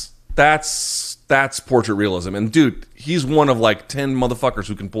 That's portrait realism. And dude, he's one of 10 motherfuckers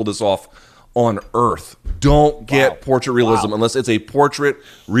who can pull this off on Earth. Don't get portrait realism unless it's a portrait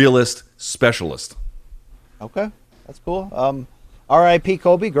realist specialist. Okay, that's cool. R.I.P.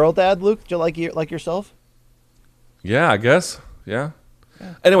 Kobe, girl dad, Luke. Do you like yourself? Yeah, I guess. Yeah.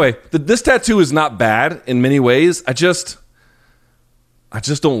 Anyway, this tattoo is not bad in many ways. I don't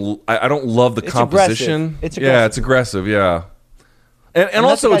love the composition. It's aggressive. Yeah, it's aggressive. Yeah. And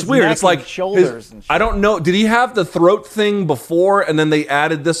also it's weird. It's like shoulders. I don't know. Did he have the throat thing before and then they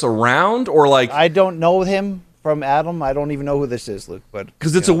added this around, or I don't know him from Adam. I don't even know who this is, Luke. But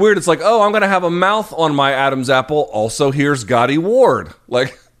because it's a weird. It's like, oh, I'm gonna have a mouth on my Adam's apple. Also, here's Gotti Ward.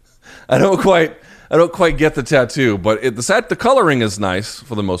 I don't quite get the tattoo, but the coloring is nice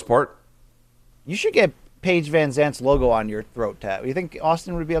for the most part. You should get Paige Van Zant's logo on your throat tat. You think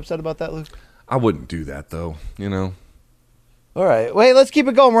Austin would be upset about that, Luke? I wouldn't do that though. All right. Wait, let's keep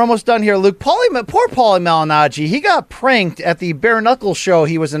it going. We're almost done here, Luke. Poor Paulie Malignaggi. He got pranked at the Bare Knuckle show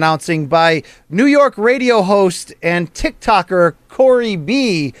he was announcing by New York radio host and TikToker Corey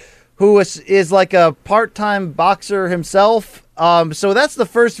B, who is like a part-time boxer himself. So that's the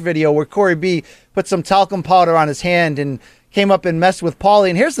first video where Corey B put some talcum powder on his hand and came up and messed with Paulie.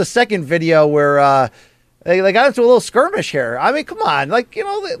 And here's the second video where they got into a little skirmish here. I mean, come on. Leave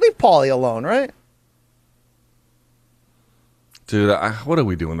Paulie alone, right? Dude, what are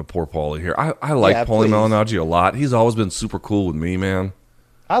we doing to poor Paulie here? I like Paulie Malignaggi a lot. He's always been super cool with me, man.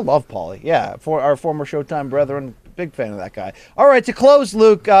 I love Paulie. Yeah, for our former Showtime brethren, big fan of that guy. All right, to close,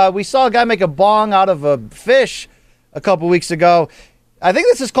 Luke, we saw a guy make a bong out of a fish a couple weeks ago. I think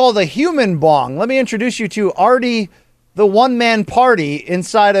this is called a human bong. Let me introduce you to Artie, the one-man party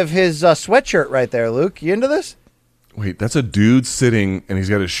inside of his sweatshirt right there, Luke. You into this? Wait, that's a dude sitting and he's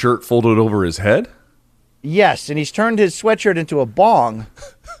got his shirt folded over his head? Yes, and he's turned his sweatshirt into a bong.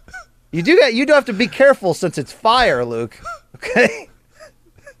 You do have to be careful since it's fire, Luke. Okay?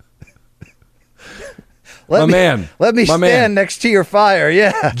 Let me stand next to your fire,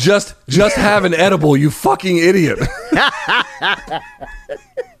 yeah. Just have an edible, you fucking idiot.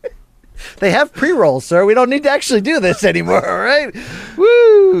 They have pre-rolls, sir. We don't need to actually do this anymore, all right?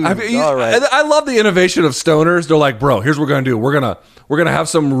 Woo! All right. I love the innovation of stoners. They're like, bro, here's what we're going to do. We're going to have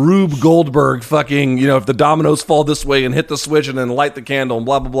some Rube Goldberg fucking, if the dominoes fall this way and hit the switch and then light the candle and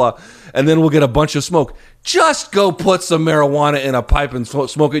blah, blah, blah. And then we'll get a bunch of smoke. Just go put some marijuana in a pipe and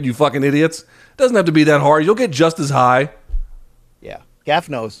smoke it, you fucking idiots. It doesn't have to be that hard. You'll get just as high. Yeah. Gaff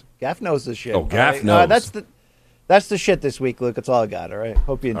knows. Gaff knows this shit. Oh, Gaff knows. That's the shit this week, Luke. That's all I got, all right?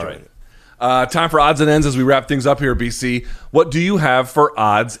 Hope you enjoyed it. Time for odds and ends as we wrap things up here, BC. What do you have for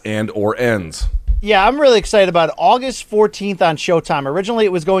odds and or ends? Yeah, I'm really excited about it. August 14th on Showtime. Originally,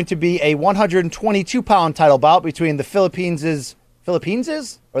 it was going to be a 122-pound title bout between the Philippines,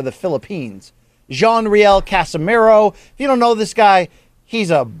 Jean-Riel Casimiro. If you don't know this guy, he's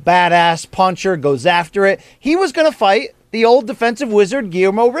a badass puncher, goes after it. He was going to fight the old defensive wizard,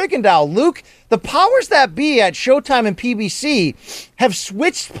 Guillermo Rigondeaux. Luke, the powers that be at Showtime and PBC have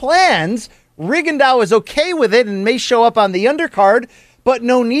switched plans. Rigondeaux is okay with it and may show up on the undercard, but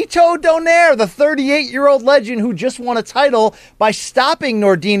Nonito Donaire, the 38-year-old legend who just won a title by stopping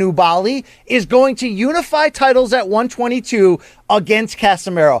Nordine Oubaali, is going to unify titles at 122 against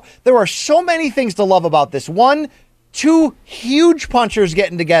Casemiro. There are so many things to love about this. One, two huge punchers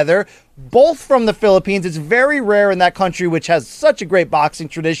getting together, both from the Philippines. It's very rare in that country, which has such a great boxing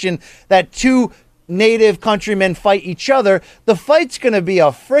tradition, that two native countrymen fight each other. The fight's going to be a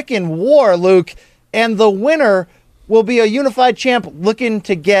freaking war, Luke, and the winner will be a unified champ looking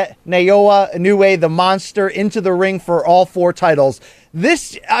to get Naoya Inoue, the monster, into the ring for all 4 titles.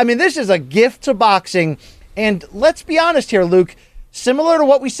 This is a gift to boxing. And let's be honest here, Luke, similar to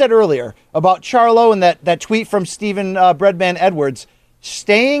what we said earlier about Charlo and that tweet from Stephen Breadman Edwards,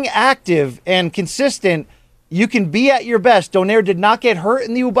 staying active and consistent, you can be at your best. Donaire did not get hurt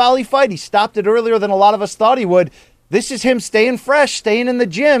in the Oubaali fight. He stopped it earlier than a lot of us thought he would. This is him staying fresh, staying in the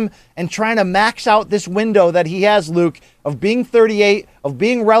gym, and trying to max out this window that he has, Luke, of being 38, of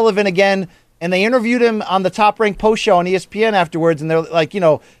being relevant again. And they interviewed him on the Top Rank post show on ESPN afterwards, and they're like,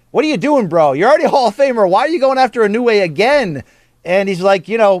 what are you doing, bro? You're already a Hall of Famer. Why are you going after Inoue again? And he's like,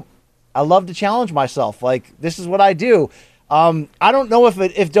 I love to challenge myself. Like, this is what I do. I don't know if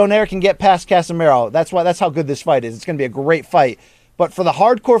Donaire can get past Casemiro. That's how good this fight is. It's going to be a great fight. But for the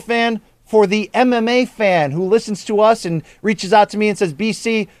hardcore fan, for the MMA fan who listens to us and reaches out to me and says,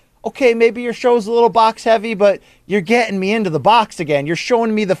 BC, okay, maybe your show's a little box heavy, but you're getting me into the box again. You're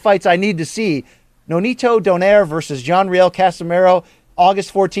showing me the fights I need to see. Nonito Donaire versus Jean-Riel Casemiro,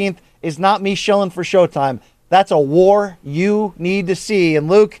 August 14th, is not me shilling for Showtime. That's a war you need to see. And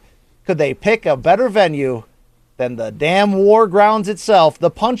Luke, could they pick a better venue than the damn war grounds itself,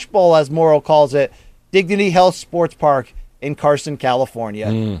 the Punch Bowl, as Morrow calls it, Dignity Health Sports Park in Carson,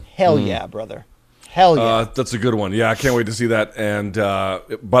 California. Hell yeah, brother. Hell yeah. That's a good one. Yeah, I can't wait to see that. And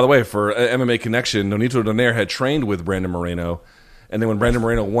by the way, for MMA Connection, Nonito Donaire had trained with Brandon Moreno. And then when Brandon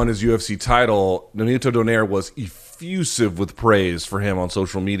Moreno won his UFC title, Nonito Donaire was effusive with praise for him on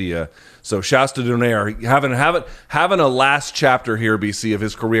social media. So shouts to Donaire. Having a last chapter here, BC, of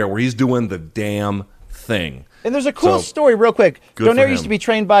his career where he's doing the damn thing. And there's a cool story real quick. Donaire used to be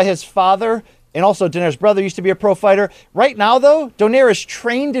trained by his father, and also Donaire's brother used to be a pro fighter. Right now, though, Donaire is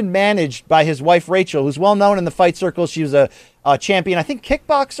trained and managed by his wife, Rachel, who's well known in the fight circles. She was a champion, I think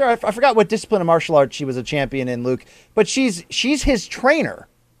kickboxer. I forgot what discipline of martial arts she was a champion in, Luke. But she's his trainer,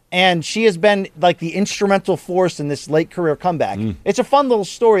 and she has been like the instrumental force in this late career comeback. It's a fun little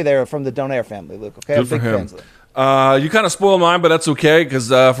story there from the Donaire family, Luke. Okay, I'm big fans of them. You kind of spoiled mine, but that's okay, because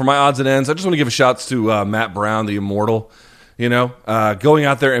for my odds and ends, I just want to give a shout to Matt Brown, the immortal. Going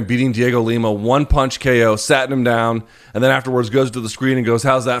out there and beating Diego Lima, 1-punch KO, sat him down, and then afterwards goes to the screen and goes,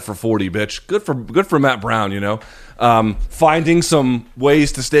 "How's that for 40, bitch?" Good for Matt Brown, finding some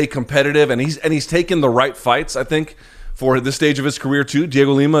ways to stay competitive, and he's taken the right fights, I think, for this stage of his career too.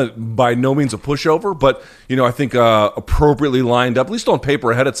 Diego Lima, by no means a pushover, but I think appropriately lined up, at least on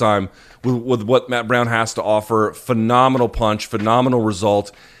paper ahead of time, with what Matt Brown has to offer. Phenomenal punch, phenomenal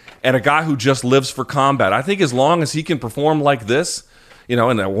result. And a guy who just lives for combat. I think as long as he can perform like this,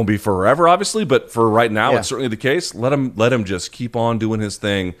 and that won't be forever, obviously, but for right now, It's certainly the case. Let him just keep on doing his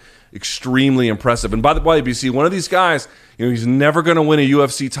thing. Extremely impressive. And by the way, BC, one of these guys, he's never going to win a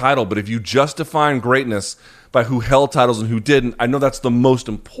UFC title, but if you just define greatness by who held titles and who didn't, I know that's the most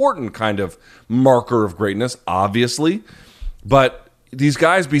important kind of marker of greatness, obviously. But these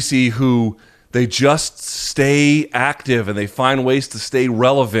guys, BC, who they just stay active and they find ways to stay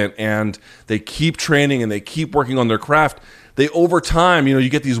relevant and they keep training and they keep working on their craft. They, over time, you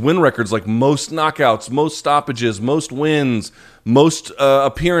get these win records like most knockouts, most stoppages, most wins, most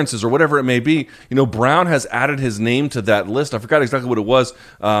appearances, or whatever it may be. Brown has added his name to that list. I forgot exactly what it was.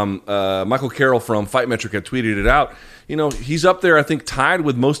 Michael Carroll from Fight Metric had tweeted it out. He's up there, I think, tied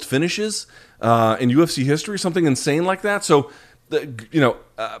with most finishes in UFC history, something insane like that. So,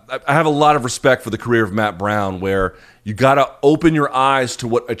 I have a lot of respect for the career of Matt Brown, where you got to open your eyes to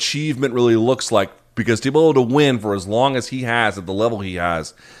what achievement really looks like, because to be able to win for as long as he has at the level he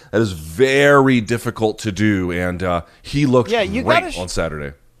has, that is very difficult to do, and he looked great on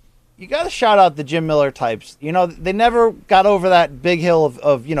Saturday. You got to shout out the Jim Miller types. They never got over that big hill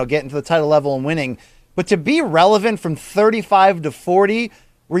of getting to the title level and winning, but to be relevant from 35 to 40,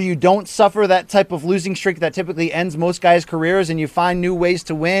 where you don't suffer that type of losing streak that typically ends most guys' careers, and you find new ways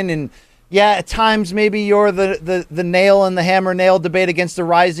to win, and Yeah, at times maybe you're the nail in the hammer nail debate against the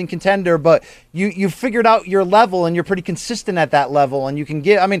rising contender, but you've figured out your level and you're pretty consistent at that level, and you can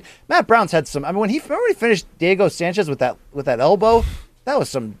get. I mean, Matt Brown's had some. I mean, when he finished Diego Sanchez with that elbow, that was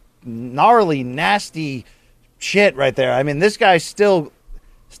some gnarly, nasty shit right there. I mean, this guy's still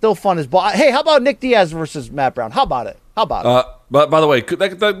fun as ball. Hey, how about Nick Diaz versus Matt Brown? How about it? But by the way, they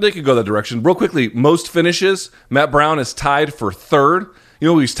could go that direction. Real quickly, most finishes, Matt Brown is tied for third. You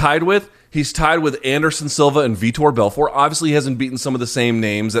know who he's tied with? He's tied with Anderson Silva and Vitor Belfort. Obviously, he hasn't beaten some of the same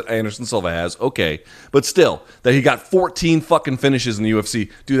names that Anderson Silva has. Okay. But still, that he got 14 fucking finishes in the UFC.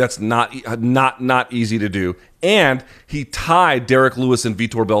 Dude, that's not easy to do. And he tied Derek Lewis and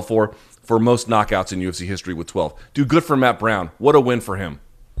Vitor Belfort for most knockouts in UFC history with 12. Dude, good for Matt Brown. What a win for him.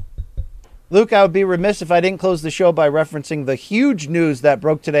 Luke, I would be remiss if I didn't close the show by referencing the huge news that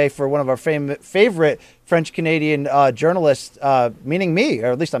broke today for one of our favorite French-Canadian journalists, meaning me, or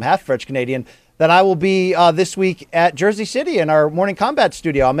at least I'm half French-Canadian, that I will be this week at Jersey City in our Morning Combat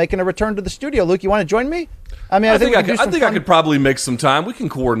studio. I'm making a return to the studio. Luke, you want to join me? I mean, I think I could probably make some time. We can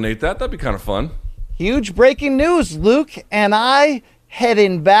coordinate that. That'd be kind of fun. Huge breaking news. Luke and I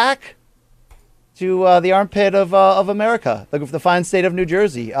heading back to the armpit of America, the fine state of New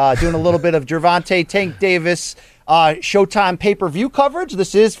Jersey, doing a little bit of Gervonta Tank Davis Showtime pay-per-view coverage.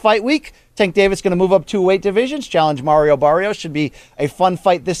 This is Fight Week. Tank Davis going to move up 2 weight divisions, challenge Mario Barrios. Should be a fun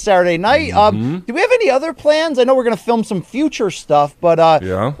fight this Saturday night. Do we have any other plans? I know we're going to film some future stuff, but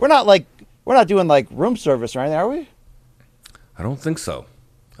we're not doing like room service or anything, are we? I don't think so.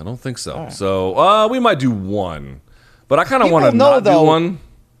 Right. So we might do one, but I kind of want to not do one.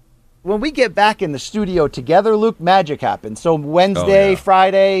 When we get back in the studio together, Luke, magic happens. So Wednesday,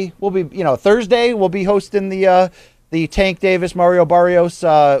 Friday, we'll be, Thursday, we'll be hosting the Tank Davis, Mario Barrios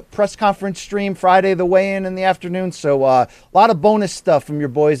press conference stream. Friday, the weigh-in in the afternoon. So a lot of bonus stuff from your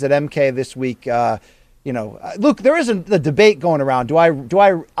boys at MK this week. Luke, there isn't the debate going around. Do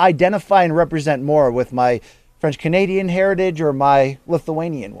I identify and represent more with my French-Canadian heritage or my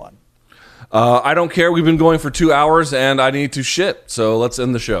Lithuanian one? I don't care. We've been going for 2 hours, and I need to shit. So let's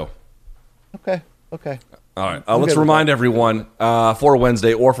end the show. Okay. All right. Let's remind everyone for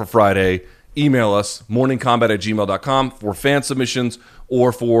Wednesday or for Friday, email us, morningcombat@gmail.com for fan submissions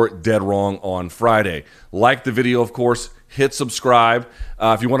or for Dead Wrong on Friday. Like the video, of course. Hit subscribe.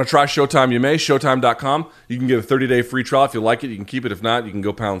 If you want to try Showtime, you may. Showtime.com. You can get a 30-day free trial. If you like it, you can keep it. If not, you can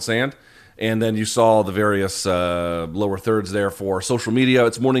go pound sand. And then you saw the various lower thirds there for social media.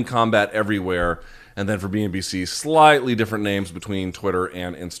 It's Morning Combat everywhere. And then for BNBC, slightly different names between Twitter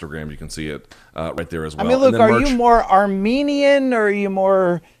and Instagram. You can see it right there as well. I mean, Luke, are you more Armenian or are you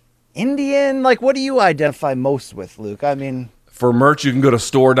more Indian? Like, what do you identify most with, Luke? I mean, for merch, you can go to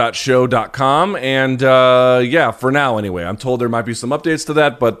store.show.com. And for now anyway, I'm told there might be some updates to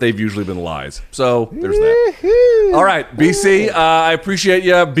that, but they've usually been lies. So there's that. All right, BC, I appreciate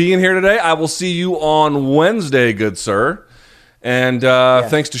you being here today. I will see you on Wednesday, good sir. And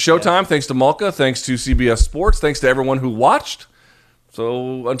thanks to Showtime, thanks to Malka, thanks to CBS Sports, thanks to everyone who watched.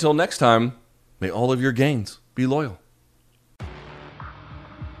 So until next time, may all of your gains be loyal.